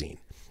a limousine,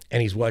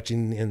 and he's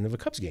watching the end of a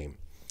Cubs game,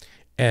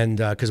 and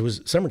because it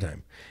was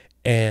summertime,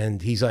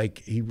 and he's like,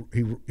 he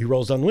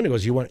rolls down the window,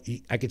 goes,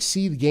 I could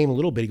see the game a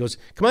little bit. He goes,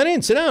 come on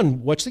in, sit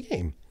down, watch the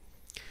game.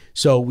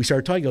 So we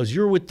started talking. He goes,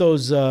 you're with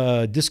those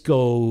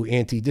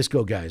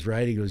anti-disco guys,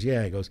 right? He goes,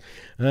 yeah. He goes,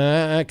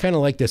 I kind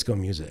of like disco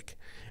music.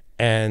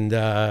 And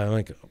I'm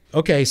like,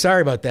 okay,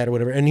 sorry about that or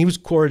whatever. And he was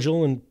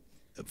cordial and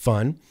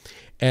fun.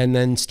 And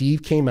then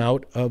Steve came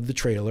out of the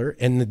trailer,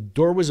 and the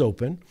door was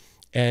open,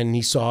 and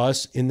he saw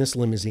us in this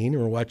limousine,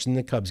 and we're watching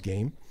the Cubs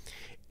game.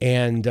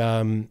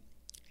 And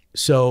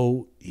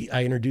so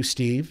I introduced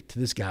Steve to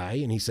this guy,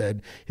 and he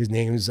said his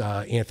name's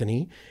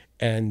Anthony.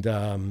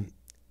 And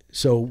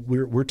so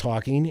we're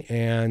talking,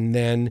 and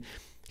then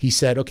he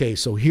said, okay,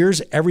 so here's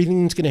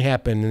everything that's going to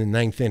happen in the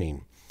 9th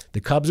inning.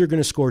 The Cubs are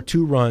going to score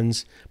 2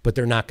 runs, but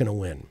they're not going to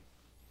win.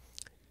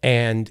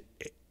 And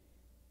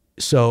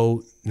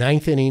so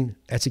 9th inning,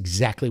 that's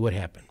exactly what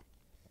happened.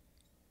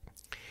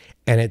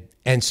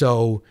 And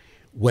so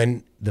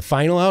when the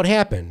final out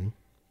happened,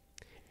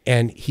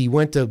 and he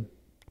went to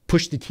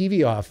push the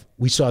TV off,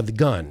 we saw the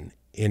gun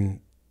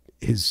on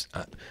his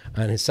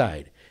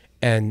side.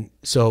 And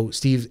so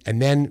Steve,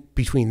 and then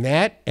between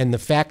that and the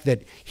fact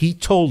that he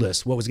told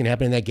us what was going to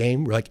happen in that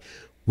game, we're like,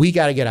 we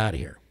got to get out of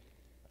here.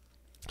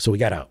 So we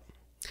got out.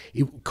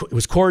 It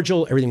was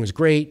cordial. Everything was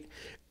great.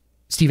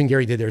 Steve and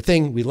Gary did their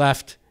thing. We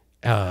left.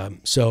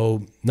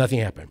 So nothing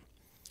happened.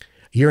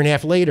 A year and a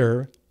half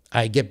later,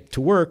 I get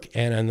to work,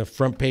 and on the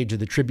front page of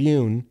the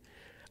Tribune,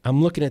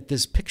 I'm looking at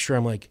this picture.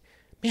 I'm like,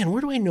 man,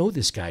 where do I know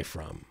this guy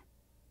from?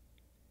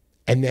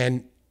 And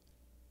then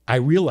I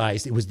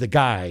realized it was the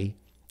guy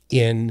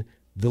in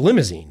the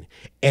limousine,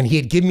 and he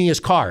had given me his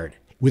card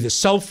with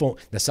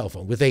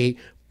with a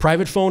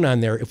private phone on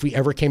there if we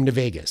ever came to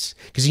Vegas,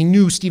 because he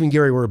knew Steve and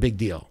Gary were a big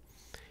deal.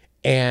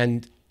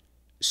 And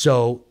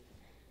so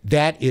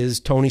that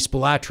is Tony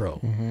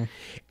Spilatro. Mm-hmm.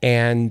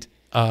 And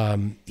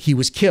he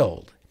was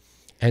killed.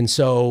 And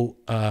so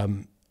I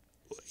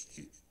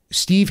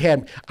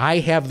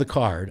have the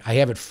card, I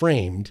have it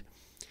framed,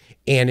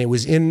 and it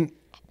was in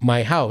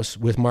my house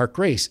with Mark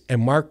Grace,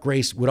 and Mark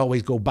Grace would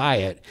always go by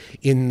it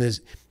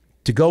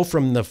to go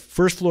from the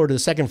first floor to the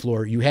second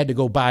floor. You had to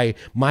go by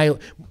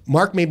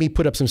Mark made me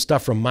put up some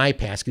stuff from my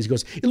past, because he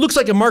goes, it looks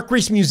like a Mark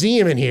Grace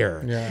museum in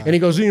here. Yeah. And he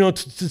goes,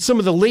 to some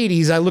of the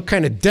ladies, I look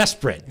kind of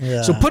desperate.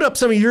 Yeah. So put up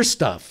some of your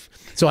stuff.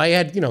 So I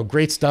had,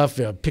 great stuff,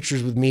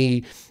 pictures with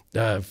me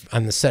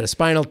on the set of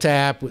Spinal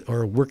Tap,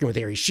 or working with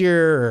Harry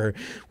Shearer, or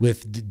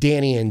with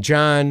Danny and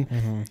John.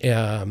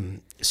 Mm-hmm.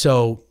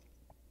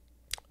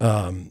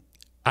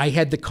 I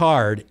had the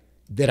card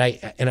that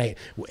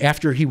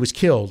after he was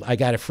killed, I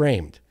got it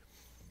framed.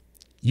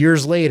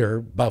 Years later,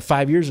 about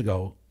 5 years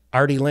ago,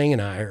 Artie Lang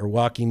and I are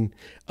walking.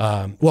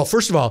 Well,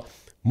 first of all,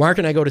 Mark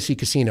and I go to see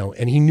Casino,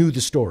 and he knew the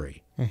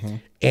story. Mm-hmm.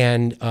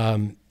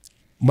 And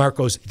Mark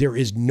goes, there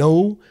is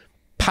no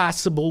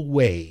possible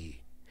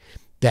way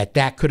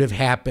that could have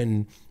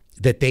happened,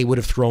 that they would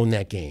have thrown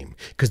that game,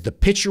 because the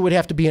pitcher would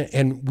have to be,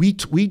 and we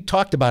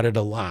talked about it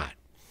a lot.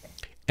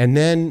 And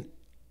then,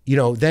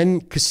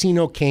 then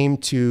Casino came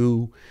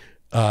to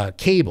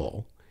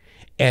cable,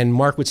 and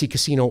Mark would see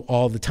Casino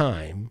all the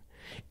time.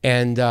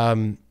 And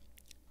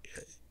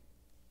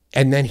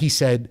then he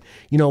said,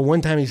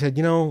 one time he said,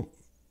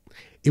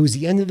 it was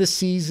the end of the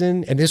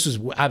season, and this was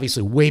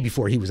obviously way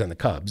before he was on the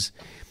Cubs.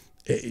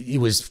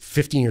 It was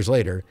 15 years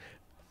later.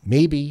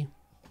 Maybe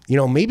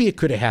it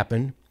could have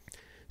happened.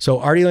 So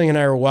Artie Lang and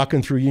I were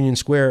walking through Union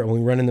Square, and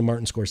we run into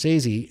Martin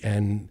Scorsese,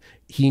 and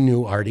he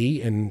knew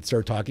Artie and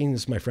started talking.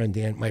 This is my friend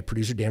Dan, my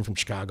producer Dan from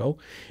Chicago,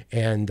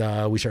 and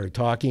we started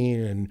talking.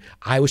 And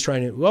I was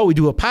trying to, well, we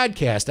do a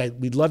podcast.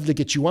 We'd love to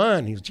get you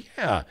on. He goes,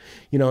 yeah,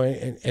 you know.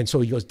 And so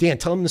he goes, Dan,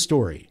 tell him the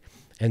story.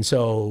 And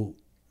so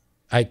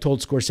I told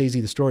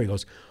Scorsese the story. He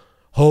goes,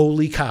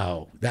 holy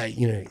cow! That,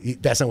 you know,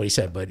 that's not what he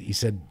said, but he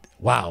said,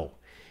 wow,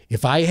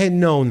 if I had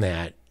known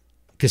that,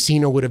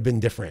 Casino would have been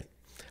different.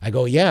 I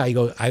go, yeah. I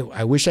go,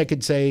 I wish I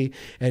could say,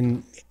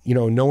 and, you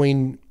know,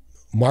 knowing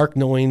Mark,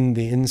 knowing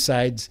the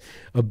insides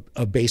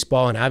of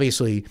baseball, and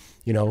obviously,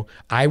 you know,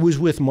 I was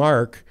with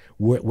Mark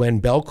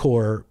when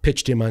Belcourt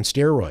pitched him on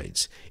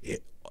steroids.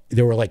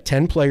 There were like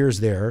 10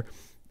 players there.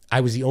 I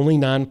was the only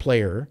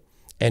non-player,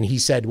 and he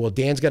said, well,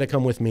 Dan's got to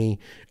come with me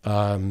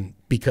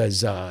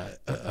because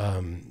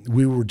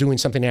we were doing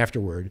something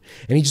afterward.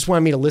 And he just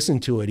wanted me to listen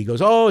to it. He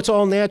goes, oh, it's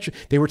all natural.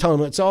 They were telling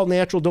him, it's all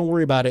natural. Don't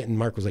worry about it. And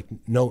Mark was like,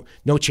 no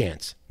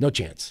chance. No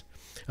chance.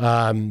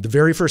 The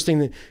very first thing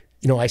that,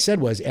 you know, I said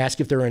was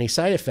ask if there are any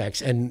side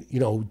effects, and, you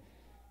know,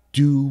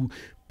 do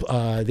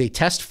they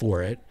test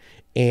for it?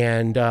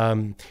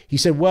 And he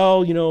said,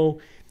 well, you know,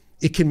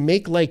 it can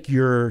make like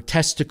your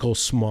testicles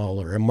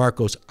smaller. And Mark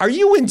goes, are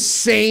you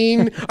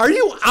insane? Are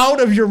you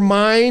out of your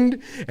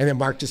mind? And then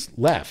Mark just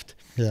left.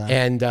 Yeah.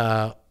 And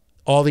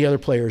all the other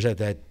players at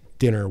that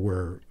dinner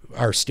were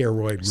our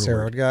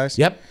steroid guys?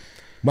 Yep.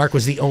 Mark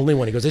was the only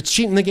one. He goes, it's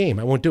cheating the game.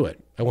 I won't do it.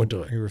 I won't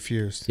do it. He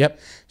refused. Yep.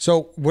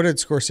 So what did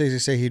Scorsese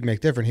say he'd make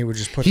different? He would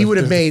just put. He would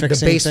have made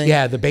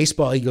the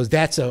baseball. He goes,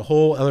 that's a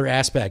whole other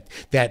aspect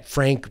that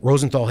Frank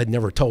Rosenthal had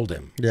never told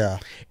him. Yeah.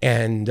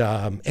 And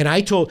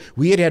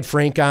we had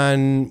Frank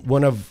on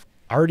one of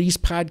Artie's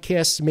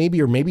podcasts, maybe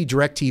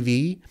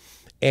DirecTV,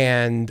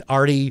 and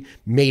Artie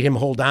made him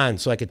hold on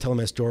so I could tell him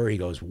a story. He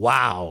goes,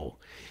 wow.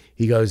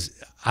 He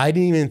goes, I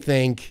didn't even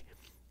think.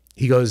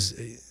 He goes,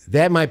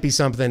 that might be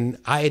something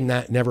I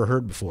had never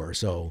heard before.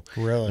 So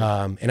really,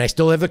 and I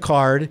still have the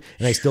card,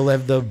 and I still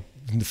have the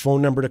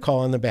phone number to call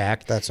on the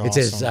back. That's awesome. It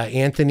says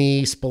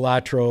Anthony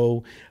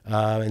Spilotro,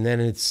 and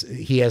then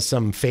he has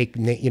some fake,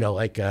 you know,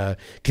 like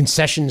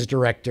concessions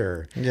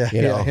director. Yeah,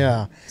 you know?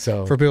 yeah.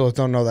 So for people that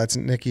don't know, that's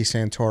Nicky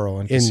Santoro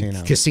in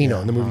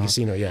Casino. In the movie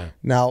Casino. Yeah.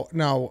 Now,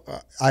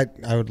 I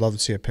would love to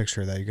see a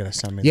picture of that. You got to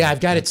send me. Yeah, that. I've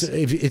got it.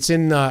 It's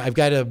in. I've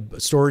got a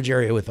storage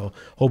area with a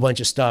whole bunch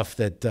of stuff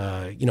that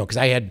you know, because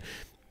I had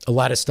a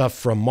lot of stuff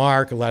from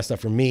Mark, a lot of stuff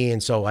from me,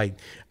 and so I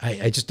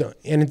just don't.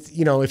 And it's,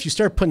 you know, if you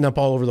start putting up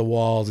all over the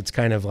walls, it's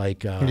kind of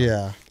like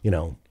you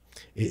know,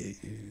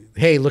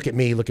 hey, look at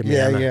me.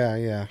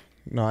 Yeah.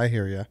 No, I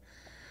hear you.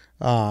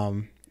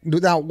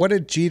 Now, what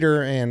did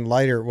Jeter and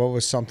Leiter? What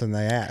was something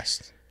they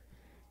asked?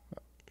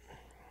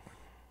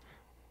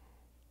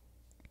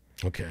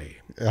 Okay,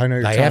 I know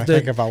you're trying to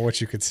think about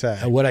what you could say.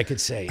 What I could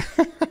say,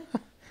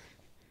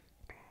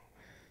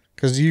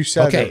 because you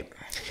said okay.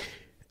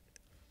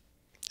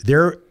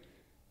 I'm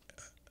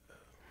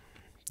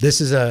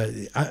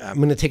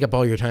going to take up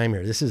all your time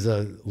here. This is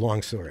a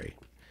long story.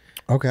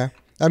 Okay.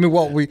 I mean,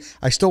 well,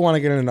 I still want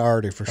to get into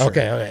Artie for sure.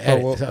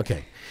 Okay.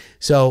 Okay.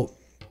 So,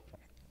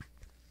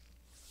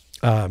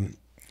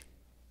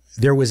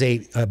 there was a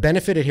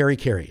benefit at Harry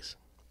Carey's,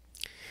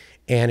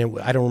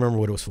 and I don't remember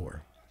what it was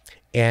for.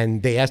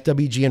 And they asked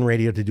WGN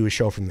Radio to do a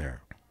show from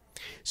there.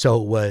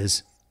 So it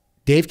was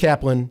Dave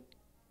Kaplan,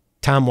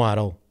 Tom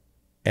Waddle,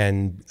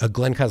 and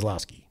Glenn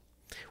Kozlowski.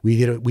 We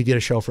did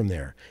a show from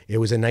there. It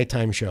was a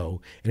nighttime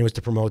show, and it was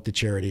to promote the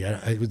charity.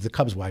 It was the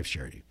Cubs' Wives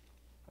charity.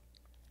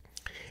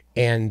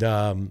 And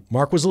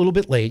Mark was a little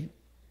bit late,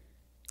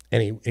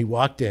 and he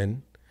walked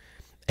in,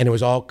 and it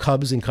was all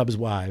Cubs and Cubs'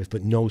 wives,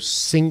 but no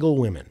single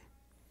women.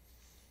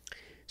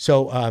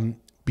 So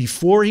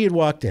before he had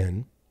walked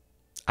in,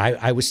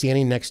 I was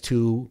standing next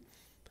to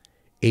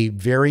a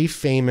very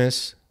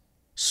famous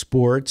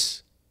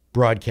sports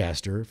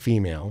broadcaster,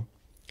 female,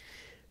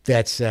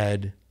 that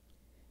said,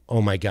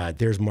 oh my God,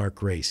 there's Mark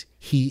Grace.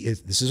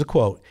 This is a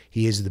quote,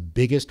 he is the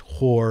biggest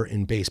whore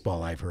in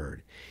baseball I've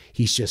heard.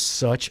 He's just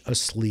such a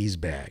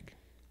sleazebag.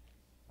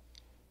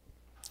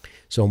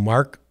 So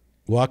Mark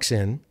walks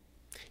in,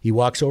 he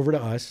walks over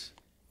to us,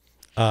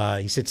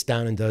 he sits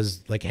down and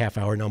does like a half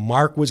hour. Now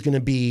Mark was going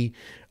to be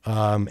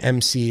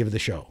MC of the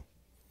show.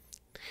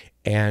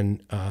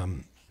 And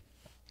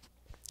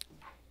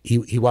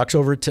he walks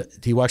over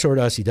to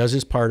us, he does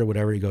his part or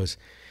whatever, he goes,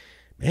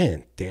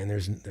 man, Dan,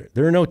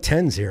 there are no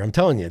 10s here. I'm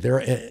telling you,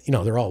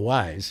 they're all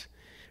wives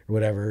or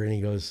whatever. And he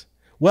goes,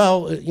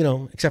 well, you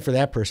know, except for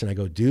that person. I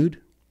go,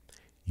 dude,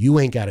 you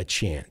ain't got a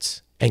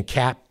chance. And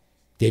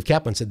Dave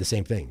Kaplan said the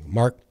same thing.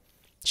 Mark,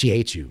 she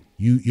hates you.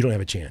 You don't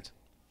have a chance.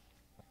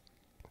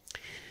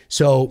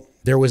 So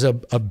there was a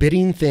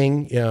bidding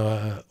thing,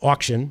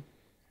 auction.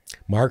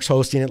 Mark's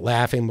hosting it,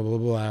 laughing, blah, blah,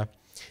 blah.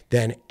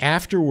 Then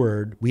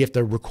afterward, we have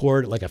to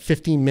record like a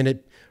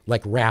 15-minute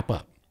like wrap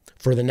up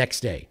for the next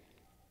day.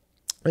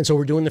 And so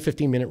we're doing the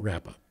 15-minute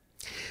wrap up.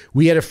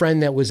 We had a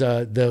friend that was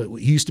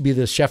he used to be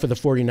the chef of the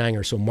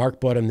 49ers. So Mark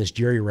bought him this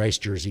Jerry Rice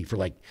jersey for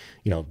like,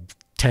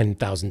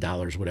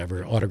 $10,000,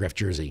 whatever, autographed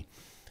jersey.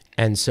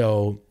 And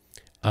so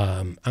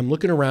I'm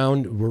looking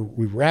around.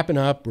 We're wrapping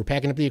up. We're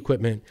packing up the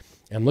equipment.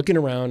 I'm looking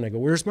around. I go,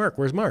 "Where's Mark?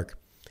 Where's Mark?"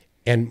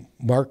 And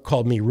Mark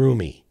called me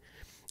Roomie.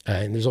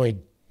 And there's only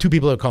two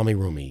people that call me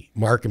Roomie,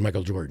 Mark and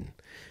Michael Jordan.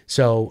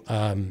 So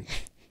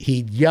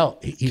he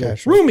yelled, he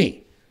goes,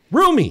 "Roomie,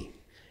 Roomie."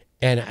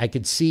 And I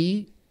could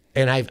see,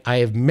 and I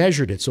have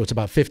measured it, so it's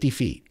about 50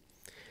 feet.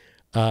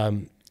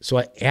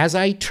 So as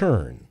I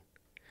turn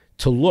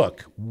to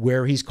look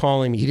where he's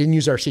calling me, he didn't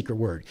use our secret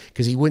word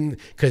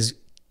because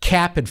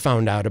Cap had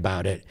found out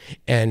about it,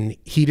 and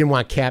he didn't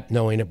want Cap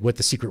knowing what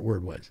the secret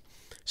word was.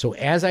 So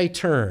as I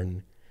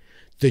turn,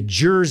 the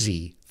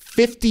jersey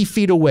 50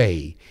 feet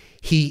away,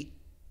 he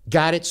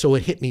got it so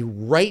it hit me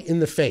right in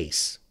the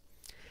face.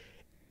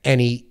 And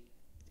he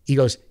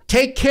goes,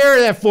 "Take care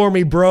of that for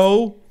me,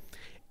 bro."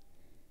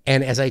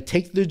 And as I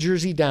take the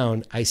jersey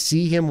down, I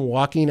see him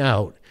walking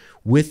out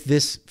with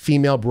this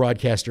female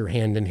broadcaster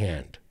hand in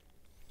hand.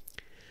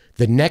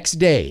 The next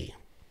day,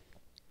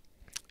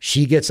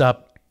 she gets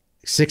up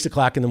 6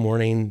 o'clock in the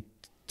morning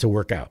to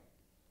work out.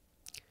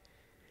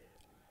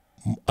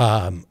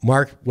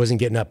 Mark wasn't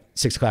getting up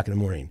 6 o'clock in the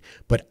morning,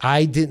 but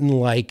I didn't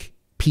like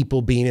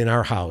people being in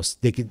our house.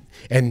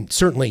 And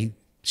certainly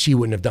she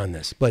wouldn't have done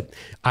this, but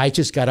I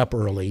just got up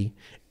early,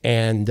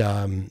 and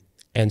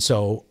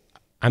so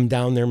I'm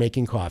down there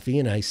making coffee,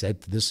 and I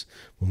said to this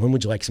woman,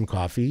 "Would you like some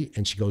coffee?"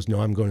 And she goes,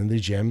 "No, I'm going to the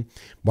gym."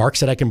 Mark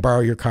said, "I can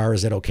borrow your car.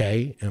 Is that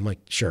okay?" And I'm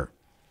like, "Sure."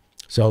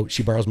 So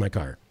she borrows my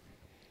car.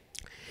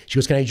 She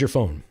goes, "Can I use your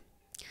phone?"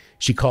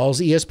 She calls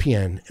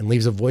ESPN and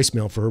leaves a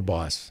voicemail for her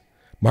boss.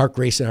 "Mark,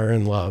 Grace, and I are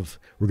in love.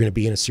 We're going to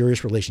be in a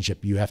serious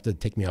relationship. You have to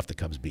take me off the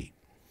Cubs beat."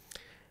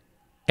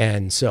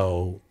 And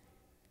so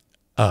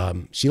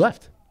she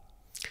left.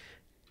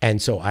 And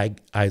so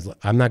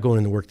I'm not going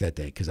into work that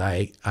day because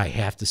I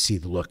have to see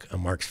the look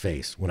on Mark's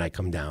face when I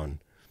come down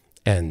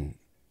and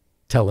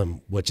tell him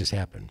what just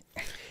happened.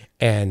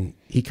 And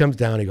he comes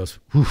down, he goes,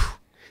 "Whew,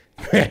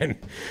 man,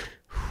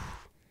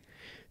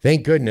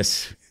 thank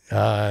goodness.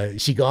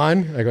 She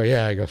gone?" I go,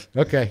 "Yeah." I go,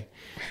 "Okay."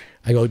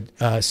 I go,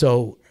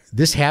 "So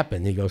this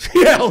happened?" He goes,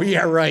 "Yeah, oh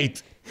yeah,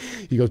 right."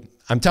 He goes,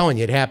 "I'm telling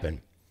you, it happened."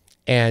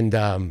 And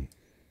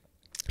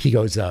he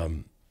goes,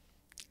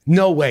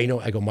 "No way, no."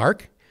 I go,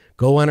 "Mark,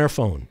 go on our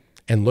phone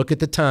and look at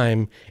the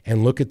time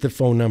and look at the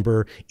phone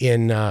number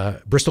in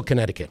Bristol,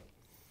 Connecticut."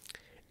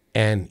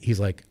 And he's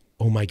like,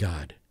 "Oh my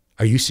God,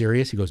 are you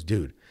serious?" He goes,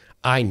 "Dude,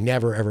 I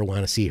never, ever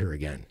want to see her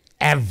again.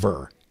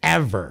 Ever,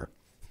 ever."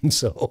 And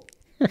so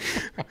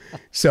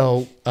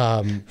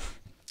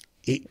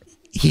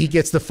he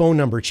gets the phone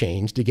number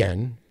changed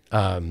again.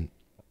 Around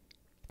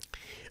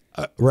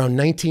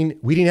 19,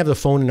 we didn't have the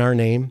phone in our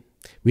name.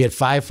 We had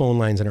 5 phone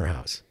lines in our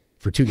house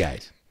for 2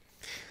 guys.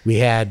 We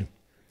had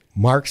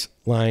Mark's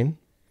line,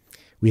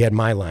 we had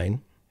my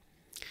line,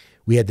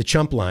 we had the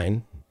chump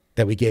line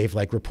that we gave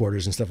like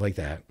reporters and stuff like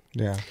that.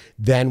 Yeah.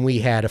 Then we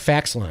had a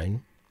fax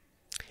line,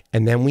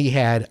 and then we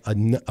had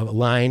a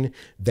line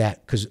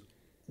that, because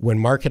when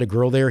Mark had a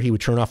girl there, he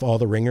would turn off all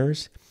the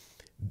ringers.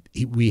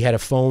 We had a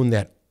phone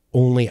that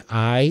only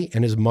I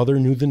and his mother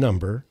knew the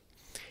number,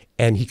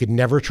 and he could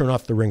never turn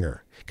off the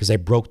ringer because I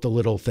broke the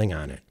little thing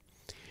on it.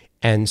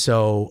 And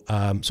so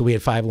we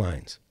had 5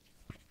 lines.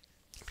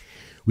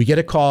 We get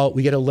a call,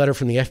 we get a letter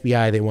from the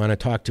FBI. They want to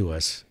talk to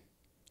us,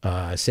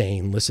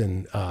 saying,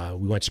 "Listen,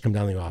 we want you to come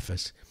down to the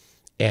office."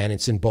 And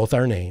it's in both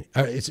our name.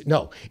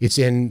 It's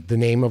in the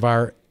name of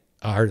our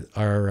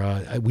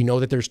we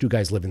know that there's 2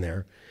 guys living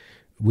there.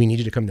 We need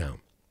you to come down.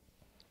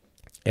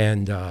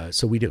 And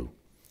so we do.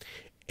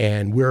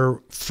 And we're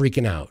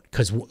freaking out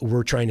because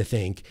we're trying to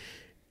think,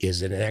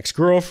 is it an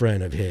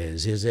ex-girlfriend of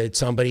his? Is it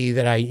somebody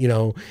that I,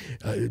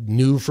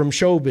 knew from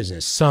show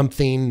business?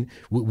 Something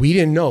we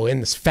didn't know.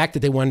 And the fact that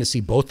they wanted to see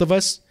both of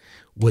us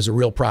was a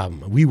real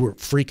problem. We were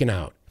freaking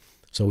out.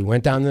 So we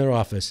went down to their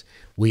office.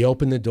 We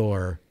opened the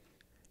door,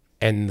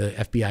 and the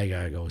FBI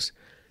guy goes,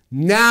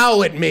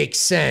 "Now it makes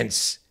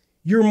sense.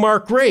 You're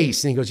Mark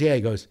Grace." And he goes, "Yeah."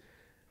 He goes,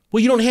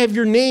 "Well, you don't have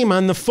your name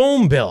on the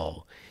phone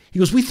bill." He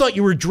goes, "We thought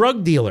you were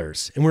drug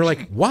dealers." And we're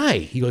like, "Why?"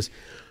 He goes,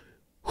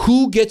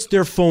 "Who gets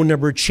their phone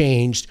number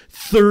changed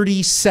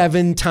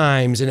 37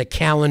 times in a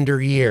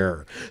calendar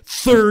year?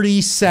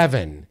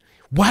 37.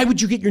 Why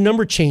would you get your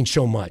number changed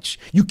so much?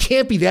 You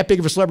can't be that big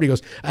of a celebrity." He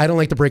goes, "I don't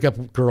like to break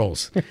up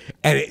girls."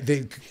 And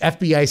the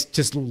FBI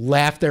just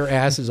laughed their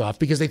asses off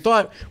because they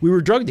thought we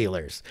were drug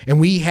dealers. And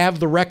we have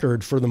the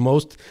record for the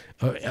most,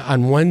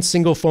 on one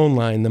single phone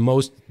line, the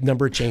most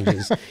number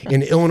changes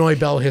in Illinois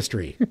Bell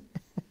history.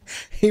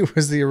 He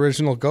was the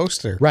original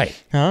ghoster. Right.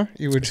 Huh?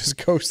 He would just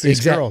ghost these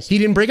girls. He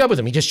didn't break up with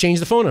them. He just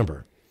changed the phone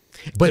number.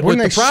 But Wouldn't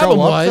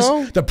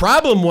what the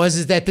problem was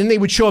is that then they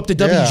would show up to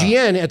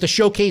WGN at the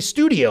Showcase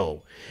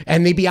studio,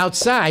 and they'd be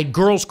outside,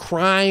 girls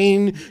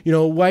crying,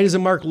 "Why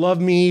doesn't Mark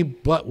love me?"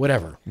 But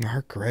whatever.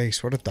 Mark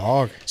Grace, what a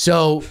dog.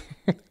 So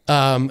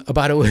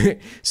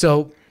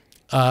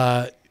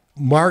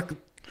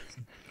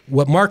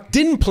what Mark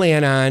didn't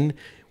plan on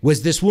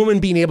was this woman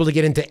being able to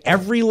get into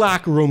every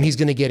locker room he's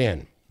going to get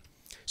in.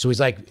 So he's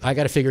like, "I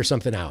got to figure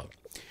something out."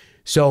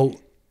 So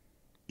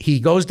he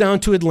goes down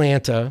to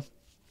Atlanta.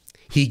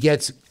 He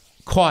gets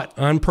caught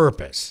on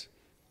purpose.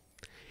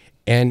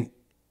 And,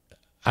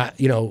 I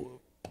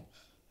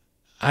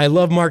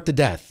love Mark to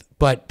death,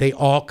 but they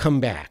all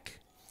come back.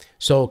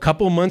 So a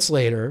couple months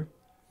later,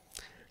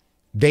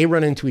 they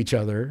run into each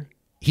other.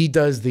 He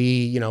does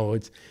the,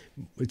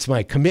 it's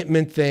my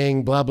commitment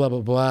thing, blah, blah, blah,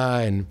 blah.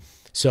 And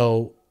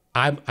so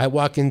I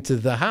walk into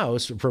the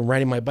house from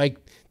riding my bike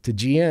to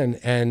GN,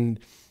 and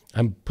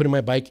I'm putting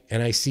my bike,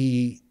 and I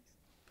see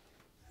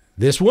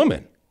this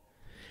woman.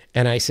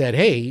 And I said,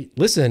 hey,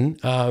 listen,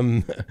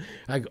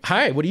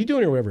 hi, what are you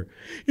doing or whatever?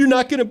 You're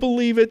not going to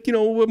believe it.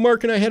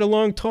 Mark and I had a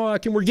long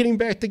talk, and we're getting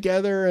back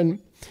together. And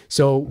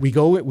so we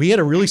had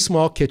a really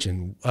small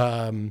kitchen,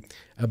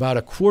 about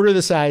a quarter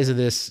the size of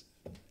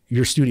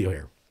your studio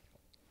here.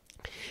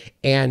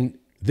 And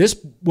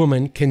this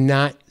woman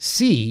cannot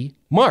see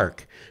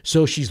Mark.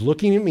 So she's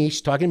looking at me,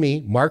 she's talking to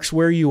me, Mark's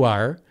where you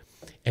are,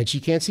 and she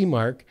can't see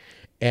Mark.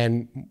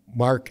 And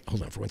Mark,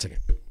 hold on for 1 second.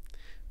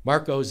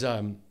 Mark goes,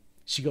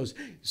 she goes,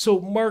 so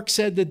Mark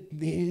said that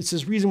it's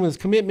his reason with his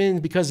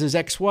commitment because his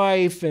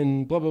ex-wife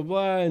and blah, blah,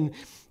 blah. And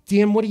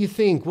Dan, what do you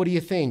think? What do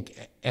you think?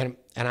 And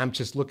I'm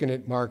just looking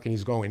at Mark, and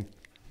he's going,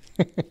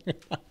 and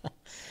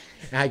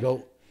I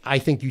go, I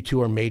think you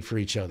two are made for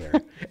each other.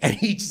 And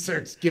he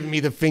starts giving me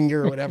the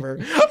finger or whatever.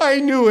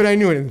 I knew it.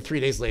 And 3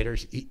 days later,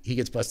 he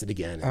gets busted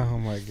again. Oh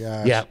my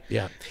gosh.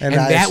 Yeah. And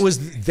that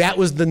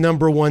was the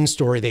number one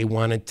story they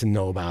wanted to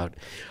know about.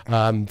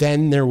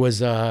 Then there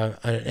was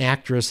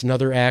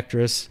another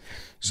actress.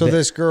 So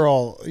this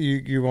girl,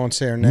 you won't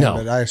say her name, No.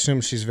 but I assume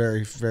she's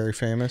very, very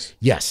famous.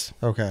 Yes.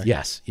 Okay.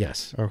 Yes.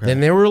 Okay.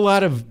 And there were a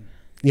lot of,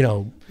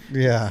 Yeah.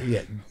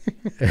 yeah.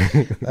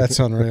 That's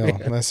unreal.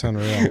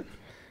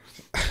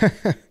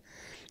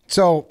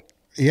 So,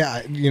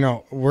 yeah,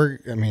 you're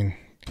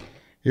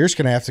just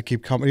going to have to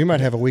keep coming. You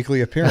might have a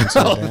weekly appearance.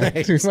 Well, I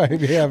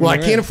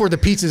can't afford the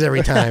pizzas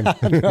every time.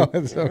 No,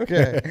 it's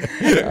okay.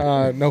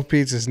 No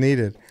pizzas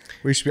needed.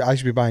 I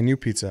should be buying you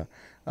pizza.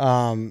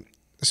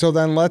 So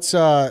then let's,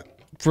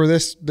 for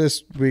this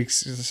week's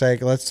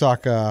sake, let's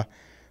talk,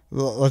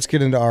 let's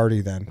get into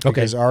Artie then.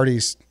 Because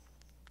Artie's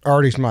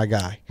my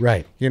guy.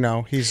 Right.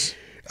 He's...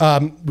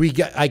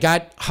 I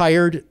got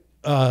hired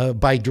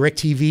by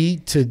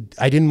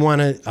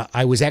DirecTV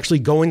I was actually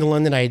going to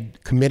London. I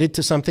had committed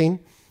to something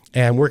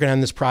and working on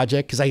this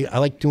project because I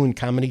like doing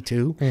comedy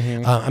too.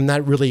 Mm-hmm. I'm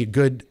not really a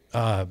good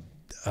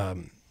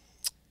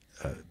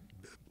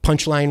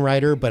punchline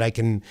writer, but I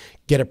can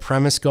get a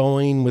premise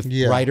going with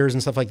writers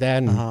and stuff like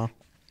that. And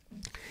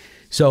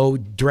so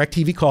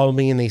DirecTV called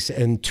me,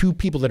 and two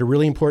people that are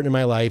really important in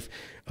my life,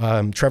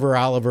 Trevor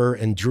Oliver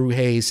and Drew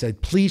Hayes,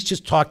 said, please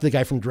just talk to the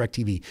guy from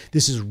DirecTV.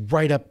 This is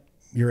right up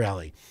your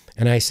alley.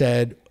 And I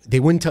said,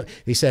 they wouldn't tell.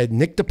 They said,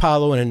 Nick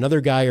DiPaolo and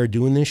another guy are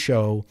doing this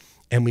show,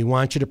 and we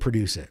want you to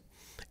produce it.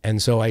 And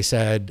so I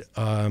said,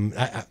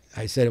 I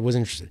said I was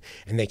interested.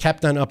 And they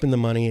kept on upping the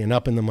money and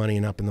upping the money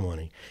and upping the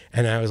money.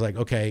 And I was like,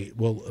 okay,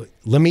 well,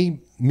 let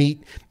me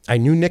meet. I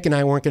knew Nick and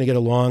I weren't going to get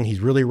along.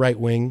 He's really right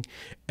wing.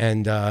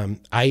 And oh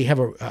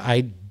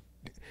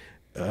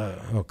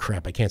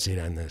crap, I can't say it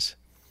on this.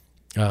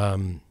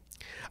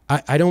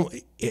 I don't.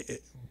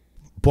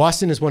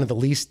 Boston is one of the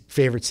least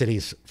favorite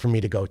cities for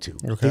me to go to.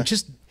 Okay.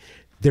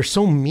 They're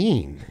so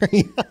mean.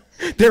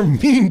 They're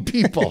mean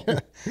people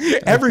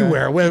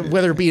everywhere,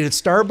 whether it be at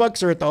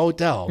Starbucks or at the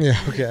hotel. Yeah.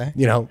 Okay.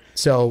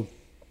 So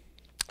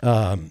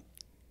I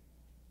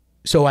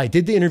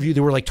did the interview.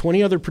 There were like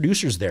 20 other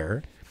producers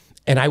there,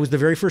 and I was the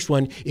very first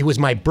one. It was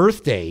my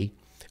birthday.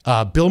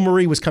 Bill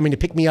Murray was coming to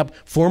pick me up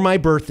for my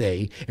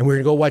birthday, and we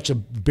were going to go watch the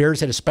Bears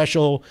had a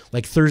special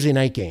like Thursday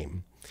night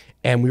game,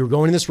 and we were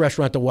going to this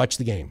restaurant to watch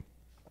the game.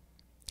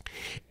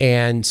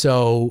 And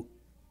so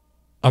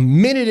a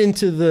minute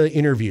into the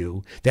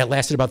interview that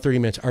lasted about 30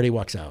 minutes, Artie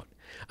walks out.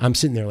 I'm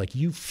sitting there like,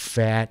 you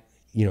fat,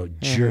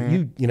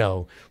 jerk,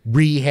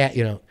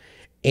 rehab,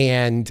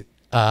 and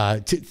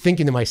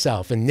thinking to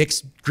myself, and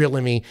Nick's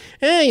grilling me,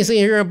 hey, you say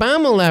you're a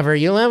Obama lover,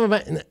 you love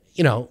about,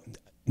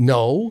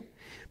 no,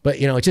 but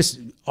it's just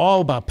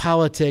all about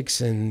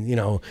politics, and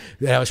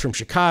that I was from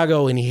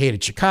Chicago and he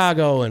hated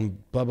Chicago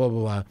and blah, blah,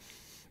 blah, blah.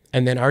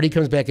 And then Artie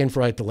comes back in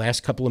for like the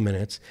last couple of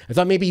minutes. I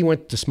thought maybe he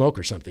went to smoke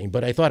or something,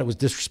 but I thought it was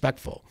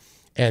disrespectful.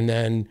 And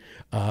then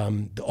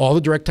all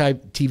the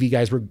DirecTV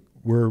guys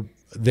were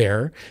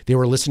there. They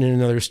were listening in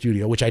another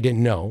studio, which I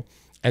didn't know.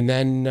 And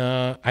then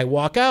I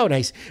walk out,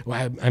 and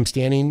I'm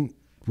standing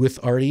with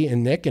Artie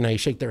and Nick, and I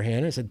shake their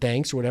hand. I said,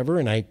 thanks or whatever,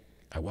 and I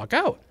walk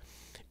out.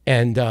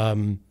 And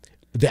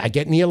I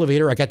get in the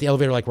elevator. I got the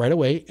elevator like right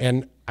away,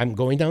 and I'm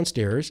going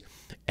downstairs.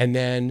 And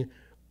then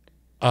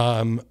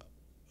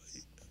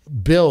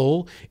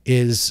Bill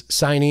is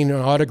signing an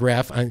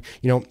autograph on,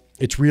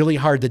 it's really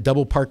hard to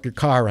double park your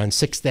car on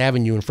 6th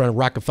Avenue in front of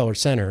Rockefeller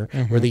Center,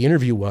 where the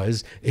interview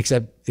was,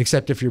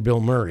 except if you're Bill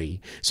Murray.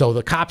 So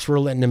the cops were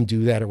letting him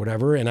do that or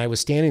whatever. And I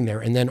was standing there,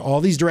 and then all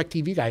these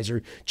DirecTV guys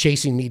are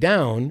chasing me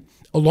down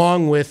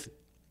along with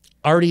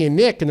Artie and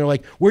Nick. And they're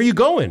like, where are you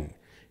going?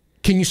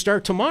 Can you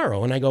start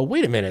tomorrow? And I go,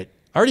 wait a minute.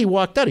 Artie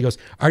walked out. He goes,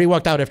 Artie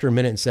walked out after a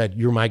minute and said,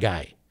 you're my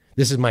guy.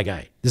 This is my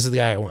guy. This is the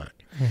guy I want.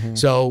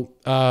 So,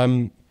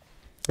 and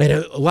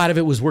a lot of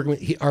it was working with,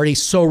 he already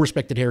so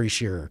respected Harry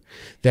Shearer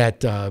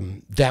that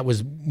that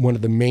was one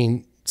of the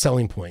main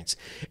selling points.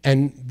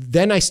 And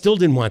then I still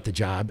didn't want the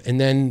job. And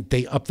then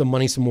they upped the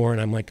money some more.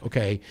 And I'm like,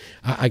 okay,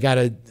 I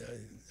gotta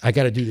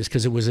do this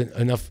because it wasn't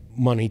enough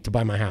money to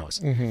buy my house.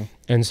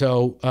 And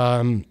so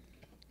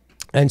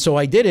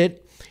I did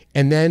it.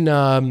 And then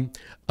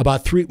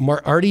about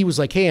Artie was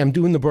like, hey,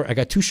 I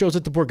got 2 shows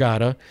at the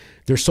Borgata.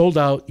 They're sold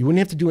out. You wouldn't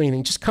have to do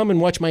anything. Just come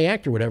and watch my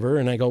act or whatever.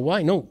 And I go, well,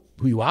 I know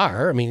who you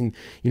are. I mean,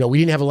 we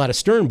didn't have a lot of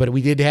Stern, but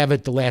we did have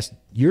it the last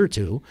year or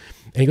two.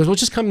 And he goes, well,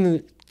 just come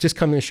to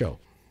the show.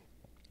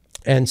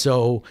 And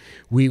so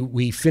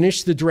we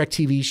finished the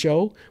DirecTV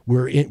show.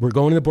 We're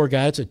going to the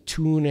Borgata. It's a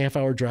 2.5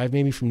 hour drive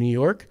maybe from New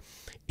York.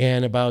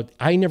 And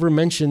I never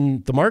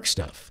mentioned the Mark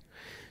stuff.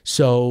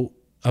 So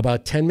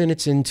about 10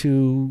 minutes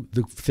into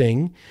the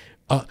thing,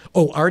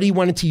 Artie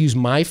wanted to use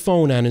my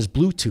phone on his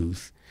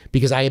Bluetooth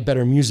because I had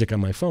better music on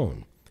my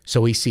phone.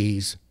 So he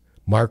sees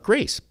Mark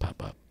Grace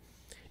pop up.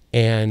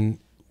 And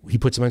he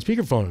puts him on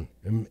speakerphone.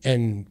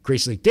 And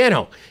Grace is like,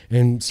 Dano,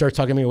 and starts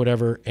talking to me or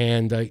whatever.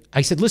 And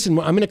I said, listen,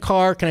 I'm in a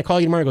car. Can I call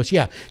you tomorrow? He goes,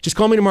 yeah, just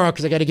call me tomorrow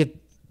because I got to get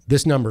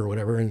this number or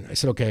whatever. And I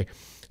said, okay.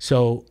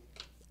 So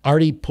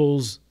Artie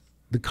pulls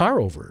the car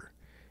over.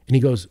 And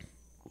he goes,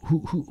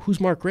 who's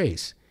Mark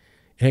Grace?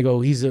 And I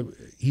go, he's a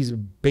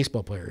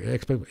baseball player. He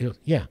goes,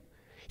 yeah.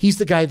 He's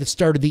the guy that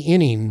started the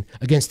inning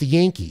against the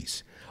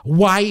Yankees.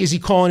 Why is he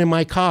calling in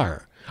my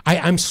car?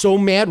 I'm so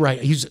mad, right?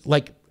 He's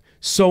like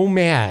so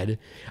mad.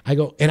 I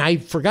go, and I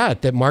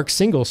forgot that Mark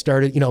Single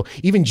started,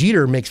 even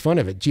Jeter makes fun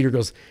of it. Jeter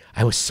goes,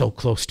 I was so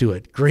close to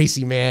it.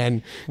 Gracie,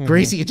 man.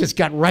 Gracie, it just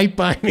got right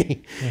by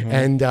me.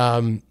 And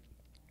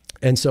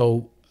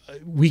so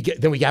we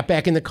got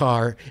back in the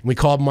car and we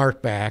called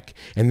Mark back,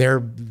 and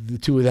the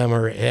 2 of them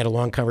had a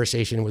long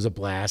conversation. It was a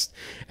blast.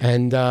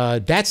 And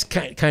that's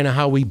kind of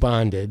how we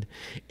bonded.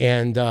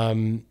 And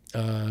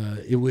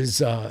it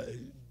was,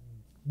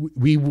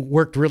 we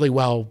worked really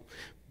well,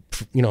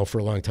 for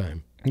a long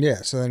time.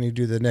 Yeah, so then you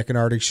do the Nick and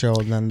Artie show,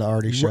 and then the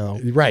Artie show.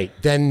 Right.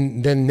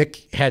 Then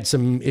Nick had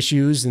some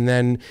issues, and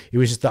then it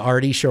was just the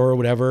Artie show or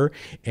whatever.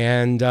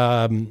 And,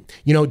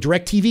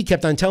 DirecTV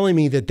kept on telling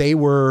me that they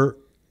were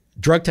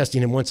drug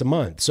testing him once a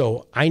month.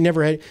 So I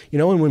never had,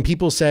 and when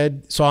people saw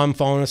him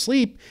falling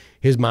asleep,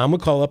 his mom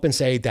would call up and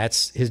say,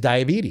 that's his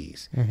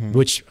diabetes,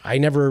 which I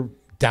never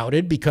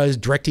doubted because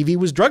DirecTV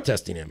was drug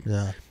testing him.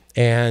 Yeah.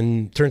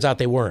 And turns out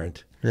they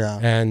weren't. Yeah.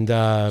 And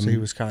so he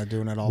was kind of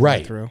doing it all the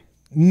way through.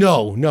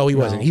 No, he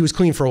wasn't. He was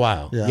clean for a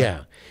while.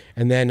 Yeah.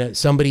 And then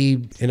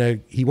somebody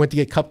he went to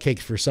get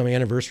cupcakes for some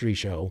anniversary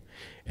show,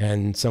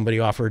 and somebody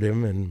offered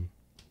him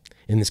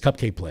in this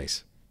cupcake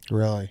place.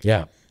 Really?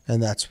 Yeah.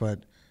 And that's what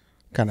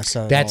kind of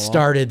set it that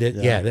started it.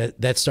 Yeah,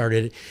 that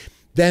started it.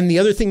 Then the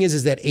other thing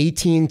is that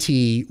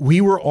AT&T,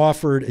 we were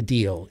offered a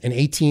deal, and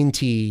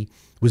AT&T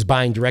was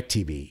buying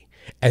DirecTV,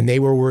 and they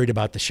were worried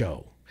about the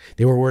show.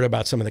 They were worried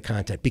about some of the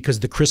content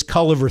because the Chris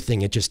Culliver thing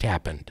had just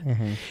happened.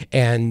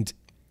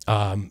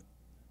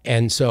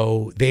 And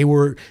so they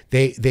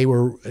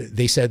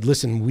said,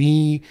 listen,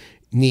 we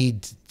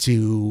need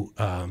to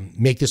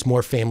make this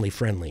more family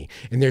friendly.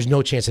 And there's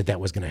no chance that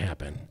was going to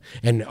happen.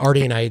 And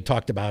Artie and I had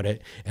talked about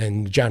it,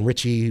 and John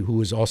Ritchie, who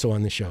was also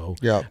on the show,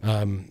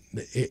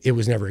 it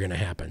was never going to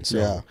happen.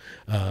 So,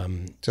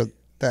 so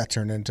that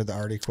turned into the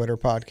Artie Quitter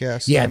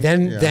podcast. Yeah.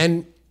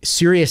 Then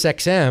Sirius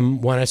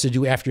XM wanted us to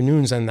do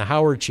afternoons on the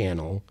Howard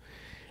channel.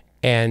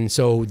 And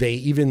so they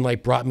even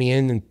brought me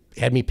in and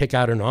had me pick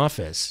out an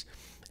office.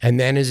 And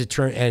then as it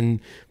turned, and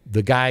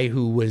the guy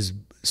who was,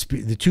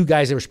 the 2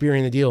 guys that were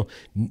spearheading the deal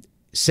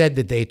said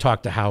that they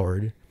talked to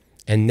Howard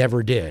and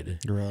never did.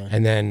 Right.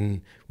 And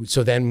then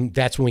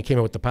that's when we came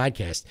up with the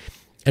podcast.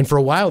 And for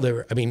a while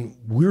there,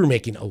 we were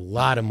making a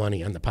lot of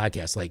money on the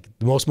podcast, like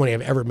the most money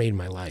I've ever made in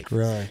my life.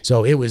 Really?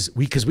 So it was,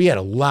 because we had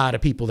a lot of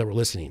people that were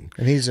listening.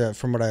 And he's,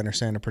 from what I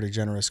understand, a pretty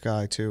generous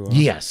guy too.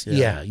 Yes.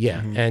 Yeah.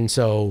 And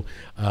so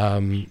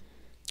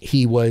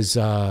he was,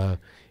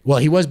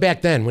 he was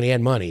back then when he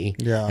had money.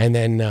 Yeah. And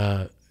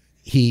then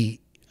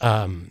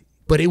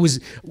but it was,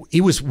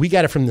 we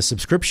got it from the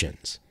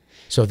subscriptions.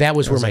 So that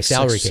was where my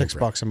salary came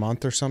from. $6 a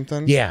month or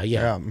something.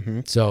 Yeah.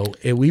 So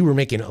we were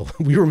making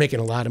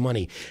a lot of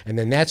money, and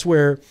then that's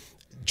where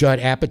Judd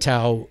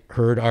Apatow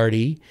heard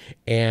Artie,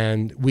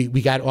 and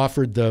we got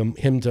offered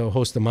him to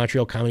host the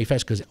Montreal Comedy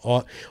Fest because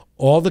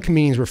all the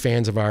comedians were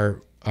fans of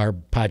our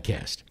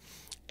podcast,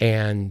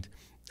 and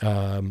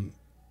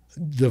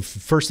the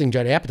first thing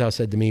Judd Apatow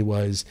said to me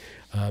was,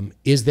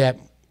 "Is that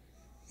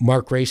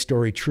Mark Grace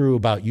story true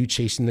about you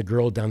chasing the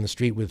girl down the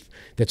street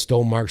that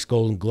stole Mark's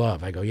golden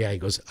glove?" I go, yeah. He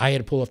goes, I had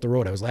to pull off the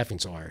road. I was laughing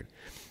so hard.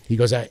 He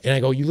goes, and I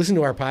go, you listen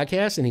to our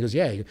podcast? And he goes,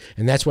 yeah.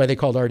 And that's why they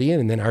called Artie in.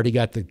 And then Artie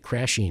got the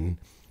Crashing,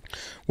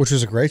 which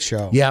was a great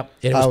show. Yeah,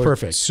 it was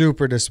perfect.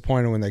 Super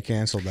disappointed when they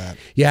canceled that.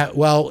 Yeah,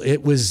 well,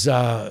 it was,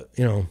 And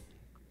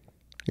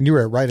you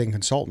were a writing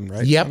consultant,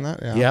 right? Yep.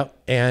 Yeah. Yep.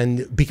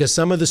 And because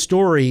some of the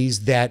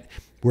stories that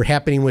were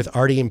happening with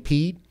Artie and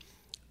Pete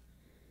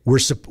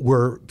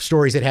were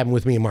stories that happened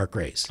with me and Mark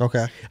Grace.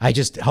 Okay. I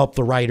just helped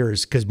the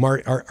writers because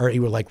Artie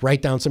would like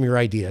write down some of your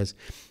ideas,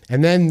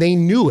 and then they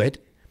knew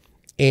it,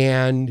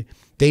 and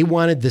they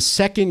wanted the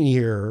second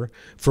year,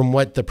 from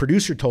what the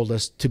producer told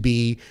us, to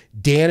be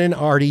Dan and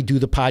Artie do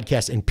the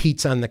podcast and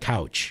Pete's on the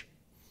couch,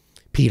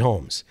 Pete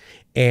Holmes,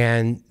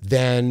 and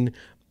then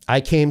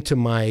I came to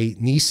my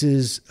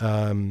niece's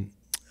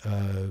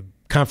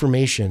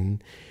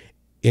confirmation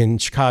in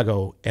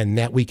Chicago, and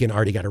that weekend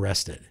Artie got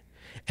arrested.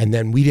 And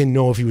then we didn't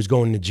know if he was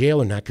going to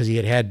jail or not because he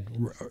had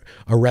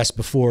arrest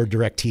before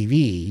DirecTV.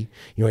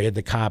 You know, he had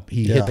the cop.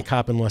 He hit the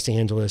cop in Los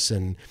Angeles,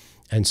 and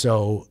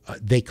so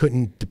they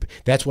couldn't.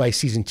 That's why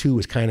season 2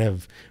 was kind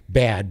of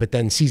bad. But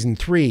then season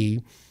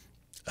three,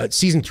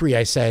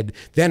 I said.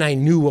 Then I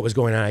knew what was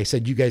going on. I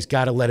said, "You guys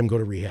got to let him go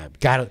to rehab.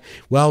 Got to."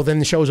 Well, then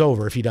the show's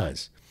over if he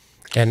does.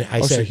 And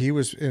I said, so he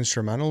was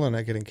instrumental in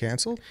it getting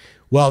canceled?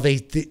 Well, the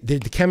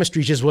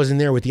chemistry just wasn't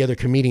there with the other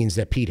comedians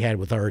that Pete had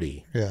with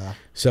Artie. Yeah.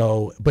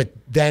 So, but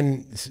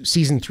then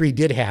season 3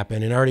 did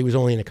happen, and Artie was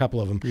only in a couple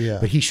of them. Yeah.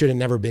 But he should have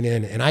never been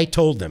in. And I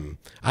told them,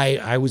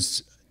 I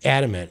was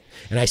adamant,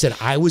 and I said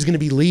I was going to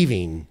be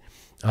leaving.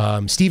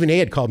 Stephen A.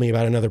 had called me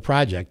about another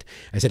project.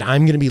 I said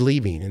I'm going to be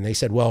leaving, and they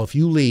said, well, if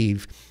you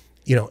leave,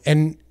 you know,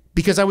 and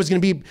because I was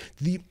going to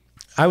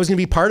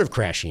be part of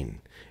Crashing.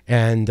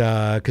 And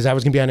because I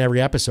was going to be on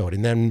every episode.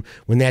 And then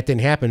when that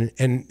didn't happen,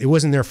 and it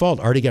wasn't their fault,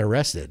 Artie got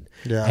arrested.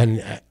 Yeah.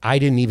 And I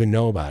didn't even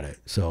know about it.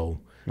 So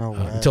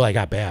until I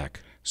got back.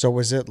 So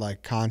was it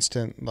like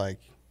constant, like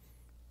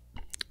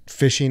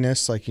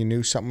fishiness? Like you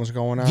knew something was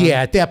going on?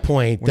 Yeah, at that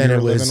point, then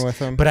it was. Living with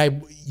him?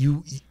 But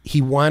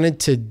he wanted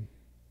to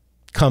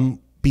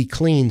be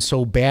clean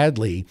so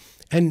badly.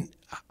 And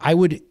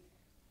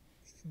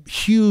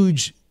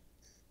huge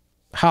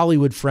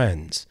Hollywood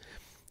friends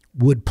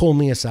would pull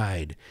me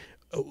aside.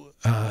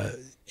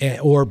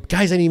 Or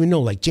guys I didn't even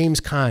know, like James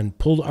Caan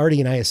pulled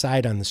Artie and I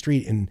aside on the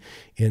street in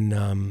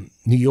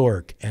New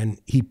York, and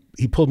he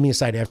pulled me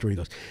aside afterward. He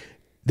goes,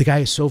 "The guy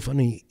is so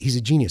funny. He's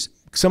a genius."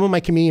 Some of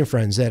my comedian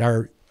friends that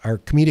are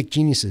comedic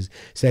geniuses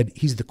said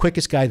he's the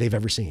quickest guy they've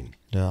ever seen.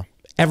 Yeah,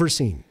 ever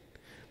seen,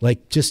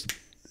 like just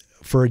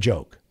for a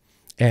joke,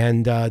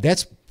 and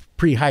that's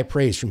pretty high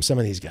praise from some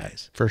of these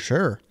guys for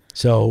sure.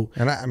 So,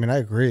 and I mean, I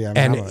agree.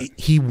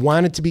 He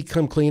wanted to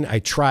become clean. I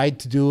tried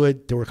to do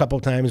it. There were a couple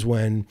of times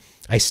when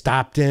I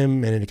stopped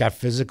him and it got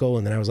physical.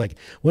 And then I was like,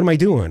 what am I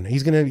doing?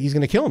 He's going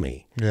to kill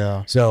me.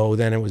 Yeah. So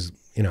then it was,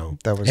 you know,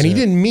 he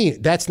didn't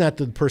mean, that's not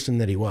the person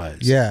that he was.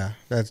 Yeah.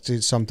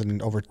 That's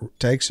something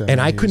overtakes him.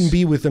 And I couldn't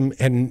be with him,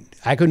 and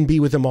I couldn't be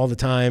with him all the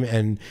time.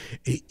 And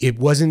it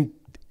wasn't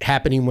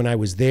happening when I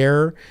was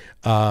there.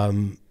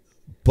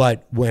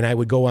 But when I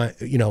would go on,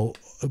 you know,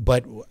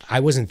 but I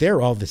wasn't there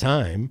all the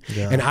time.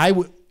 Yeah. And I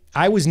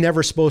was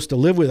never supposed to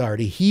live with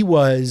Artie. He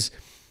was,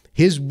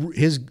 his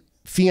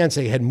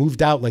fiance had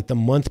moved out like the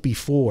month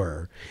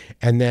before.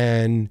 And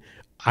then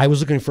I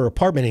was looking for an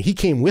apartment, and he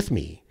came with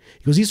me.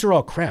 He goes, "These are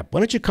all crap. Why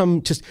don't you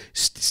come just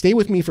stay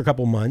with me for a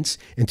couple months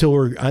until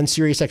we're on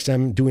Sirius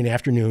XM doing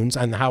afternoons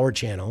on the Howard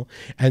channel.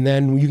 And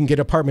then you can get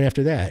an apartment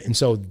after that." And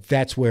so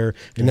that's where,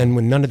 and then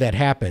when none of that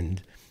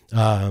happened,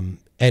 and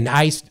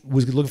I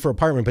was looking for an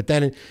apartment, but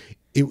then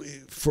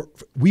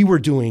we were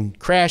doing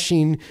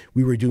Crashing,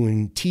 we were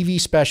doing TV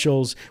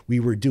specials, we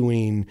were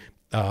doing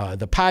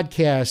the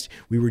podcast,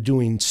 we were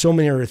doing so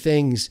many other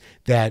things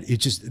that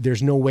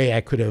there's no way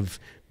I could have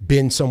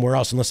been somewhere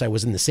else unless I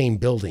was in the same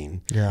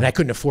building. Yeah. And I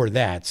couldn't afford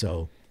that.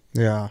 So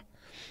yeah.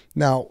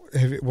 Now,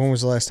 when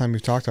was the last time you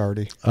talked to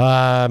Artie?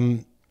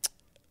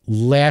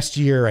 Last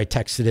year I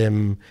texted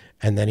him,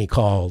 and then he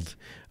called.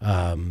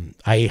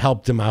 I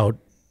helped him out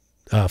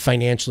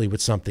financially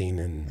with something,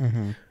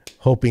 and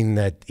hoping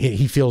that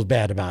he feels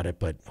bad about it,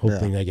 but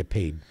hoping I get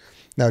paid.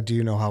 Now, do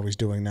you know how he's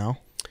doing now?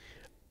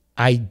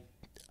 I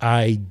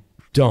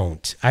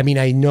don't. I mean,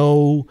 I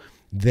know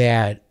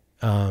that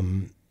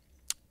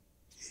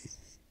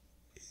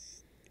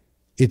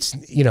it's,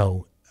 you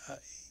know,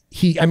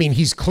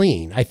 he's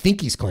clean. I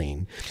think he's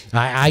clean.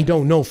 I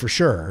don't know for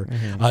sure.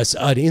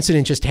 An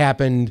incident just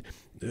happened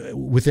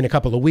within a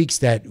couple of weeks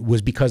that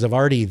was because of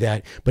Artie,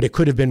 but it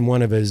could have been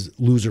one of his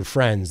loser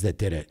friends that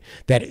did it.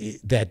 That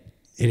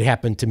it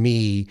happened to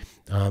me.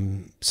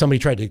 Somebody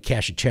tried to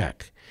cash a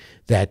check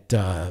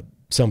that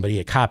somebody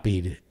had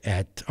copied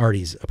at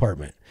Artie's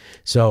apartment.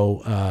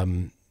 So,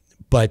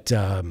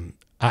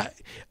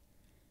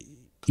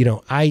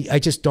 I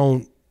just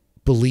don't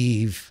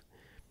believe.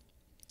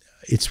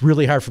 It's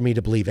really hard for me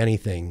to believe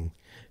anything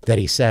that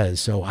he says.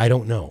 So I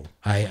don't know.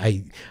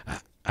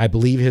 I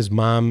believe his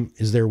mom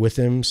is there with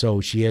him,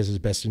 so she has his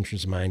best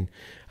interest in mind,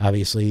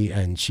 obviously,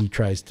 and she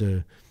tries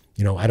to,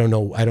 you know, I don't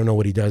know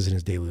what he does in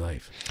his daily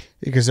life.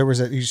 Because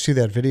you see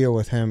that video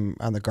with him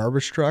on the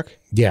garbage truck?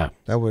 Yeah.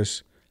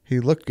 He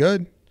looked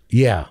good.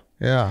 Yeah.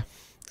 Yeah.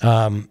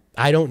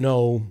 I don't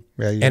know.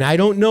 Yeah, and I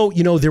don't know,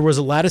 you know, there was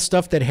a lot of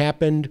stuff that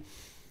happened.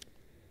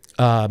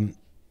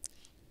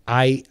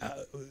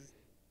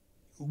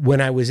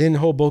 When I was in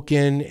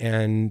Hoboken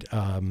and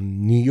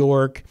New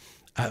York,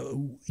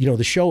 you know,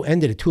 the show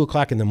ended at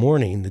 2:00 in the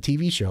morning, the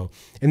TV show,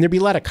 and there'd be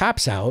a lot of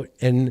cops out,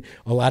 and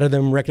a lot of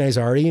them recognized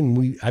Artie,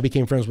 and I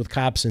became friends with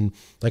cops, and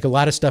like a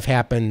lot of stuff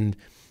happened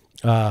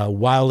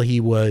while he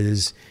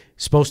was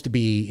supposed to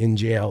be in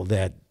jail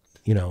that,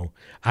 you know,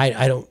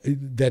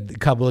 that a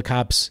couple of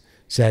cops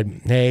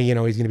said, hey, you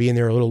know, he's going to be in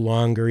there a little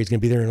longer. He's going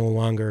to be there a little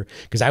longer.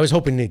 Because I was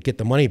hoping to get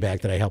the money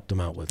back that I helped him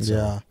out with. So.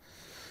 Yeah.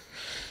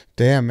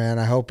 Damn, man.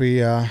 I hope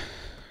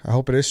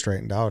it is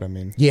straightened out. I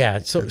mean, yeah.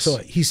 So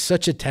he's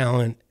such a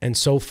talent and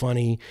so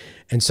funny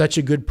and such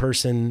a good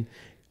person,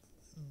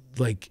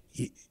 like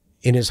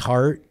in his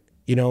heart,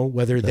 you know,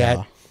 whether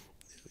that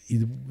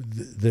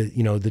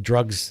the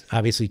drugs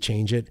obviously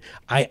change it.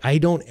 I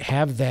don't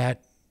have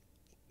that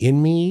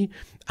in me.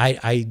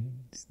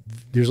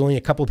 There's only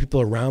a couple of people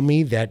around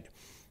me that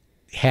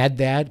had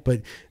that,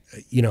 but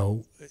you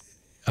know,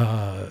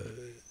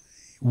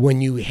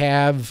 when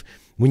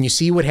you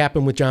see what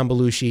happened with John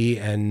Belushi,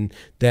 and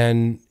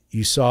then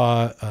you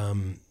saw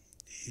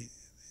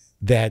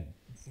that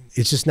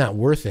it's just not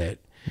worth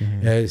it.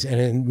 Mm-hmm.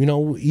 And you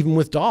know, even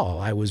with Dahl,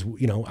 I was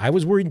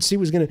worried to see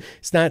what was gonna.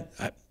 It's not.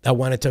 I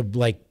wanted to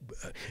like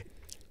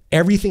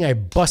everything I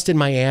busted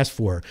my ass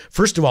for.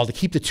 First of all, to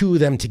keep the two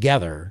of them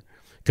together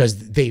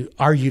because they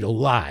argued a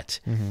lot,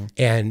 mm-hmm.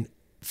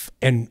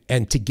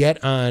 and to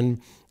get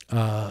on.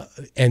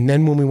 And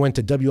then when we went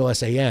to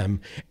WLSAM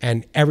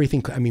and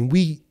everything, I mean,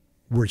 we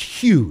were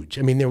huge.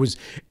 I mean, there was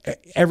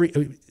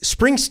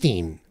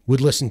Springsteen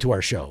would listen to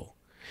our show,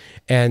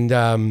 and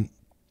all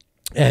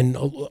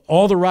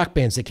the rock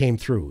bands that came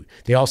through,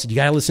 they all said, you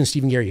got to listen to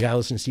Stephen Gary, you got to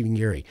listen to Stephen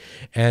Gary.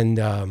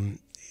 And,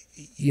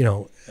 you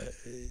know,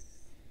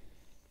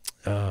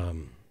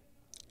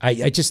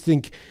 I just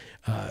think,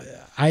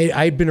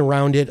 I'd been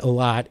around it a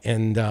lot,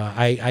 and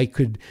I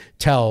could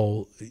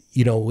tell,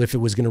 you know, if it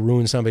was going to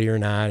ruin somebody or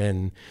not.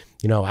 And,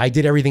 you know, I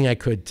did everything I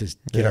could to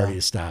get Artie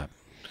to stop.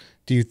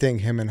 Do you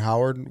think him and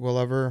Howard will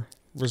ever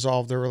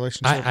resolve their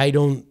relationship? I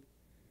don't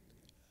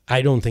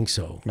think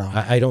so. No.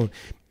 I don't,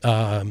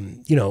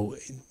 you know,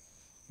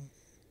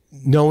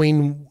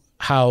 knowing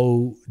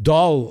how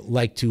Dahl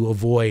liked to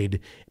avoid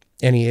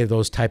any of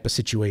those type of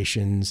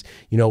situations,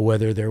 you know,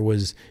 whether there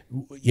was,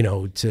 you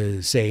know,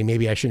 to say,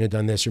 maybe I shouldn't have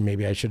done this or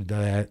maybe I should have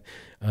done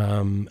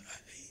that.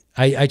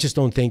 I just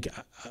don't think,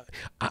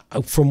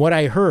 from what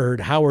I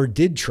heard, Howard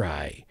did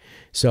try.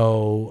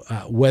 So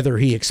whether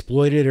he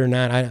exploited it or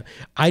not,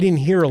 I didn't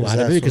hear a lot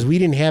of it because we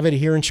didn't have it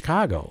here in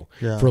Chicago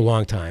for a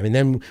long time. And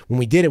then when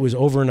we did, it was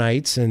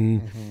overnights,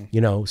 and mm-hmm. you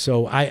know,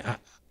 so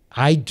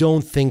I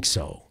don't think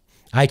so.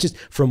 I just,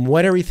 from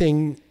what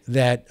everything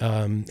that,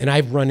 and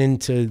I've run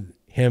into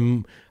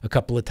him a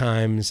couple of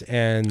times,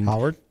 and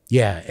Howard,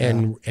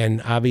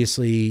 and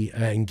obviously,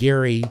 and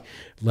Gary,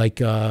 like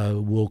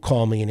will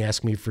call me and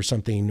ask me for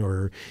something,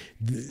 or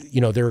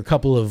you know, there are a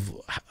couple of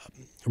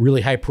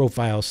really high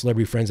profile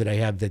celebrity friends that I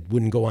have that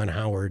wouldn't go on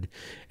Howard.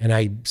 And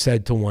I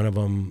said to one of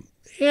them,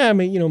 yeah, I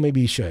mean, you know,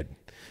 maybe you should.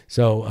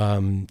 So,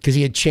 cause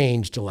he had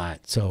changed a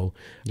lot. So,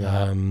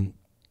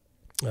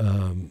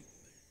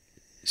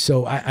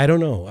 so I don't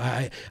know.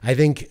 I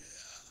think,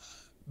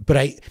 but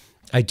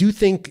I do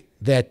think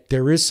that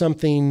there is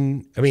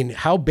something, I mean,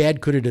 how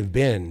bad could it have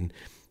been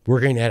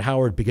working at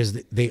Howard, because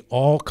they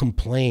all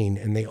complained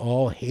and they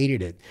all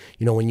hated it.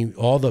 You know, when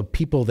all the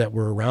people that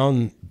were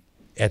around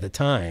at the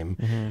time,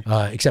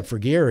 mm-hmm. Except for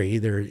Gary,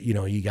 there, you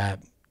know, you got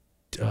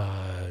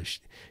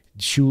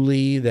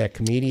Shuley, that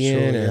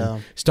comedian,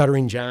 and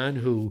Stuttering John,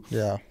 who,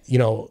 you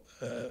know,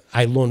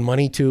 I loaned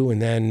money to,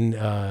 and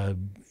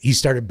then he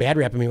started bad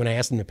rapping me when I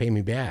asked him to pay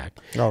me back.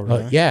 Oh,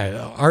 really?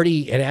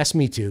 Artie had asked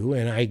me to,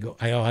 and I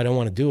don't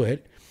want to do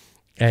it.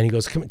 And he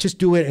goes, come, just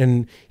do it,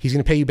 and he's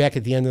going to pay you back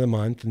at the end of the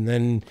month. And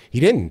then he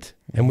didn't.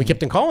 And we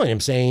kept on calling him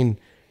saying,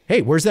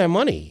 hey, where's that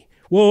money?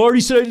 Well,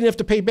 Artie said I didn't have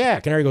to pay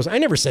back. And Artie goes, I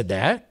never said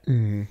that.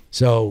 Mm-hmm.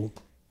 So,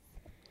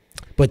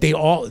 but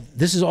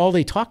this is all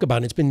they talk about.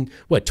 And it's been,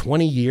 what,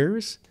 20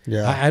 years?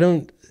 Yeah. I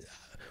don't,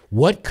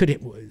 what could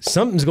it,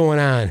 something's going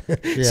on.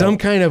 Some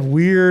kind of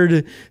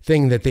weird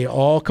thing that they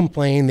all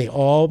complain.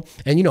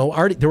 And you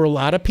know, there were a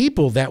lot of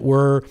people that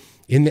were,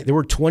 there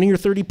were 20 or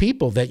 30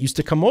 people that used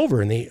to come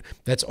over, and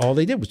that's all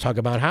they did was talk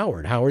about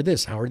Howard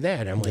this, Howard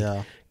that. I'm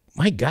like,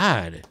 my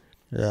God.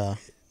 Yeah.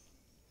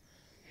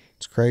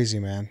 It's crazy,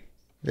 man.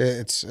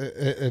 It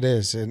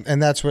is.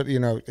 And that's what, you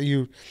know,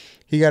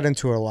 he got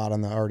into it a lot on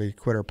the Artie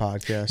Quitter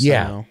podcast.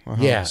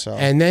 Yeah. So.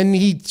 And then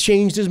he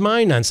changed his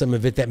mind on some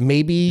of it, that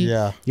maybe,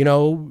 you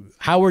know,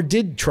 Howard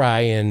did try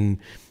and,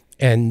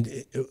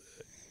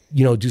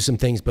 you know, do some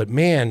things, but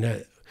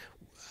man,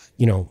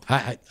 you know,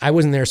 I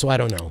wasn't there, so I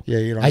don't know. Yeah,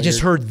 you don't. I just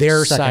heard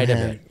their side of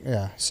it.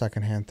 Yeah,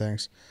 secondhand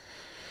things.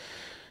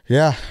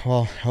 Yeah,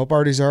 well, I hope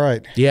Artie's all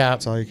right. Yeah,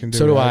 that's all you can do.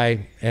 So do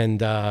I.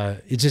 And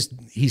it's just,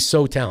 he's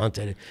so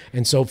talented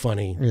and so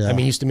funny. Yeah. I mean,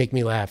 he used to make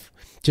me laugh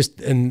just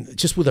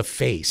with a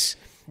face.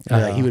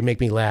 He would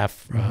make me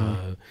laugh.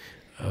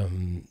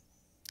 Mm-hmm.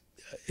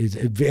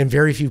 And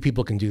very few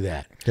people can do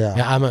that.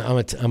 Yeah,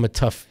 I'm a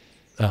tough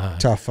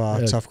tough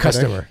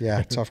customer. Critic.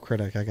 Yeah, tough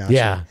critic. I got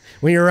Yeah. you.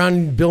 When you're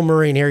around Bill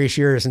Murray and Harry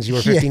Shearer since you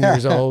were 15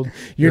 years old,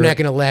 you're not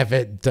going to laugh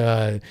at,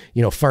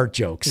 fart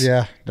jokes.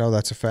 Yeah, no,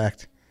 that's a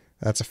fact.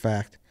 That's a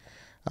fact.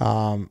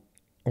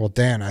 Well,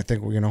 Dan, I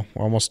think, we're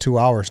almost 2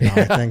 hours now.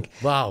 I think,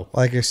 Wow.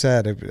 Like I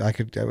said,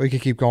 we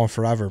could keep going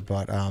forever,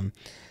 but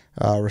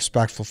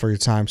respectful for your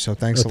time. So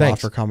thanks a lot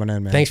for coming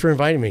in, man. Thanks for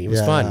inviting me. It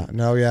was fun.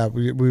 No, yeah,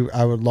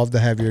 I would love to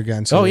have you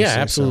again. Seriously,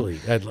 absolutely.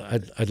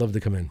 So. I'd love to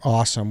come in.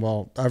 Awesome.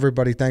 Well,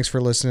 everybody, thanks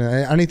for listening.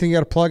 Anything you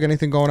got to plug?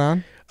 Anything going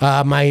on?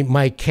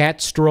 My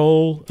cat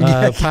stroll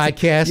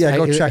podcast. Yeah,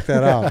 go check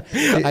that out.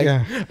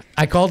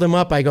 I called him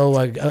up. I go,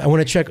 I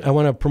want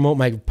to promote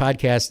my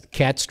podcast,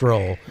 Cat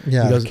Stroll.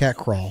 Yeah, he goes, cat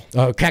crawl.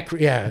 Oh, cat.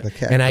 Yeah. The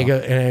cat and crawl. I go,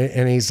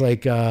 and he's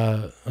like,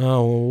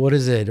 oh, what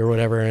is it or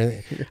whatever?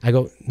 And I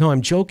go, no,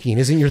 I'm joking.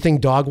 Isn't your thing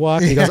dog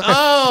walk? And he goes,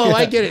 oh,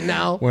 I get it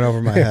now. Went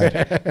over my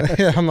head.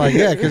 Yeah, I'm like,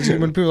 yeah, because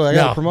when people are like,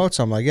 I gotta promote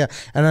something, I'm like, yeah.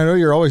 And I know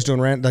you're always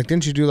doing like,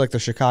 didn't you do like the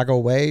Chicago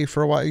Way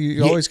for a while?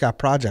 You always got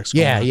projects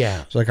going on.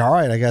 Yeah. It's like, all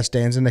right, I guess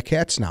Dan's into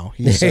cats now.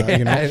 He's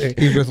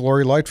he's with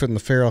Lori Lightfoot and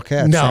the Feral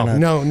Cats.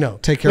 No.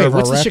 Take care of our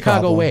what's the rat Chicago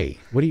problem. Way?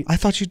 What do you? I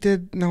thought you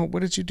did. No, what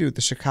did you do?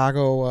 The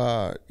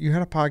Chicago. You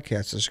had a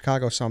podcast, the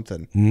Chicago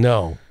something.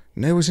 No.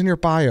 And it was in your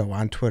bio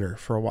on Twitter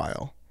for a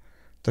while.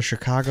 The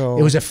Chicago.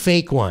 It was a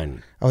fake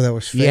one. Oh, that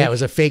was fake? Yeah, it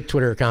was a fake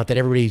Twitter account that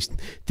everybody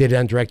did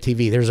on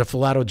DirecTV. There's a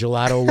Falato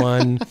Gelato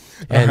one,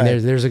 and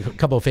there's a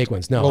couple of fake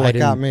ones. No, well, I didn't.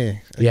 Got me.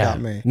 It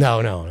got me.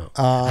 No.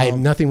 I have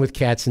nothing with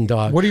cats and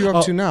dogs. What are you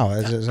up to now?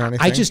 Is there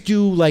anything? I just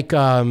do like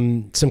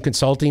some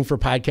consulting for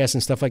podcasts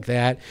and stuff like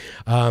that.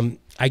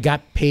 I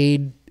got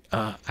paid.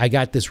 I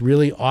got this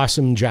really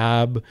awesome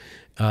job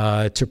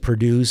to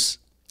produce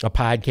a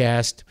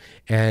podcast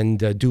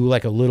and do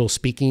like a little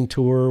speaking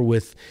tour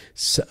with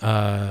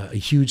a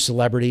huge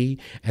celebrity,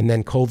 and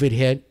then COVID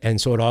hit, and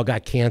so it all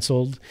got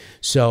canceled.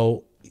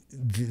 So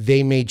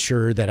they made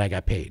sure that I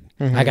got paid.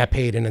 Mm-hmm. I got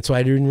paid, and so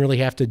I didn't really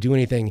have to do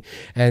anything.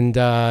 And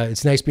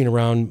it's nice being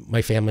around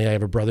my family. I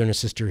have a brother and a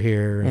sister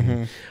here,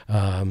 and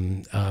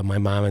my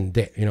mom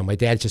and my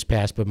dad just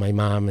passed, but my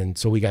mom, and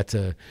so we got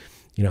to,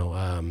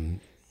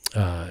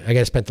 I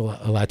got to spend a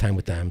lot of time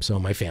with them, so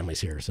my family's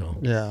here. So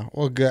yeah,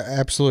 well, good,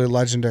 absolutely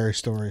legendary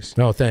stories.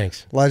 No,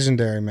 thanks.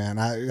 Legendary, man.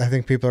 I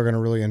think people are going to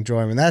really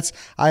enjoy him, and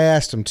I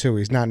asked him too.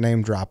 He's not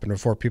name dropping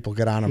before people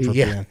get on him for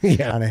being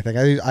on anything.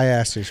 I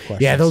asked these questions.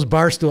 Yeah, those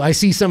Barstool. I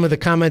see some of the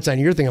comments on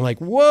your thing. I'm like,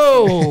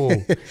 whoa,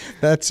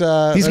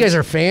 these guys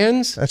are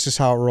fans. That's just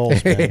how it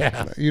rolls, man.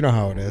 Yeah. You know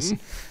how it is.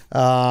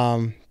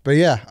 But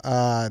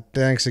yeah,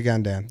 thanks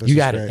again, Dan. You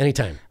got it.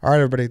 Anytime. All right,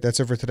 everybody.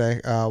 That's it for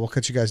today. We'll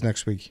catch you guys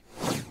next week.